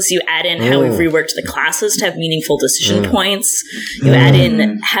backgrounds, you add in how we've reworked the classes to have meaningful decision points, you add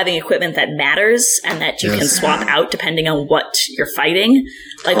in having equipment that matters and that you can swap out depending on what you're fighting.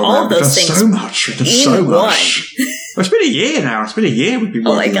 Like all of those things. So much. We've done so much. Well, it's been a year now. It's been a year we've been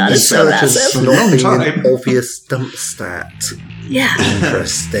working God, on this. it's so massive. Not being time. an obvious dump stat. Yeah.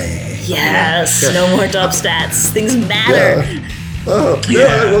 Interesting. Yes. No more dub stats. Things matter. Yeah. Oh,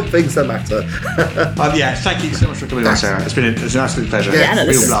 yeah, I want things that matter. Thank you so much for coming on, Sarah. It's an absolute pleasure. Yeah, no,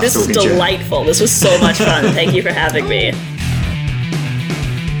 this was delightful. This was so much fun. Thank you for having me.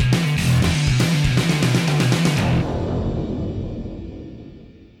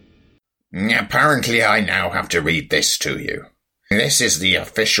 Apparently, I now have to read this to you. This is the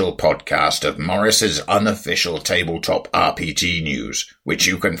official podcast of Morris's unofficial tabletop RPG news, which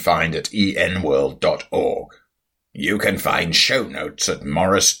you can find at enworld.org. You can find show notes at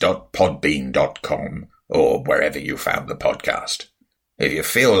morris.podbean.com or wherever you found the podcast. If you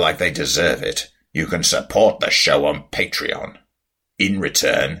feel like they deserve it, you can support the show on Patreon. In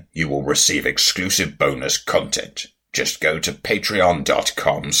return, you will receive exclusive bonus content. Just go to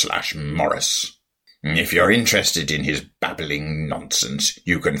patreon.com/Morris. If you're interested in his babbling nonsense,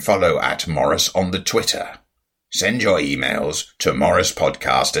 you can follow at Morris on the Twitter. Send your emails to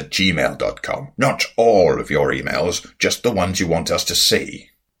morrispodcast@gmail.com. Not all of your emails, just the ones you want us to see.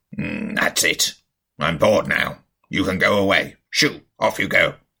 That's it. I'm bored now. You can go away. Shoo, off you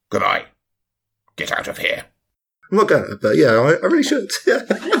go. Goodbye. Get out of here. I'm not going to, but yeah, I really should. Yeah.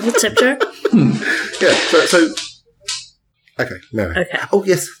 Tip jar? Yeah, so okay, no. Okay. Oh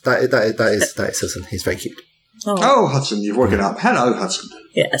yes, that is Hudson. He's very cute. Oh, Hudson, you've woken up. Hello, Hudson.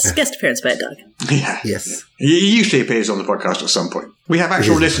 Yes, guest appearance by a dog. Yeah. Yes. He usually appears on the podcast at some point. We have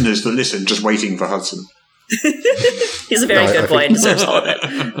actual listeners that listen just waiting for Hudson. He's a very good boy and deserves all of it.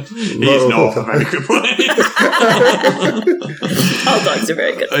 He's not a very good boy. All dogs are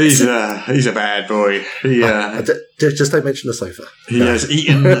very good. He's a bad boy. Just don't mention the sofa. He has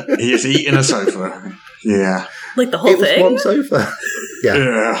eaten a sofa. Yeah. Like the whole thing? One sofa.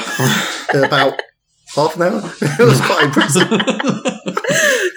 Yeah. In about half an hour. It was quite impressive.